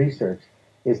this research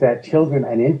is that children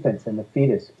and infants and the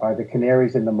fetus are the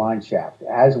canaries in the mine shaft.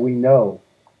 As we know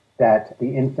that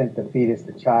the infant, the fetus,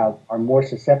 the child are more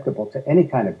susceptible to any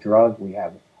kind of drug. We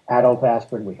have adult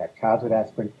aspirin, we have childhood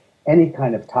aspirin, any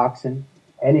kind of toxin,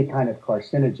 any kind of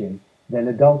carcinogen than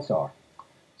adults are.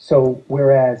 So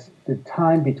whereas the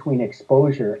time between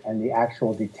exposure and the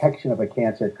actual detection of a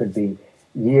cancer could be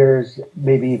years,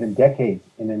 maybe even decades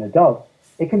in an adult,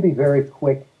 it can be very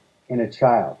quick in a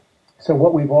child. So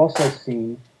what we've also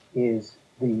seen is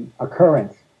the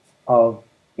occurrence of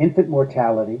infant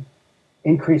mortality,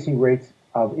 increasing rates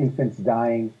of infants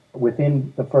dying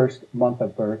within the first month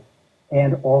of birth,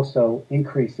 and also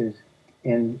increases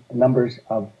in numbers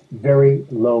of very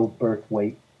low birth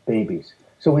weight babies.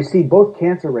 So we see both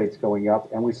cancer rates going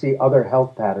up and we see other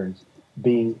health patterns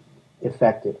being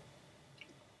affected.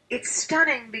 It's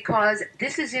stunning because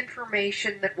this is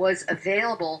information that was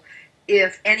available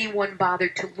if anyone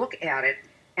bothered to look at it.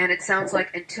 And it sounds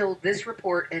like until this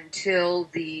report, until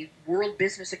the World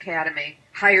Business Academy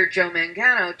hired Joe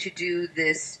Mangano to do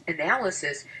this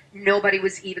analysis, nobody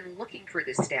was even looking for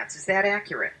this stats. Is that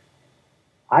accurate?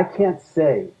 I can't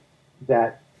say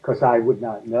that because I would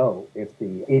not know if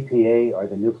the EPA or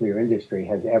the nuclear industry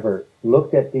has ever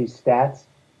looked at these stats.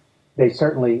 They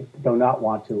certainly do not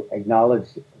want to acknowledge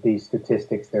these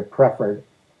statistics. They're preferred.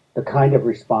 The kind of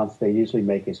response they usually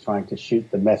make is trying to shoot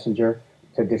the messenger,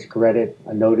 to discredit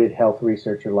a noted health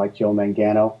researcher like Joe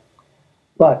Mangano.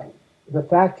 But the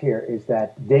fact here is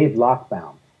that Dave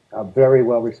Lockbaum, a very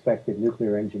well-respected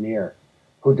nuclear engineer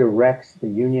who directs the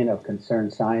Union of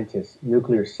Concerned Scientists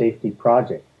Nuclear Safety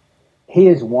Project. He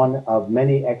is one of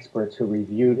many experts who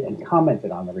reviewed and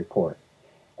commented on the report.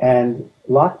 And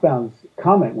Lochbaum's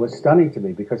comment was stunning to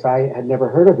me because I had never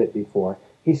heard of it before.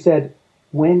 He said,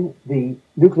 when the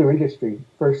nuclear industry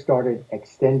first started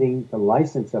extending the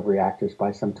license of reactors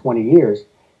by some 20 years,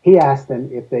 he asked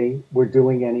them if they were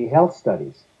doing any health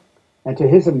studies. And to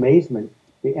his amazement,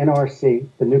 the NRC,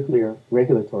 the Nuclear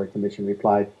Regulatory Commission,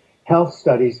 replied, health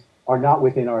studies are not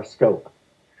within our scope.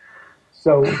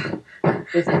 So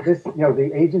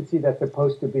the agency that's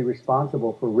supposed to be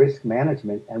responsible for risk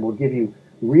management and will give you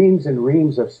reams and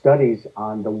reams of studies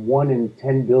on the 1 in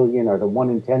 10 billion or the 1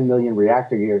 in 10 million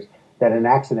reactor years that an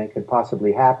accident could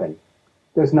possibly happen,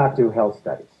 does not do health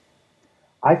studies.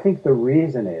 I think the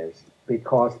reason is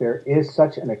because there is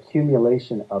such an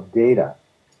accumulation of data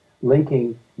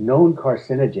linking known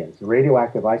carcinogens,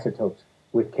 radioactive isotopes,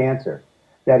 with cancer,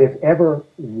 that if ever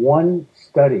one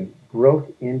study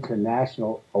broke into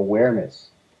national awareness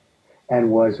and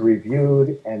was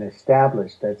reviewed and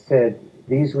established that said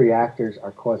these reactors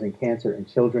are causing cancer in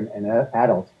children and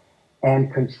adults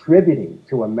and contributing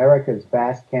to America's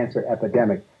vast cancer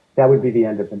epidemic, that would be the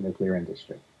end of the nuclear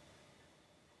industry.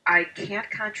 I can't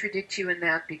contradict you in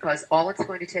that because all it's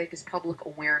going to take is public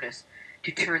awareness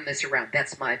to turn this around.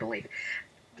 That's my belief.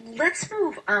 Let's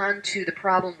move on to the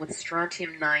problem with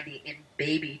strontium-90 in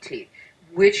baby teeth,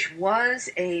 which was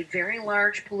a very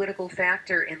large political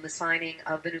factor in the signing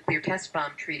of the nuclear test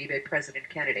bomb treaty by President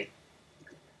Kennedy.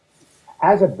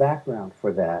 As a background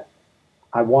for that,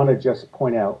 I want to just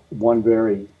point out one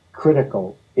very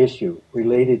critical issue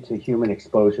related to human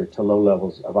exposure to low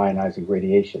levels of ionizing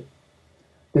radiation.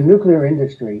 The nuclear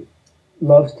industry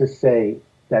loves to say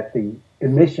that the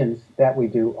emissions that we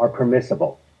do are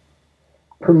permissible.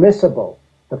 Permissible,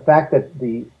 the fact that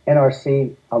the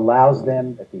NRC allows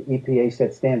them, that the EPA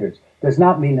sets standards, does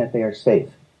not mean that they are safe.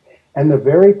 And the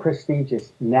very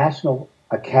prestigious National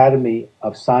Academy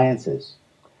of Sciences,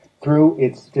 through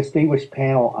its distinguished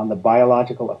panel on the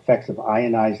biological effects of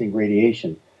ionizing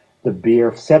radiation, the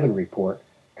BEER 7 report,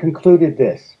 concluded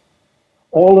this: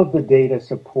 all of the data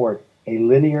support a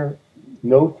linear,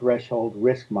 no-threshold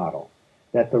risk model,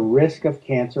 that the risk of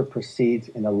cancer proceeds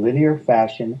in a linear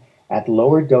fashion at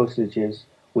lower dosages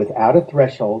without a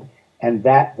threshold, and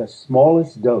that the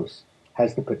smallest dose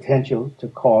has the potential to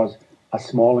cause a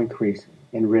small increase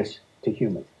in risk to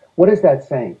humans. What is that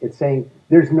saying? It's saying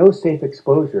there's no safe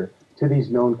exposure to these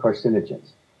known carcinogens.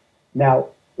 Now,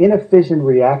 in a fission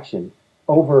reaction,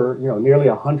 over nearly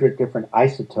 100 different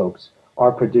isotopes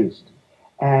are produced,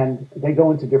 and they go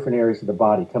into different areas of the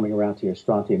body, coming around to your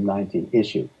strontium-90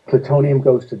 issue. Plutonium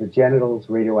goes to the genitals,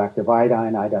 radioactive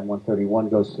iodine,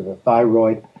 iodine-131 goes to the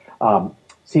thyroid,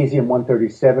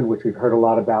 cesium-137, which we've heard a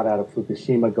lot about out of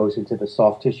Fukushima, goes into the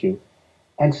soft tissue,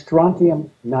 and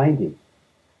strontium-90,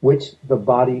 which the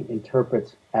body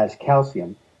interprets as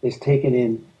calcium, is taken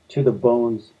in to the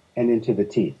bones and into the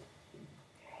teeth.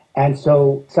 And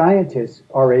so scientists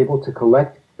are able to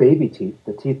collect baby teeth,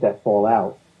 the teeth that fall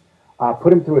out,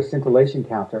 put them through a scintillation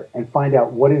counter and find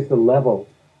out what is the level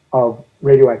of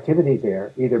radioactivity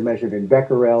there, either measured in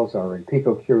becquerels or in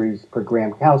picocuries per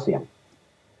gram calcium.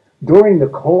 During the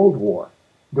Cold War,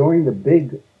 during the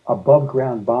big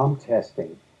above-ground bomb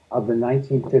testing of the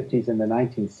 1950s and the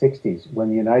 1960s, when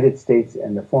the United States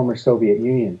and the former Soviet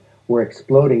Union were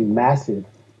exploding massive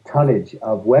tonnage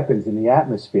of weapons in the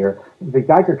atmosphere, the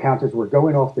Geiger counters were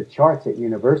going off the charts at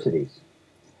universities.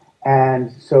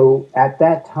 And so at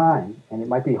that time, and it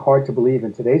might be hard to believe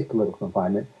in today's political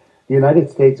environment, the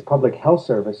United States Public Health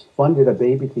Service funded a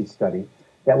baby teeth study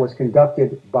that was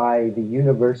conducted by the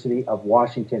University of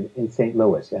Washington in St.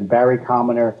 Louis, and Barry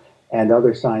Commoner and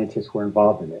other scientists were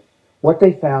involved in it. What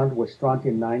they found was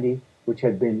strontium-90, which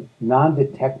had been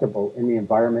non-detectable in the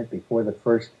environment before the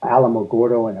first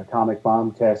Alamogordo and atomic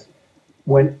bomb test,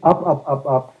 went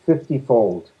up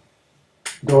 50-fold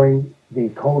during the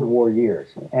Cold War years.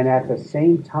 And at the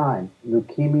same time,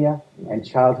 leukemia and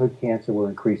childhood cancer were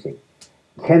increasing.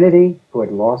 Kennedy, who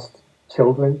had lost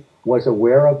children, was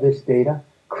aware of this data.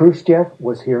 Khrushchev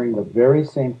was hearing the very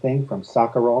same thing from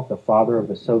Sakharov, the father of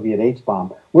the Soviet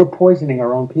H-bomb. We're poisoning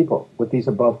our own people with these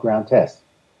above-ground tests.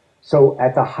 So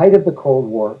at the height of the Cold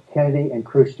War, Kennedy and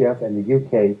Khrushchev and the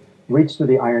UK reached through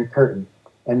the Iron Curtain,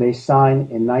 and they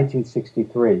signed in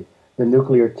 1963 the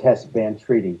Nuclear Test Ban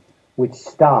Treaty, which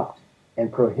stopped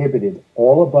and prohibited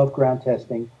all above-ground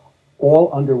testing, all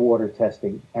underwater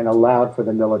testing, and allowed for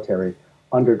the military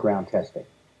underground testing.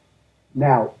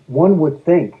 Now, one would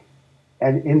think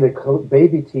And in the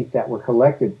baby teeth that were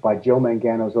collected by Joe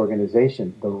Mangano's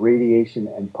organization, the Radiation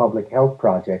and Public Health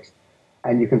Projects,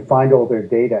 and you can find all their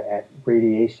data at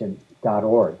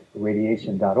radiation.org,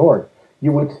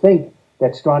 you would think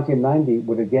that strontium-90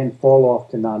 would again fall off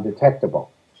to non-detectable.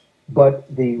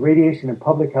 But the Radiation and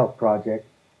Public Health Project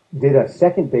did a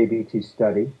second baby teeth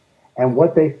study, and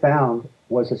what they found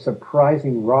was a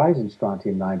surprising rise in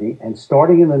strontium-90, and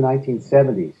starting in the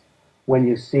 1970s, when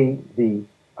you see the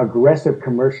aggressive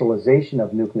commercialization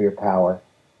of nuclear power.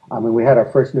 I mean, we had our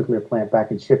first nuclear plant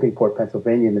back in Shippingport,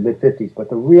 Pennsylvania in the mid-50s, but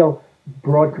the real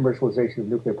broad commercialization of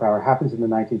nuclear power happens in the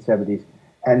 1970s,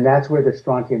 and that's where the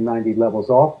strontium-90 levels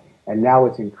off, and now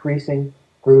it's increasing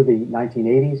through the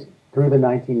 1980s, through the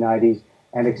 1990s,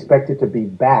 and expected to be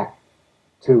back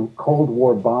to Cold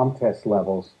War bomb test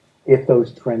levels if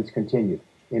those trends continued.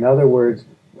 In other words,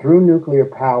 through nuclear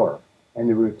power and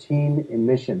the routine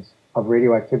emissions of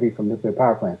radioactivity from nuclear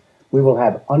power plants, we will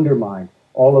have undermined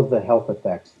all of the health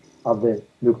effects of the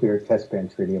Nuclear Test Ban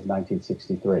Treaty of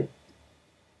 1963.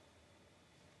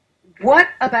 What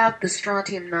about the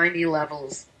strontium-90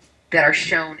 levels that are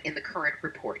shown in the current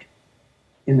report?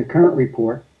 In the current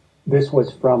report, this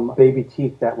was from baby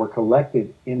teeth that were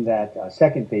collected in that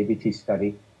second baby teeth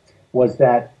study, was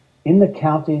that in the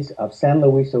counties of San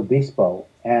Luis Obispo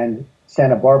and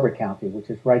Santa Barbara County, which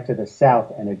is right to the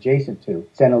south and adjacent to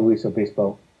San Luis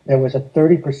Obispo, there was a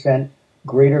 30%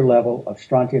 greater level of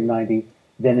strontium-90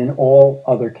 than in all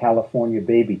other California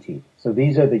baby teeth. So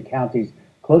these are the counties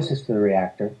closest to the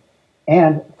reactor.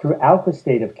 And throughout the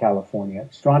state of California,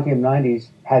 strontium-90s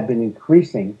had been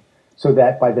increasing so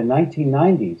that by the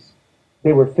 1990s,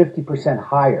 they were 50%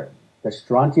 higher, the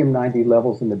strontium-90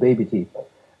 levels in the baby teeth,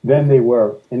 than they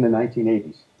were in the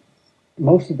 1980s.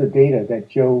 Most of the data that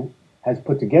Joe has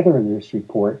put together in this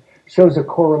report shows a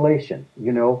correlation.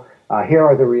 Here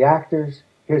are the reactors,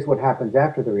 here's what happens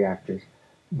after the reactors.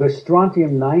 The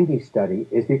strontium-90 study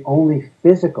is the only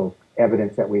physical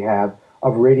evidence that we have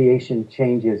of radiation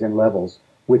changes in levels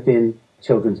within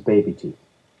children's baby teeth.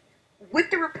 With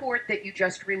the report that you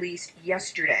just released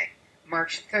yesterday,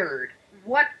 March 3rd,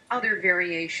 what other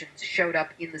variations showed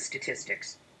up in the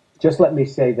statistics? Just let me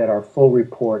say that our full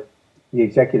report, the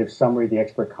executive summary, the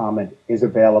expert comment, is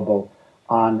available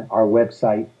on our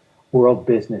website,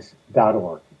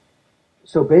 worldbusiness.org.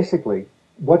 So basically,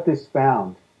 what this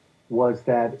found was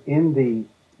that in the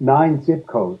 9 zip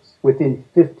codes within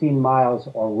 15 miles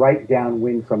or right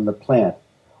downwind from the plant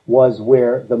was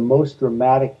where the most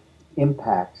dramatic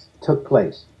impacts took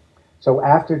place. So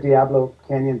after Diablo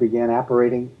Canyon began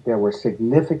operating, there were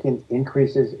significant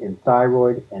increases in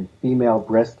thyroid and female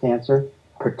breast cancer,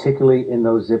 particularly in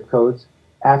those zip codes.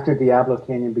 After Diablo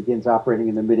Canyon begins operating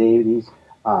in the mid-80s,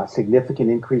 significant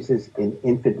increases in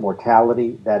infant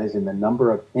mortality, that is in the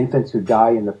number of infants who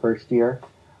die in the first year.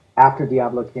 After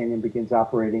Diablo Canyon begins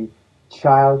operating,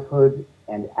 childhood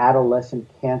and adolescent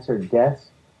cancer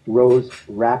deaths rose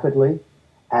rapidly,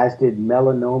 as did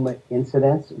melanoma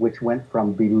incidence, which went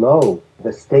from below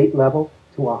the state level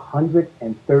to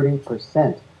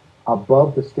 130%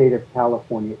 above the state of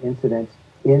California incidence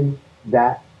in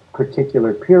that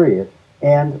particular period.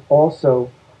 And also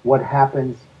what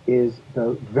happens is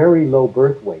the very low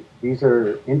birth weight. These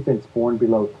are infants born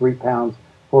below 3 pounds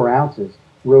 4 ounces,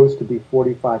 rose to be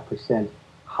 45%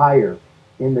 higher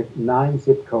in the 9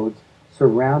 zip codes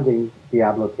surrounding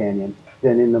Diablo Canyon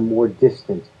than in the more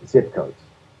distant zip codes.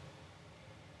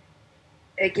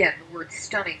 Again, the word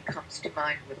stunning comes to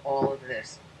mind with all of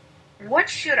this. What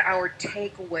should our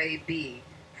takeaway be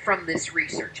from this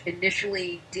research,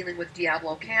 initially dealing with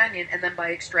Diablo Canyon and then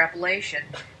by extrapolation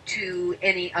to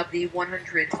any of the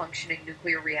 100 functioning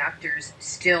nuclear reactors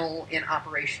still in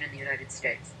operation in the United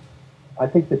States? I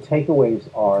think the takeaways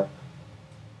are,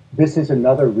 this is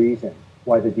another reason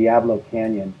why the Diablo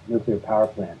Canyon nuclear power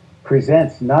plant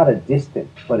presents not a distant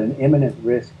but an imminent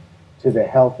risk to the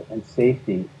health and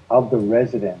safety of the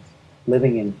residents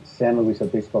living in San Luis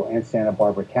Obispo and Santa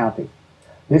Barbara County.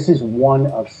 This is one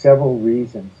of several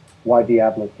reasons why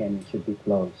Diablo Canyon should be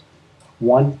closed.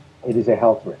 One, it is a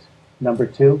health risk. Number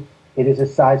two, it is a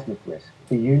seismic risk.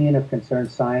 The Union of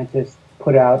Concerned Scientists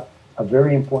put out a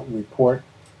very important report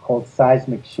called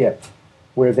Seismic Shift,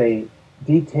 where they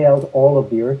detailed all of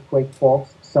the earthquake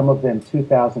faults, some of them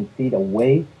 2,000 feet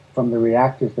away from the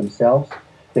reactors themselves.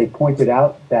 They pointed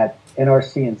out that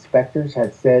NRC inspectors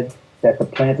had said that the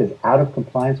plant is out of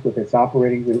compliance with its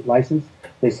operating license.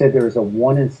 They said there is a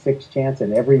 1 in 6 chance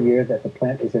in every year that the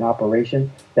plant is in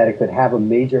operation that it could have a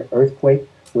major earthquake,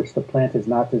 which the plant is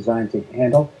not designed to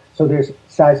handle. So there's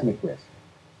seismic risk.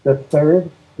 The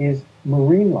third is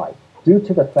marine life. Due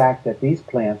to the fact that these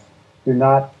plants do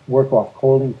not work off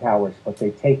cooling towers, but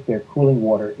they take their cooling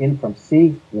water in from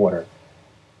sea water.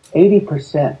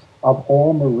 80% of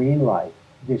all marine life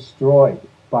destroyed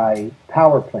by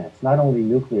power plants, not only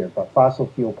nuclear, but fossil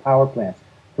fuel power plants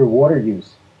through water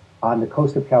use on the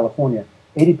coast of California,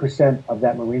 80% of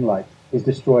that marine life is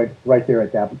destroyed right there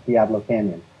at Diablo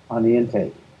Canyon on the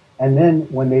intake. And then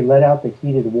when they let out the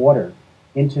heated water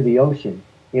into the ocean,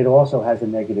 it also has a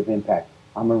negative impact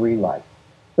on marine life.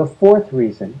 The fourth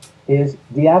reason is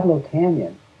Diablo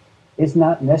Canyon is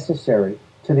not necessary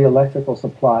to the electrical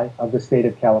supply of the state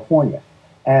of California.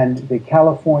 And the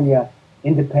California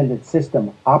Independent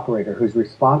System Operator, who's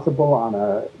responsible on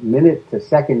a minute to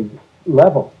second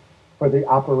level for the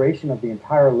operation of the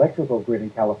entire electrical grid in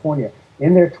California,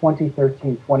 in their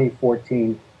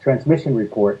 2013-2014 transmission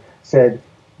report said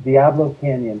Diablo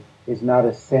Canyon is not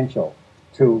essential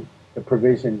to the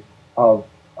provision of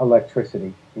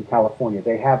electricity in California.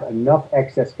 They have enough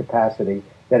excess capacity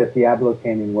that if Diablo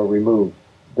Canyon were removed,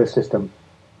 the system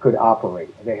could operate.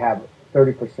 They have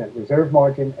 30% reserve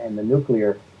margin, and the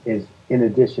nuclear is in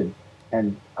addition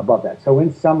and above that. So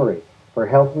in summary, for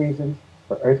health reasons,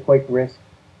 for earthquake risk,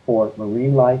 for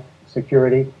marine life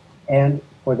security, and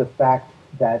for the fact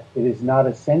that it is not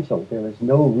essential, there is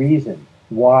no reason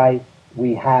why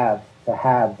we have to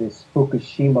have this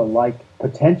Fukushima-like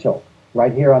potential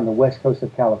right here on the west coast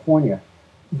of California.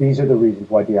 These are the reasons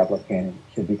why Diablo Canyon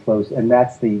should be closed, and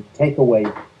that's the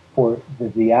takeaway for the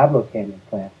Diablo Canyon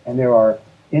plant. And there are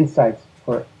insights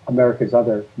for America's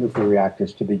other nuclear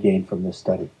reactors to be gained from this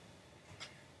study.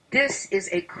 This is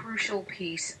a crucial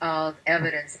piece of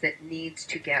evidence that needs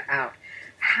to get out.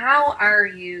 How are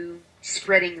you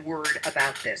spreading word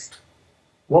about this?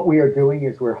 What we are doing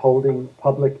is we're holding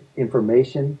public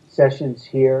information sessions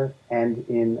here and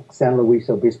in San Luis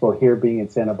Obispo, here being in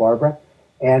Santa Barbara,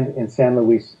 and in San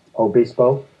Luis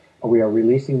Obispo. We are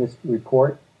releasing this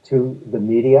report to the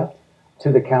media,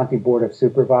 to the County Board of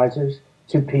Supervisors,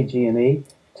 to PG&E,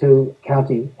 to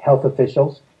county health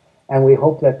officials, and we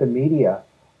hope that the media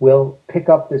will pick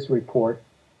up this report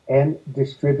and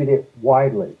distribute it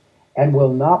widely and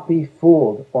will not be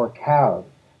fooled or cowed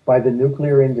by the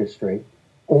nuclear industry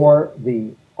or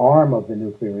the arm of the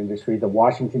nuclear industry, the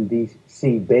Washington,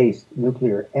 D.C.-based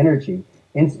Nuclear Energy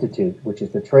Institute, which is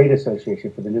the trade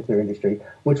association for the nuclear industry,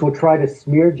 which will try to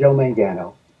smear Joe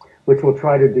Mangano, which will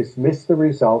try to dismiss the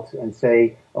results and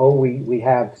say, oh, we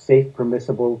have safe,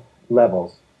 permissible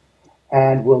levels,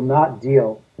 and will not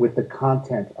deal with the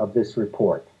content of this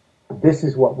report. This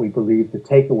is what we believe the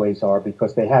takeaways are,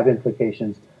 because they have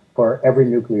implications for every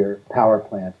nuclear power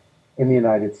plant in the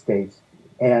United States,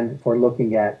 and for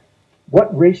looking at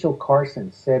what Rachel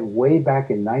Carson said way back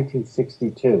in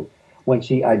 1962 when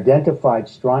she identified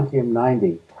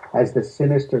strontium-90 as the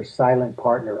sinister silent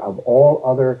partner of all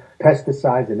other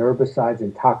pesticides and herbicides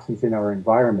and toxins in our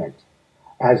environment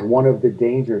as one of the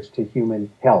dangers to human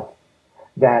health.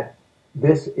 That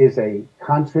this is a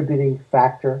contributing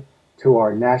factor to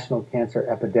our national cancer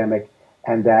epidemic,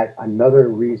 and that another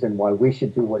reason why we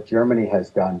should do what Germany has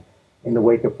done in the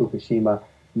wake of Fukushima,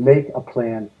 make a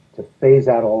plan to phase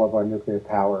out all of our nuclear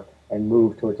power and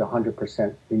move towards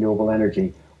 100% renewable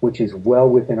energy, which is well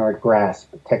within our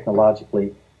grasp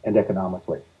technologically and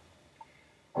economically.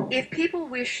 If people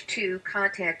wish to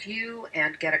contact you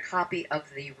and get a copy of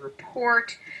the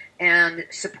report and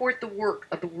support the work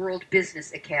of the World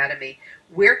Business Academy,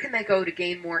 where can they go to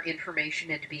gain more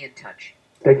information and to be in touch?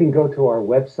 They can go to our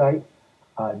website,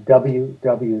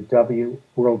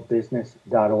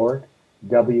 www.worldbusiness.org,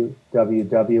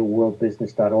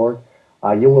 www.worldbusiness.org.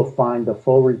 You will find the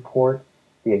full report,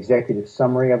 the executive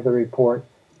summary of the report,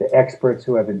 the experts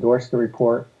who have endorsed the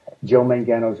report, Joe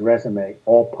Mangano's resume,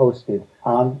 all posted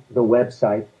on the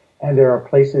website. And there are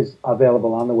places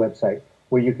available on the website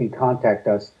where you can contact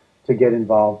us to get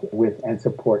involved with and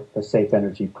support the Safe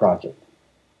Energy Project.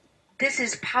 This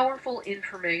is powerful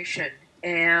information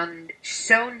and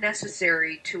so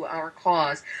necessary to our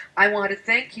cause. I want to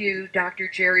thank you, Dr.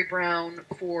 Jerry Brown,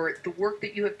 for the work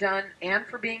that you have done and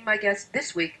for being my guest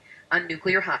this week on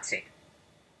Nuclear Hot Seat.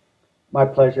 My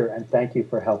pleasure, and thank you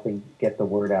for helping get the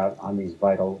word out on these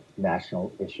vital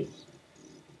national issues.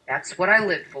 That's what I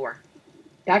live for.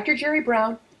 Dr. Jerry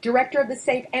Brown, Director of the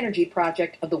Safe Energy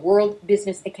Project of the World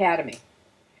Business Academy.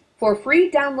 For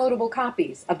free downloadable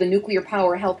copies of the Nuclear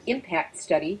Power Health Impact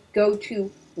Study, go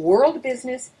to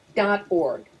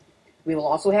worldbusiness.org. We will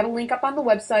also have a link up on the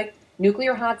website,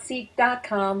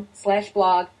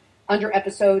 nuclearhotseat.com/blog, under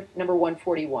episode number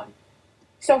 141.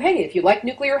 So hey, if you like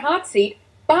Nuclear Hot Seat,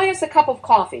 buy us a cup of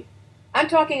coffee. I'm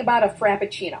talking about a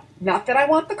Frappuccino. Not that I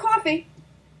want the coffee.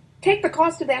 Take the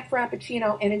cost of that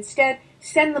Frappuccino and instead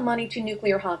send the money to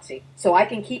Nuclear Hot Seat so I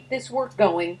can keep this work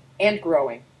going and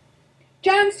growing.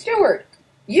 John Stewart,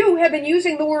 you have been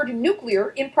using the word nuclear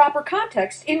in proper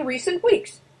context in recent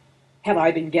weeks. Have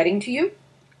I been getting to you?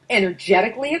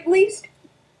 Energetically, at least?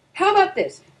 How about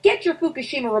this? Get your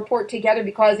Fukushima report together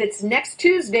because it's next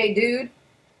Tuesday, dude.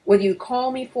 Whether you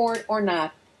call me for it or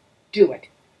not, do it.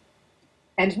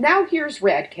 And now here's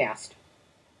Radcast.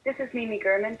 This is Mimi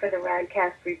Gurman for the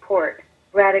Radcast Report.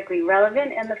 Radically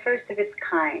relevant and the first of its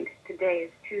kind. Today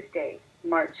is Tuesday,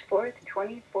 March 4th,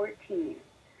 2014.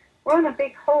 We're on a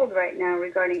big hold right now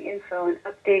regarding info and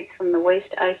updates from the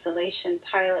waste isolation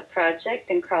pilot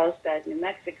project in Carlsbad, New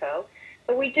Mexico.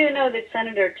 But we do know that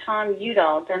Senator Tom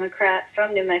Udall, Democrat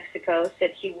from New Mexico,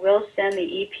 said he will send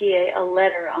the EPA a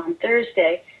letter on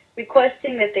Thursday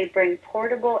requesting that they bring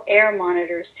portable air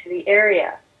monitors to the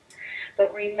area.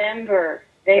 But remember,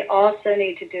 they also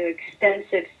need to do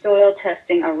extensive soil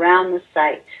testing around the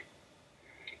site.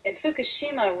 In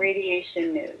Fukushima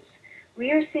radiation news,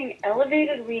 we are seeing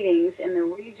elevated readings in the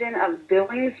region of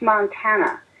Billings,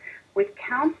 Montana, with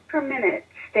counts per minute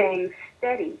staying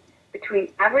steady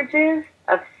between averages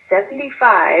of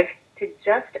 75 to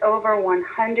just over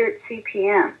 100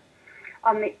 CPM.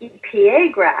 On the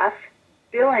EPA graph,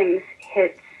 Billings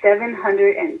hit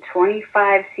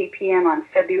 725 CPM on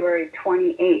February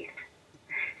 28th.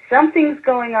 Something's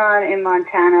going on in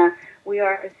Montana. We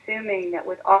are assuming that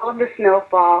with all of the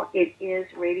snowfall, it is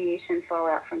radiation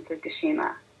fallout from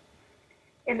Fukushima.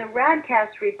 In the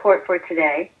Radcast report for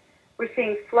today, we're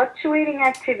seeing fluctuating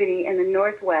activity in the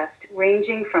northwest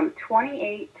ranging from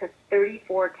 28 to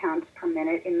 34 counts per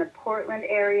minute in the Portland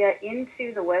area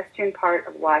into the western part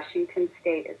of Washington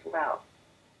state as well.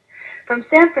 From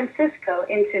San Francisco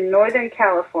into Northern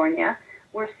California,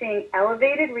 we're seeing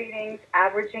elevated readings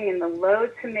averaging in the low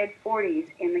to mid-40s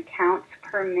in the counts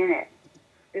per minute.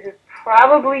 This is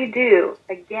probably due,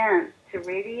 again, to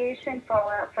radiation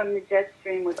fallout from the jet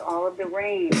stream with all of the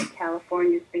rain that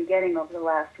California's been getting over the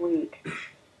last week.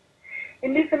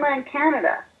 In Newfoundland,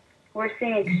 Canada, we're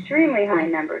seeing extremely high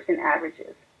numbers in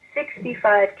averages,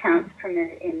 65 counts per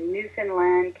minute in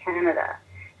Newfoundland, Canada.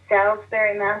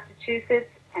 Salisbury,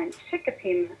 Massachusetts, and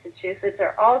Chicopee, Massachusetts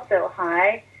are also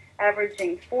high,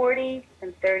 averaging 40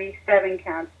 and 37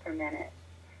 counts per minute.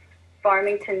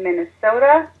 Farmington,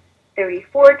 Minnesota,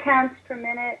 34 counts per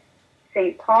minute.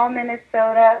 St. Paul,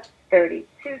 Minnesota,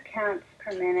 32 counts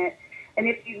per minute. And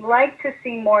if you'd like to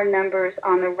see more numbers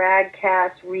on the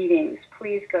Radcast readings,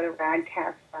 please go to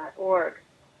radcast.org.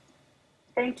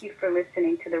 Thank you for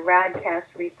listening to the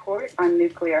Radcast report on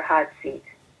Nuclear Hot Seat.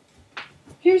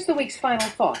 Here's the week's final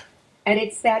thought, and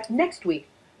it's that next week,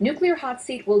 Nuclear Hot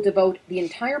Seat will devote the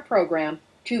entire program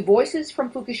to voices from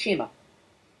Fukushima.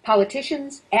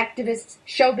 Politicians, activists,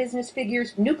 show business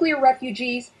figures, nuclear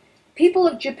refugees, people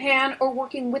of Japan or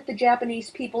working with the Japanese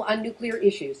people on nuclear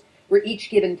issues were each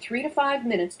given 3 to 5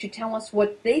 minutes to tell us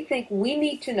what they think we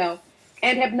need to know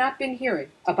and have not been hearing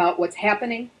about what's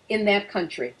happening in that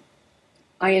country.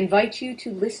 I invite you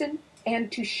to listen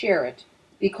and to share it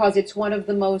because it's one of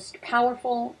the most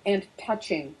powerful and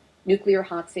touching nuclear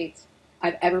hot seats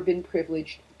I've ever been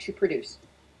privileged to produce.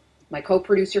 My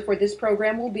co-producer for this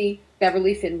program will be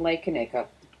Beverly Finlay Kaneko.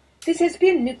 This has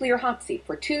been Nuclear Hot Seat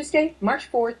for Tuesday,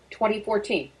 March 4th,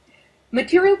 2014.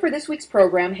 Material for this week's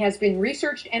program has been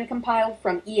researched and compiled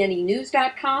from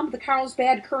enenews.com, the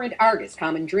Carlsbad Current Argus,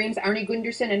 Common Dreams, Arnie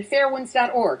Gunderson, and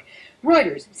Fairwinds.org,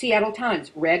 Reuters, Seattle Times,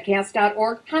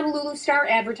 Radcast.org, Honolulu Star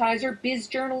Advertiser,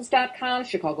 BizJournals.com,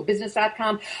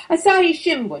 ChicagoBusiness.com, Asahi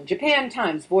Shimbun, Japan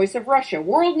Times, Voice of Russia,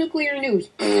 World Nuclear News,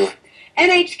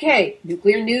 NHK,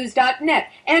 NuclearNews.net,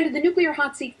 and the Nuclear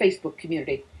Hot Seat Facebook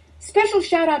community. Special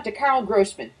shout out to Carl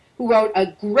Grossman, who wrote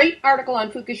a great article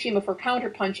on Fukushima for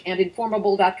Counterpunch and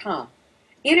Informable.com.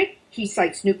 In it, he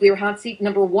cites Nuclear Hot Seat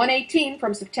number 118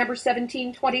 from September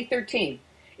 17, 2013.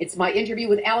 It's my interview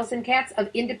with Allison Katz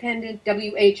of Independent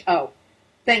WHO.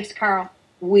 Thanks, Carl.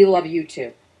 We love you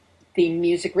too. Theme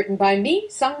music written by me,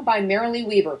 sung by Marilee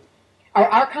Weaver. Our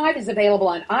archive is available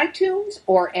on iTunes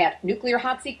or at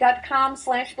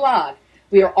nuclearhotseat.com/blog.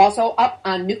 We are also up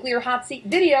on Nuclear Hot Seat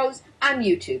videos on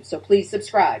YouTube, so please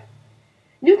subscribe.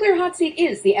 Nuclear Hot Seat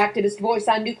is the activist voice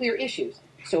on nuclear issues,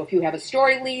 so if you have a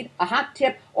story lead, a hot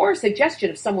tip, or a suggestion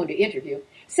of someone to interview,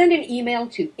 send an email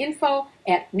to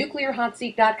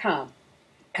info@nuclearhotseat.com.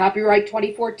 Copyright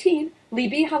 2014,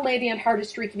 Libbe, HaLevy, and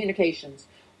Hardestry Communications.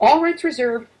 All rights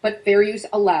reserved, but fair use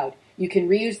allowed. You can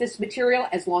reuse this material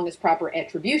as long as proper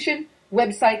attribution,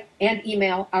 website, and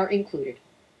email are included.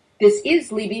 This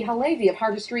is Libbe HaLevy of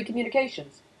Hardestry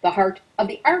Communications, the heart of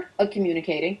the art of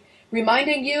communicating,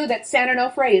 reminding you that San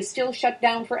Onofre is still shut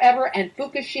down forever and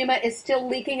Fukushima is still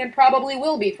leaking and probably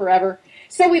will be forever.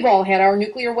 So we've all had our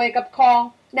nuclear wake-up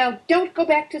call. Now don't go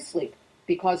back to sleep,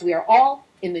 because we are all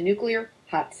in the nuclear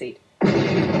hot seat.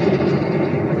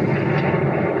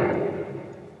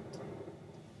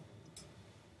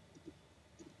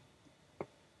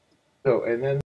 So, and then